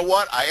 you know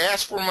what, I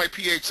asked for my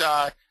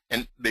PHI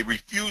and they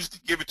refused to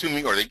give it to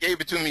me, or they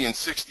gave it to me in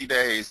 60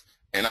 days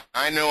and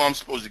I know I'm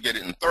supposed to get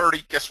it in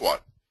 30, guess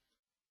what?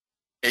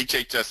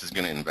 HHS is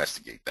going to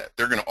investigate that.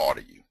 They're going to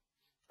audit you,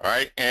 all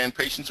right? And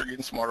patients are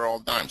getting smarter all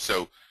the time.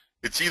 So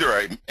it's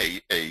either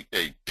a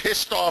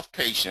pissed off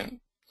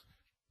patient,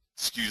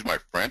 excuse my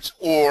French,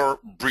 or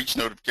breach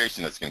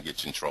notification that's going to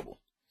get you in trouble.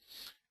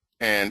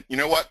 And you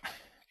know what?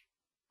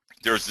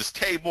 There's this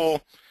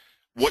table.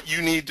 What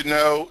you need to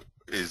know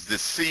is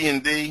this C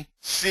and D.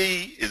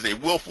 C is a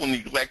willful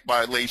neglect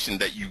violation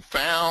that you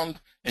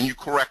found and you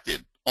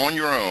corrected on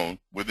your own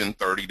within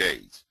 30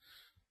 days.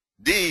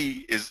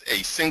 D is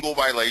a single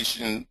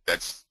violation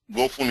that's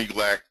willful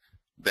neglect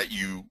that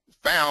you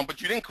found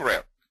but you didn't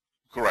correct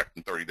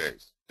in 30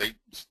 days. They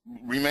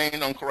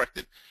remain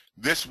uncorrected.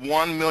 This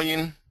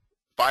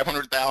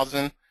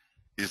 1,500,000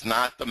 is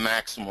not the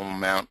maximum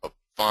amount of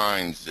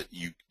fines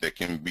that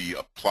can be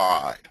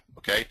applied,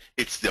 okay?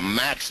 It's the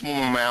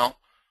maximum amount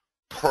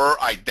per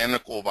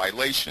identical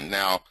violation.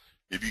 Now,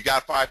 if you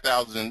got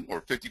 5,000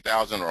 or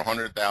 50,000 or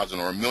 100,000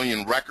 or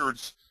 1,000,000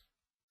 records,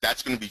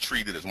 that's going to be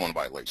treated as one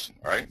violation,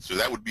 all right? So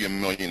that would be 1.5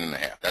 million.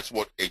 That's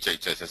what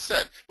HHS has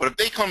said. But if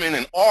they come in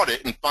and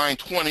audit and find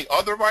 20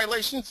 other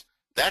violations,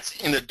 that's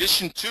in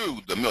addition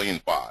to the 1.5 million.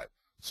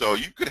 So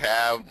you could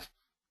have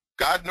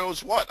God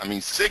knows what. I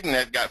mean,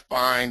 Signet got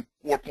fined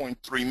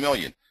 4.3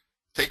 million.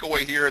 Take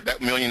away here, that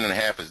 1.5 million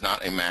is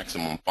not a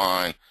maximum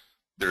fine.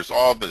 There's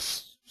all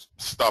this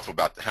stuff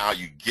about how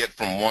you get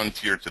from one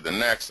tier to the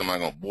next. I'm not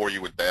going to bore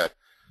you with that.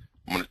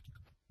 I'm going to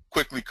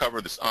quickly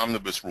cover this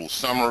omnibus rule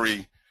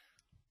summary.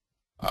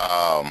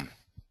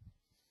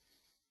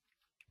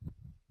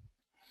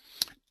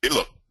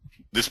 Look,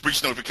 this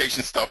breach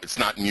notification stuff, it's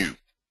not new.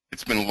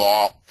 It's been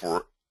law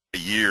for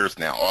years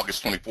now.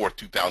 August 24th,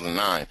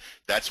 2009.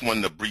 That's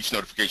when the breach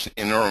notification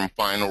interim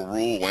final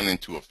rule went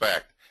into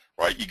effect.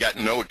 Right, you got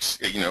no,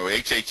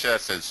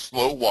 HHS has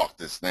slow walked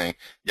this thing.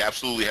 You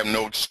absolutely have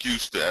no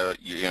excuse to,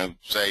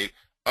 say,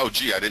 oh,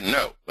 gee, I didn't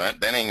know.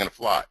 That ain't gonna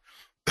fly.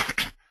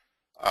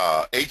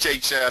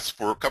 HHS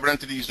for covered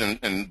entities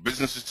and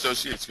business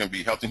associates is going to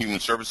be Health and Human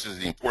Services,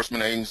 the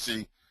enforcement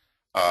agency.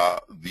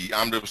 The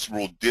omnibus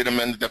rule did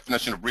amend the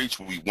definition of breach.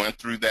 We went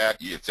through that.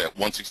 It's at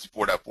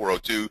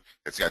 164.402.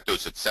 It's got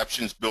those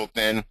exceptions built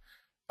in.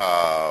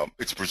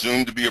 It's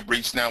presumed to be a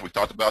breach now. We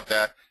talked about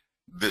that.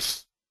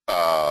 This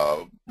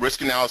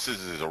risk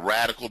analysis is a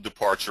radical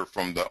departure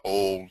from the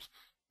old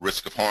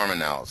risk of harm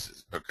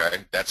analysis,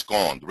 okay? That's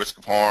gone. The risk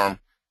of harm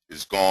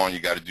is gone. You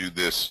got to do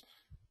this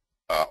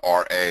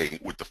RA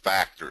with the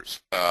factors.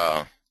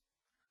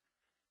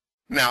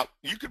 Now,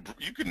 you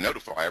could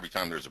notify every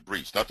time there's a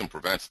breach. Nothing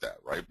prevents that,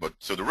 right? But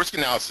so the risk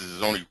analysis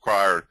is only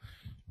required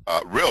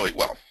really,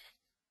 well,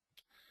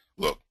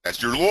 look,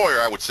 as your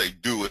lawyer, I would say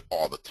do it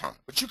all the time.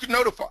 But you can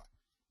notify.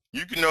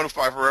 You can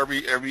notify for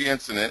every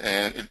incident,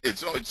 and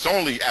it's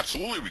only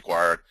absolutely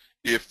required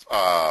if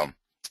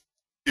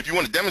you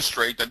want to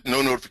demonstrate that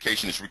no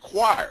notification is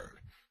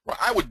required. Well,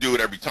 I would do it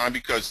every time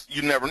because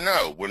you never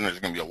know when there's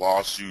going to be a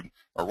lawsuit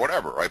or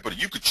whatever, right?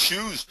 But you could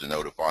choose to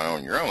notify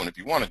on your own if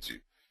you wanted to.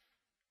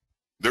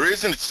 There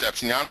is an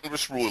exception. The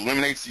omnibus rule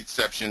eliminates the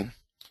exception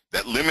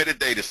that limited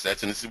data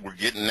sets, and this is, we're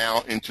getting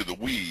now into the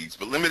weeds,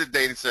 but limited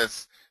data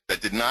sets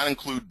that did not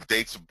include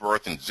dates of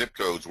birth and zip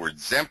codes were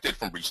exempted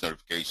from breach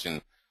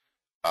notification.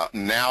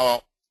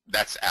 Now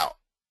that's out,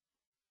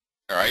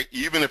 all right?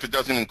 Even if it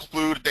doesn't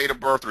include date of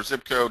birth or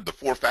zip code, the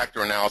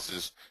four-factor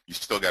analysis, you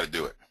still got to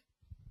do it.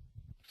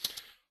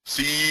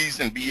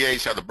 Cs and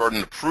BAs have the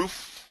burden of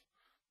proof.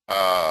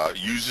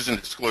 Users and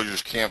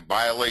disclosures can't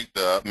violate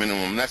the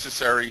minimum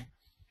necessary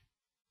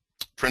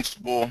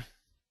principle.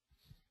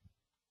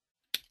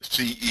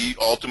 CE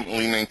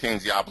ultimately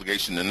maintains the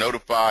obligation to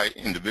notify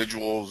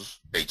individuals,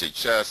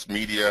 HHS,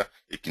 media.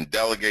 It can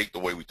delegate the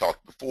way we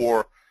talked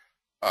before.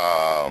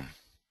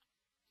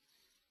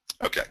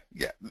 Okay,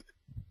 yeah.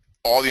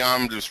 All the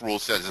omnibus rule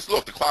says is,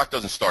 look, the clock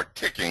doesn't start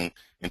ticking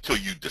until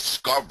you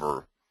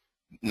discover,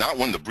 not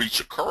when the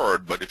breach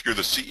occurred, but if you're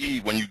the CE,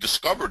 when you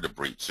discovered the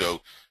breach. So,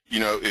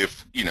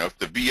 if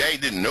the VA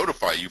didn't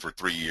notify you for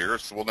 3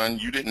 years, well, then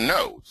you didn't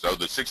know. So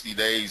the 60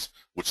 days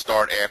would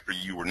start after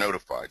you were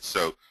notified.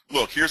 So,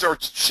 look, here's our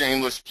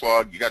shameless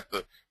plug. You got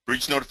the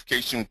breach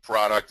notification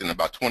product and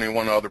about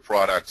 21 other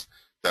products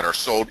that are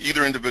sold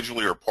either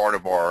individually or part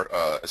of our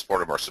as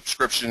part of our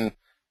subscription.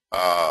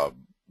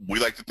 We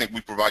like to think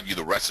we provide you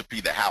the recipe,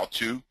 the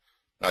how-to,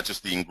 not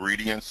just the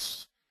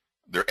ingredients.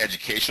 They're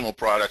educational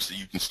products that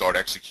you can start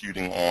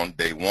executing on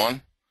day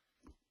one.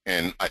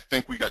 And I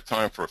think we got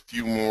time for a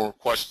few more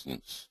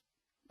questions,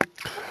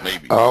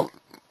 maybe.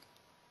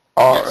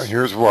 Yes.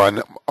 Here's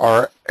one.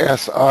 Our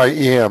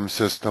SIEM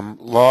system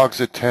logs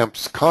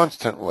attempts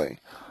constantly.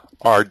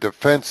 Our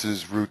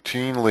defenses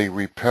routinely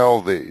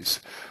repel these.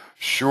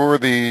 Sure,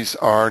 these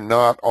are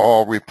not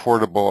all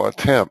reportable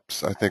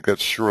attempts. I think that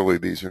surely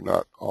these are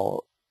not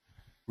all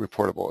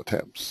reportable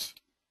attempts.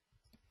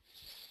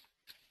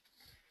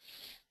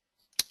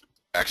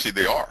 Actually,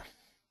 they are.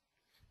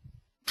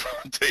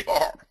 They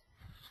are.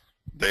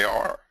 They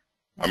are.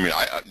 I mean,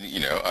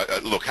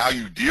 look, how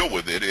you deal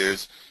with it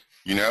is,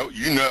 you know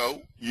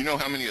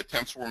how many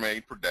attempts were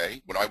made per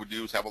day. What I would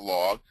do is have a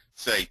log,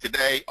 say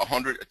today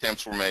 100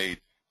 attempts were made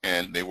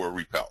and they were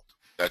repelled.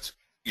 That's,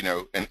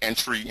 an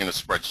entry in a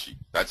spreadsheet.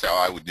 That's how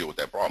I would deal with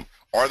that problem.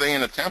 Are they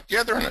an attempt?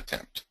 Yeah, they're an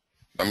attempt.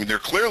 I mean, they're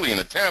clearly an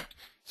attempt.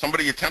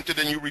 Somebody attempted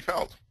and you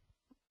repelled.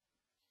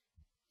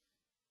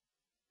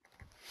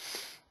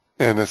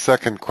 And the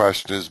second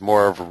question is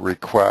more of a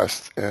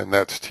request, and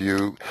that's to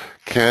you.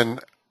 Can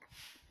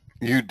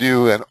you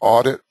do an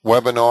audit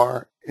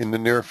webinar in the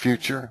near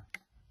future?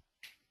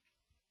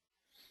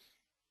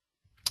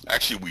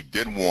 Actually, we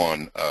did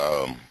one,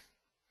 I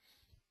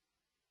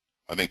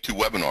think 2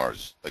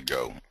 webinars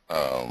ago,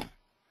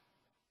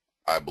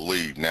 I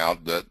believe. Now,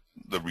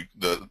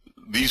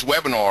 these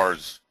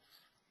webinars,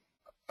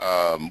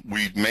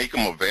 we make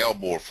them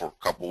available for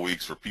a couple of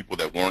weeks for people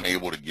that weren't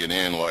able to get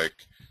in. Like,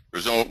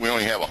 we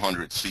only have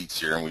 100 seats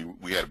here, and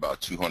we had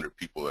about 200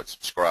 people that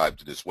subscribed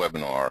to this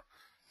webinar.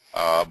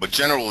 But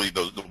generally,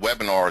 the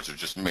webinars are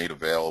just made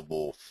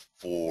available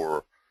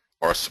for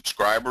our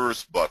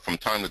subscribers, but from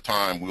time to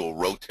time, we'll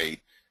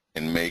rotate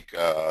and make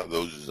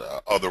those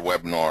other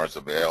webinars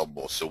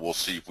available. So we'll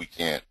see if we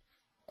can't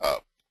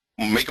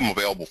make them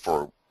available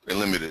for a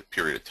limited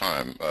period of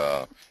time.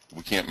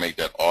 We can't make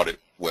that audit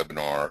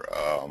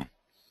webinar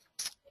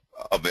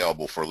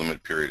available for a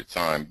limited period of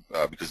time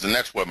because the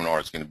next webinar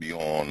is going to be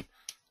on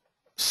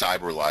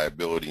cyber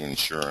liability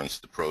insurance,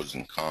 the pros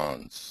and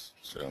cons.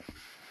 So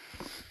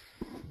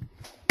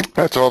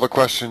That's all the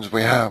questions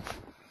we have.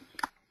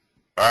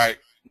 all right.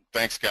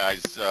 Thanks,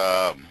 guys.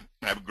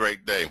 Have a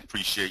great day.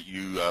 Appreciate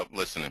you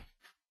listening.